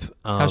 Yep.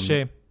 How's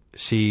she?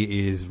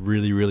 She is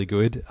really, really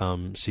good.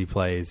 She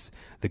plays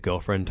the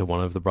girlfriend to one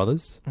of the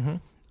brothers.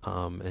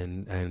 Mm-hmm.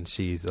 And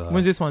she's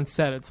When's this one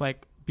set? It's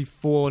like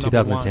before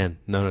 2010.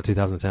 No,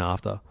 2010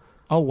 after.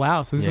 Oh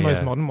wow! So this is the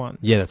most modern one.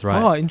 Yeah, that's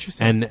right. Oh,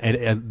 interesting.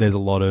 And there's a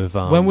lot of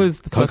when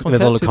was the first one there's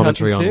set? a lot of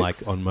commentary on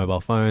 2006? on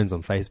mobile phones,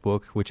 on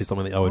Facebook, which is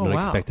something that I would Oh, not wow.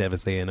 expect to ever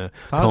see in a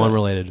Fargo.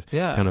 Coen-related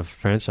Yeah. kind of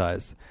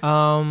franchise.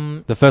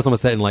 The The first one was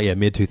set in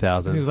mid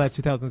 2000s. it was like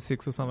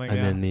 2006 or something.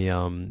 and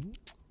then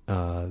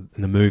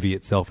the movie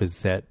itself is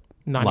set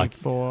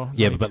 94.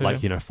 yeah, but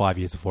 92. like 5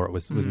 years before it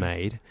was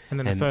made. And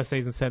then the first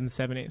season set in the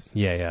 70s.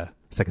 Yeah.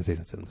 Second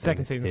season set in the 70s.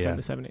 Second season set in Yeah.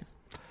 the 70s.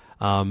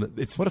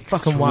 It's What a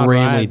fucking wild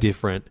extremely ride.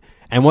 different.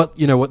 And what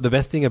the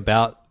best thing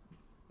about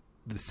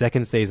the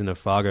second season of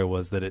Fargo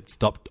was that it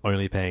stopped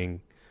only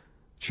paying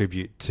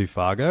tribute to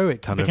Fargo.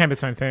 It kind Became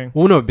its own thing.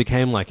 Well, no, it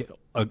became like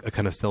a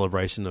kind of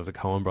celebration of the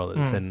Coen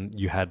brothers, and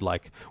you had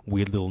like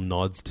weird little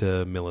nods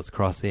to Miller's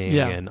Crossing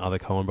Yeah. and other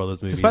Coen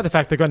brothers movies. Despite the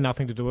fact they got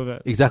nothing to do with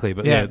it. Exactly,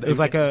 but Yeah, it was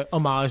like a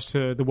homage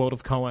to the world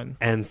of Coen.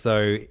 And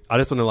so I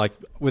just want to, like,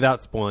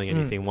 without spoiling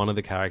anything, one of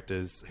the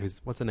characters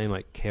what's her name,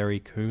 like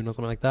Carrie Coon or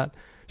something like that.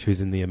 She was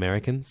in The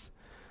Americans.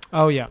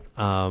 Oh yeah,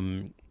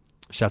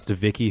 Shouts to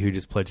Vicky, who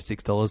just pledged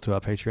 $6 to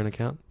our Patreon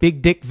account.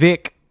 Big Dick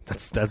Vic.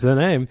 That's her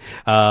name.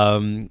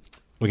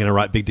 We're going to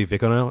write Big Dick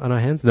Vic on our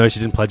hands. No,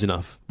 she didn't pledge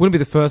enough. Wouldn't be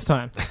the first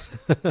time.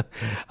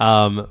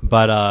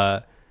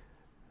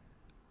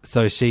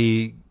 So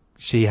she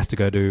has to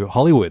go to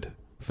Hollywood,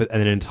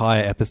 and an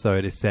entire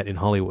episode is set in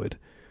Hollywood.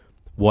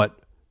 What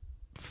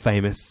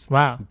famous,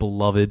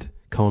 beloved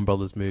Coen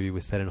Brothers movie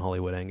was set in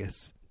Hollywood,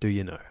 Angus? Do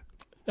you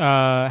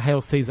know?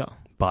 Hail Caesar.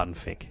 Barton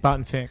Fink.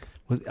 Barton Fink.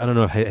 I don't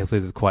know if Hail Caesar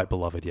is quite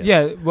beloved yet.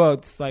 Yeah, well,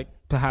 it's like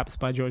perhaps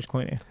by George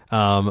Clooney.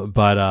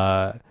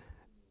 But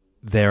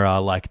there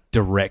are like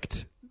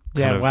direct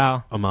kind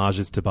of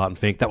homages to Barton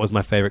Fink. That was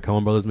my favorite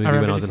Coen Brothers movie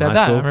when I was in high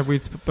school. I remember we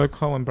spoke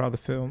Coen Brother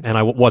films.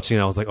 And watching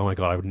it, I was like, oh my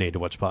God, I would need to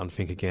watch Barton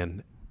Fink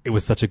again. It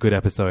was such a good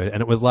episode.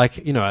 And it was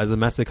like, as a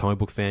massive comic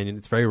book fan,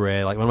 it's very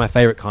rare. Like, one of my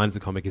favorite kinds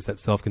of comic is that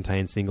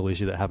self-contained single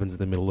issue that happens in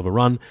the middle of a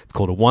run. It's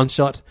called a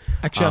one-shot.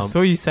 Actually, I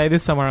saw you say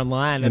this somewhere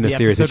online. In And the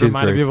Serious episode Issues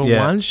reminded group. me of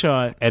a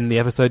one-shot. And the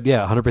episode,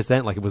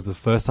 100%. Like, it was the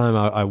first time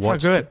I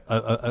watched good.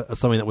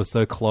 something that was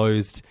so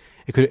closed.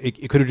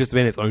 It could have just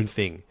been its own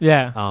thing.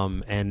 Yeah.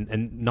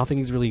 And nothing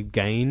is really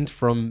gained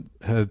from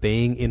her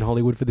being in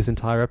Hollywood for this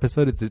entire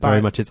episode. It's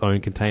very much its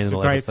own contained It's a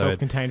little great episode.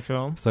 self-contained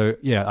film. So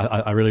yeah,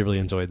 I really, really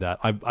enjoyed that.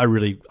 I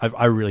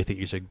really think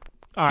you should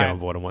get on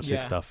board and watch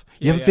this stuff.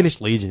 You haven't finished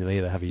Legion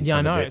either, have you? Yeah, I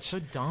son of know. a bitch? It's so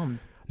dumb.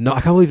 No,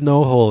 I can't believe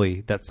Noah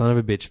Hawley, that son of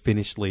a bitch,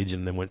 finished Legion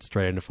and then went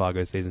straight into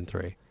Fargo season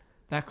 3.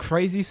 That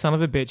crazy son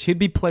of a bitch. He'd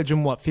be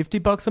pledging what,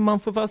 $50 a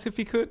month with us if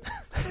he could?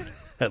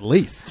 At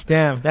least.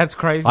 Damn, that's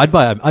crazy. I'd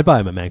buy him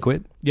a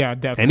Manquit. Yeah,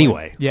 definitely.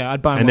 Anyway. Yeah,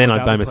 I'd buy him and then one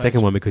I'd buy him a without the second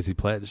pledge. one because he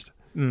pledged.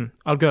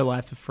 I'll go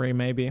live for free,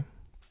 maybe.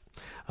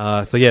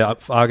 So yeah,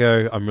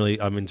 Fargo,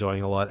 I'm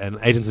enjoying a lot. And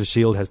Agents of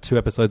S.H.I.E.L.D. has 2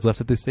 episodes left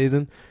of this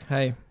season.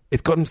 Hey.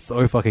 It's gotten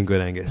so fucking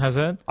good, Angus. Has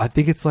it? I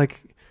think it's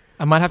like...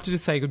 I might have to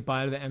just say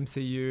goodbye to the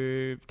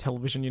MCU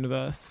television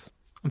universe.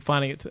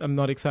 I'm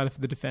not excited for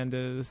the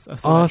Defenders. I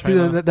saw that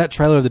trailer. That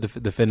trailer of the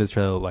Defenders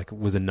trailer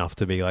was enough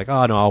to be like,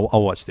 oh no,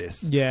 I'll watch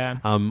this. Yeah.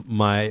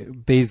 My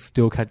B's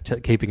still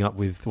keeping up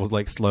with, was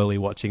like slowly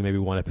watching maybe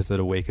one episode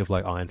a week of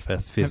like Iron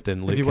Fist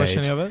and Luke Cage. Have you watched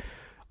any of it?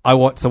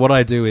 So what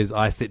I do is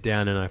I sit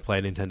down and I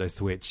play Nintendo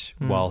Switch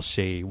while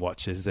she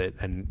watches it,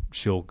 and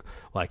she'll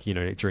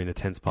during the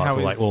tense parts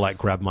will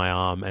grab my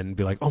arm and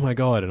be like, oh my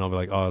God, and I'll be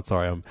like, oh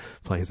sorry, I'm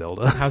playing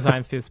Zelda. How's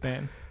Iron Fist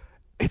been?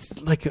 It's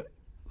like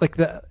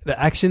the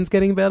action's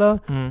getting better.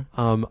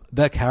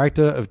 That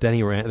character of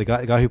Danny Rand, the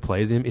guy who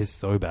plays him, is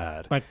so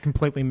bad. Like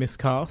completely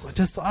miscast.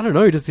 Just I don't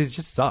know. He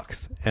just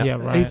sucks. Yeah,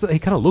 right. He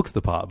kind of looks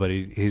the part, but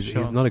he's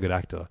not a good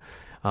actor.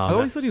 I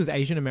always thought he was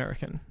Asian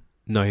American.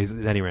 No,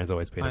 Danny Rand's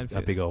always been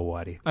a big old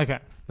whitey. Okay.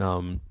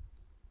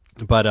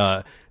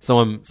 But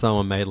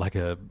someone made like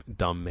a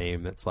dumb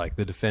meme that's like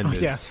the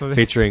Defenders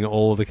featuring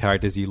all of the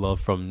characters you love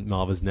from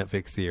Marvel's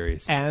Netflix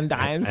series and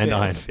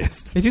Iron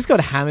Fist. He just got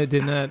hammered,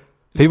 didn't it?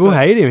 People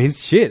hate him.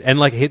 He's shit, and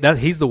like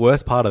he's the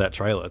worst part of that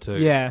trailer too.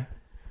 Yeah,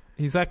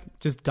 he's like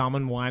just dumb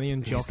and whiny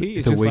and jockey.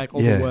 He's just like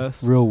all the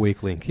worst. Real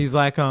weak link. He's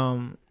like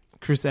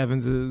Chris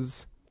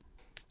Evans's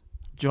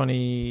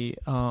Johnny,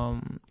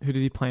 who did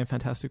he play in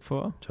Fantastic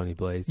Four? Johnny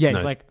Blaze. Yeah, no,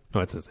 he's like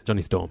no, it's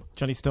Johnny Storm.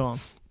 Johnny Storm.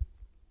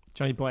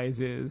 Johnny Blaze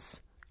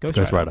is Ghost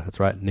Rider. Rider. That's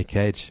right. Nick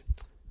Cage.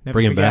 Never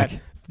Bring him forget.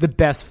 back. The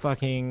best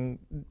fucking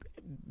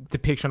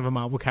depiction of a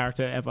Marvel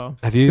character ever.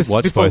 Have you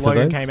watched before both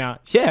Logan of those? came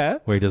out. Yeah.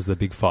 Where he does the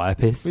big fire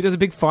piss. He does a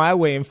big fire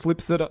wheel and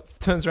flips it up,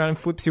 turns around and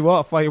flips you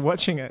off while you're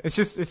watching it. It's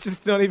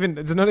just not even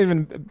doesn't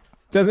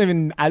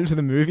even add to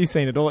the movie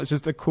scene at all. It's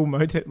just a cool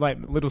motive, like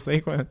little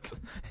sequence.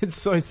 It's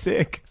so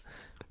sick.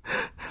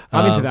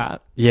 I'm into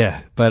that.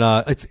 Yeah,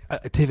 but it's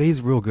TV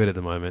is real good at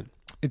the moment.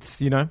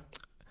 It's, I'm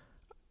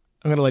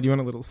going to let you in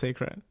a little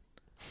secret.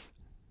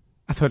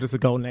 I've heard it's the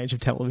golden age of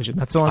television.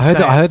 That's all I'm saying.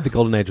 I heard the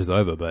golden age was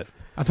over, but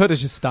I've heard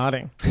it's just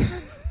starting.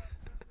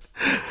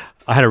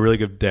 I had a really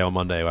good day on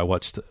Monday. I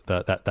watched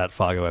that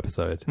Fargo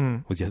episode.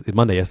 It was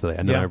Monday yesterday,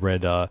 and then I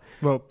read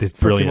this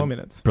for a few more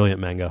minutes. brilliant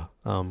manga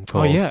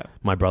called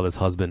My Brother's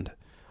Husband.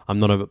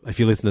 If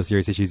you listen to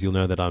Serious Issues, you'll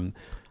know that I'm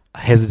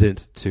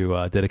hesitant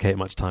to dedicate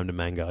much time to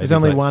manga. There's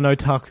only one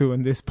otaku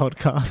in this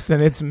podcast,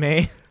 and it's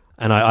me.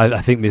 And I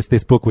think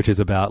this book, which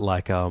is about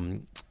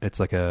it's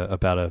like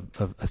about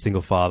a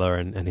single father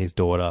and his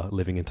daughter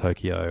living in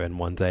Tokyo, and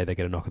one day they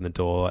get a knock on the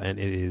door, and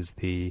it is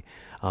the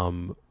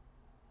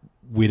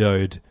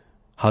widowed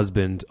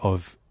husband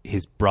of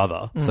his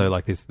brother. So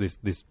like this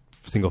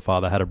single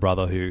father had a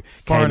brother who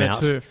Foreigner came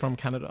out too, from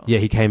Canada. Yeah,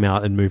 he came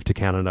out and moved to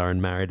Canada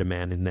and married a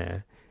man in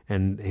there.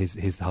 And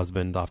his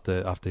husband,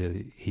 after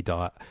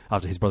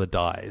his brother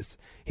dies,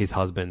 his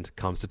husband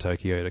comes to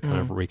Tokyo to kind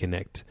of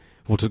reconnect,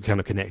 or to kind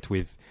of connect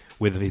with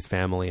his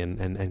family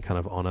and kind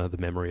of honor the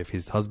memory of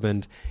his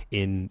husband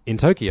in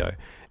Tokyo.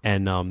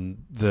 And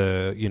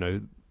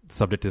the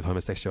subject of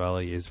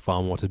homosexuality is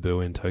far more taboo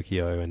in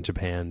Tokyo and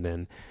Japan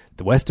than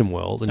the Western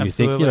world. And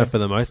Absolutely. you think, for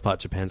the most part,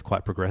 Japan's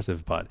quite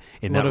progressive, but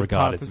in that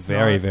regard, it's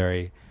very,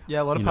 very...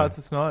 Yeah, a lot of parts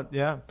it's not.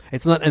 Yeah,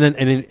 it's not, and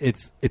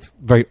it's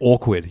very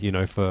awkward, for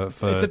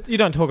you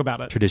don't talk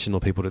about it. Traditional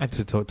people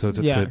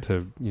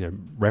to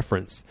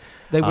reference.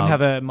 They wouldn't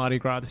have a Mardi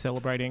Gras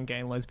celebrating gay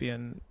and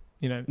lesbian,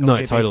 No,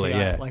 LGBTI, totally,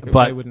 yeah.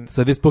 they wouldn't.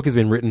 So this book has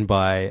been written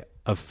by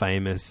a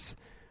famous,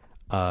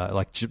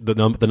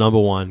 the number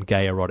one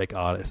gay erotic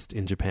artist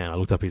in Japan. I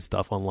looked up his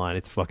stuff online.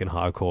 It's fucking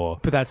hardcore.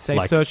 Put that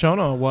safe search on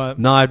or what?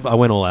 No, I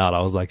went all out.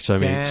 I was like, show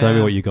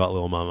me what you got,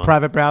 little mama.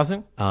 Private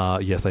browsing?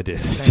 Yes, I did.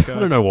 Thank I God.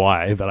 don't know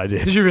why, but I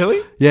did. Did you really?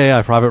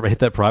 Yeah. I hit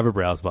that private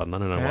browse button. I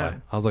don't know why.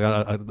 I was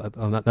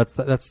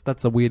like,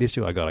 that's a weird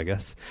issue I got, I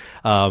guess.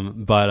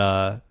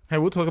 Hey,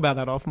 we'll talk about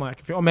that off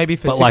mic, or maybe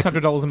for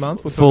 $600 a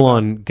month. We'll full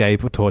on gay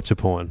torture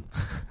porn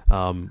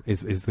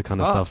is the kind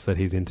of stuff that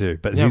he's into.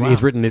 But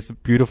he's written this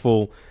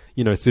beautiful,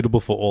 suitable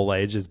for all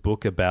ages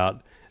book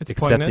about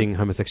accepting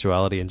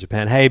homosexuality in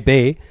Japan. Hey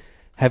B,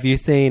 have you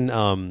seen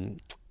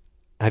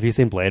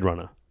Blade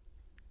Runner?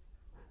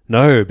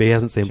 No, B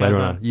hasn't seen Blade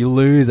Runner. You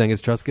lose,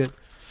 Angus Truscott.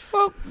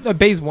 Well, no,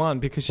 B's won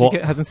because she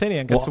hasn't seen it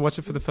and gets to watch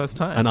it for the first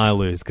time. And I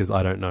lose because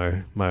I don't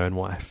know my own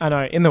wife. I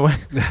know, in the way.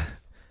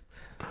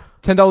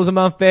 $10 a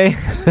month, B.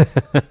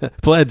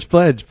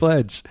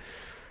 Pledge.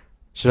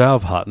 Should our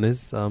partners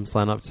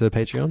sign up to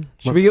Patreon?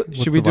 Should we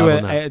do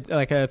a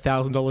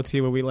 $1,000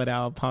 tier where we let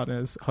our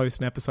partners host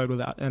an episode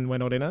without and we're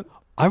not in it?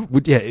 I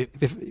would, yeah.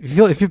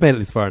 If you've made it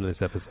this far into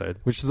this episode,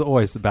 which is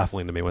always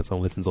baffling to me when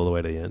someone listens all the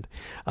way to the end,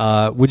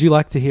 would you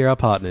like to hear our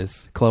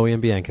partners, Chloe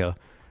and Bianca,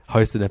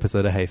 host an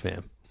episode of Hey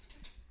Fam?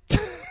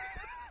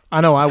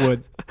 I know I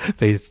would.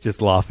 He's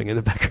just laughing in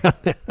the background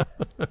now.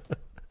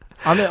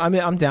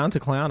 I'm down to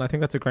clown. I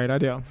think that's a great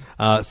idea.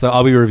 So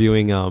I'll be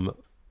reviewing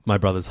My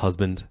Brother's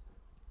Husband.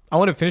 I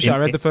want to finish it. I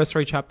read the first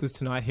 3 chapters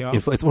tonight here.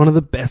 It's one of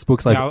the best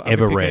books I've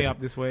ever read. It up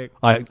this week.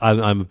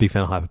 I'm a big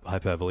fan of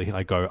hyperbole.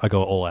 I go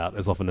all out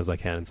as often as I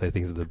can and say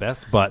things are the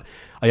best. But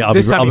I'll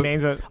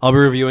be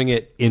reviewing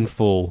it in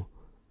full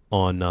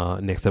on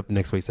next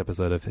week's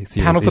episode of Serious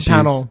Panel Issues. for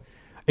panel.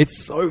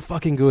 It's so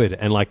fucking good.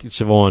 And like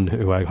Siobhan,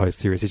 who I host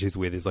Serious Issues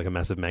with, is like a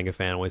massive manga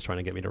fan, always trying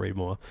to get me to read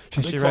more.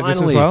 Has she read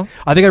this as well?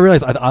 I think I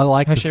realized I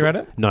like. Has she read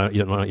it? No,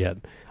 not yet.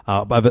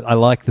 But I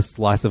like the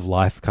slice of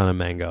life kind of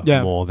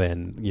manga more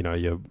than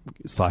your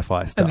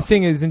sci-fi stuff. And the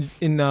thing is,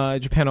 in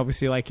Japan,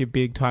 obviously, like your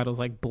big titles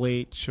like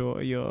Bleach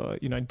or your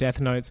Death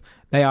Notes,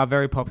 they are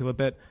very popular.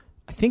 But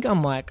I think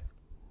unlike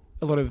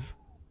a lot of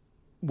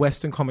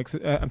Western comics,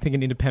 I'm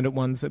thinking independent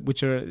ones,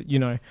 which are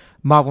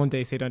Marvel and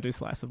DC don't do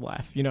slice of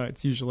life.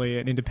 It's usually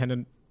an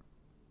independent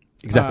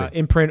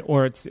imprint,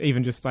 or it's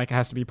even just like it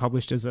has to be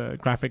published as a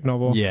graphic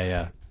novel.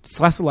 Yeah.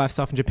 Slice of life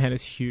stuff in Japan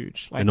is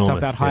huge. Like enormous, stuff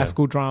about high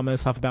school drama,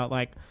 stuff about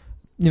like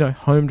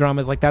home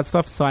dramas, like that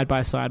stuff side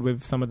by side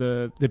with some of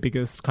the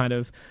biggest kind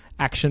of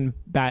action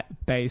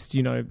based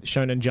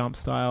Shonen Jump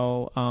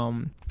style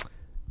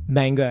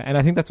manga, and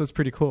I think that's what's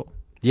pretty cool.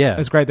 Yeah,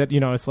 it's great that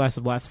a slice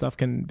of life stuff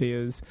can be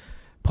as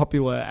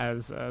popular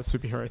as a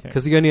superhero thing.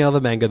 Because the only other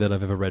manga that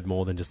I've ever read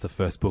more than just the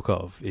first book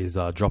of is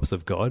Drops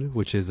of God,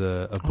 which is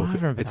a book. I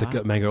remember It's that.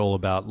 a manga all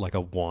about like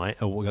a wine.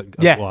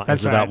 Yeah, that's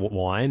it's about right.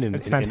 wine, and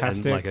It's and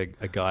fantastic. like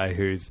a guy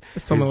whose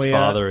Sommelier.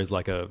 father is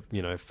like a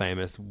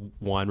famous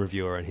wine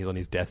reviewer, and he's on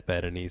his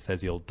deathbed, and he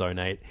says he'll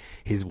donate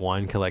his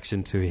wine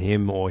collection to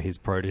him or his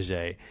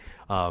protege,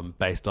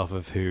 based off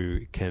of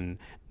who can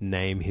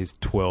name his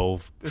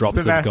 12 drops the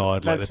of best-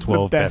 God, like the that's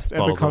 12 the best best ever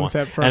bottles of wine.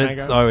 concept for a And it's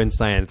manga. so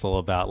insane. It's all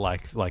about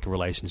like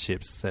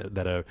relationships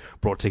that are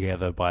brought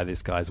together by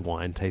this guy's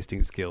wine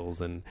tasting skills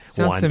and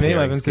Sounds wine to me, pairing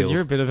Levin, said skills.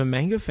 you're a bit of a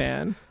manga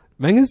fan.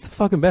 Manga's the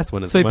fucking best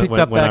when it's So he when, picked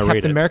up when that I read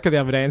Captain it. America the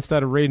other day and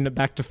started reading it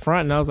back to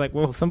front, and I was like,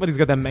 well, somebody's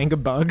got that manga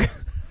bug.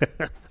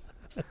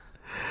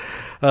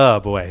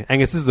 Oh boy,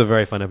 Angus, this is a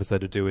very fun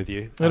episode to do with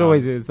you. It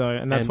always is, though,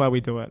 and that's and- why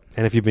we do it.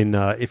 And if you've been,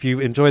 if you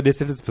enjoyed this,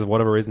 if this is for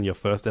whatever reason your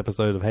first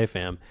episode of Hey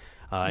Fam,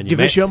 and you Give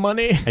us your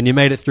money. and you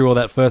made it through all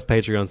that first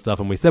Patreon stuff,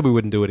 and we said we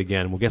wouldn't do it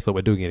again. Well, guess what?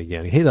 We're doing it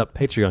again. Hit up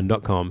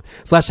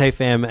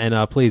patreon.com/HeyFam,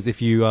 and please,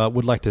 if you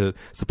would like to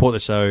support the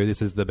show,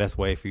 this is the best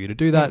way for you to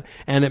do that.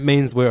 And it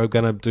means we're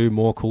going to do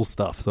more cool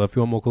stuff. So if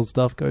you want more cool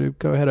stuff, go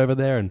ahead over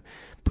there and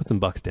put some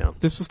bucks down.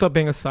 This will stop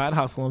being a side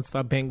hustle and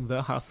start being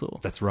the hustle.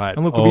 That's right.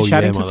 And look, we'll be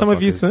chatting to some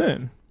of you motherfuckers.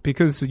 soon.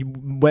 Because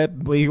we're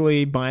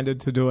legally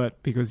binded to do it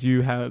because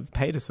you have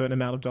paid a certain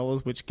amount of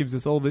dollars, which gives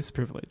us all this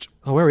privilege.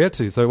 Oh, where are we at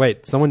to? So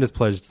wait, someone just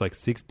pledged like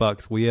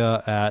 $6. We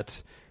are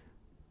at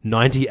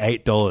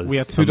 $98. We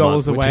are a $2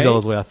 month. We're away.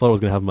 $2 away. I thought I was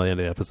going to have them by the end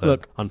of the episode.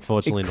 Look,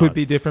 unfortunately, it could not.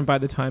 be different by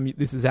the time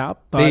this is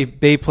out. But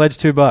B pledge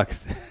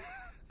 $2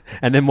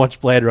 and then watch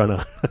Blade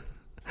Runner.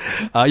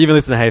 You've been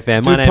listening to Hey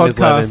Fam. My Do name is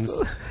podcasts.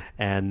 Levins.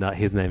 And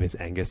his name is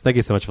Angus. Thank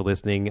you so much for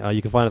listening.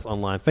 You can find us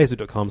online,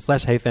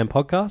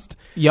 facebook.com/HeyFamPodcast.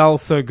 y'all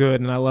so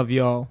good, and I love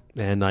y'all.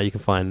 And you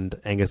can find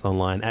Angus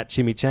online at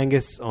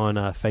Chimichangus on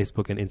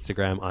Facebook and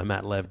Instagram. I'm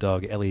at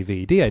LevDog,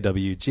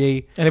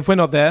 LEVDAWG. And if we're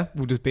not there,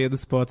 we'll just be at the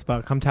sports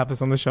bar. Come tap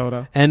us on the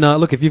shoulder. And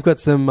look, if you've got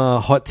some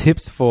hot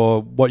tips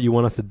for what you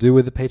want us to do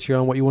with the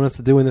Patreon, what you want us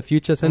to do in the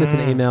future, send us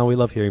an email. We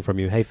love hearing from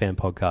you.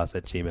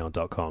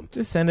 HeyFamPodcast@gmail.com.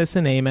 Just send us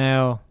an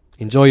email.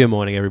 Enjoy your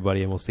morning,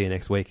 everybody, and we'll see you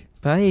next week.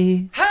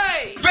 Bye.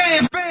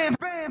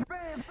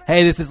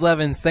 Hey, this is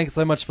Levins. Thanks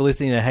so much for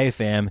listening to Hey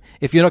Fam.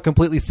 If you're not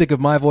completely sick of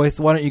my voice,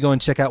 why don't you go and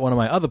check out one of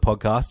my other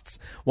podcasts?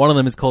 One of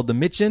them is called The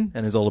Mitchin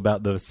and is all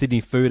about the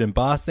Sydney food and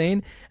bar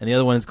scene. And the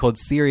other one is called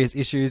Serious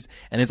Issues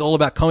and it's all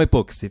about comic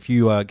books. If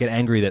you get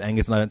angry that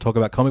Angus and I don't talk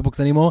about comic books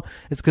anymore,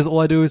 it's because all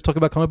I do is talk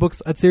about comic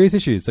books at Serious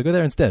Issues. So go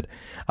there instead.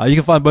 You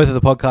can find both of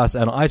the podcasts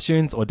out on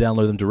iTunes or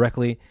download them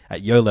directly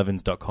at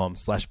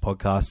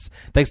yolevins.com/podcasts.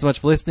 Thanks so much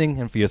for listening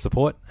and for your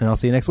support, and I'll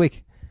see you next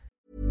week.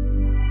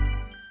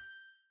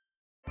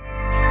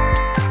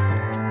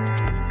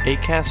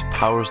 Acast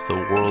powers the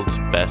world's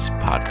best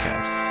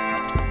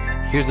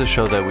podcasts. Here's a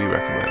show that we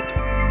recommend.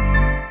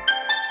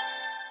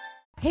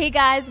 Hey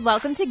guys,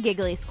 welcome to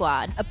Giggly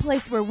Squad. A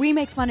place where we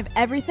make fun of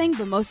everything,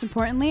 but most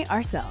importantly,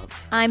 ourselves.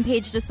 I'm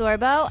Paige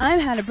DeSorbo. I'm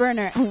Hannah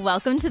Berner.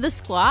 Welcome to the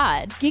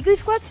squad. Giggly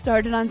Squad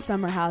started on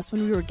Summer House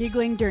when we were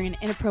giggling during an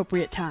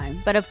inappropriate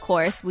time. But of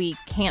course, we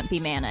can't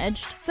be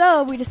managed.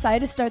 So we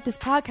decided to start this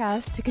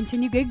podcast to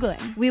continue giggling.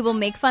 We will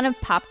make fun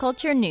of pop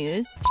culture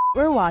news,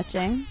 we're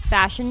watching,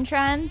 fashion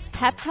trends,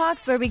 pep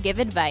talks where we give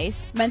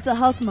advice, mental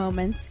health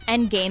moments,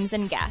 and games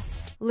and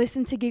guests.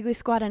 Listen to Giggly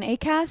Squad on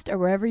Acast or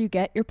wherever you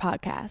get your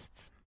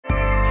podcasts.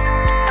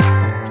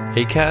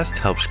 Acast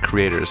helps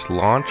creators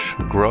launch,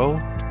 grow,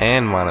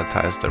 and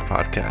monetize their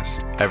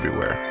podcasts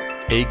everywhere.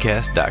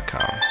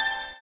 Acast.com.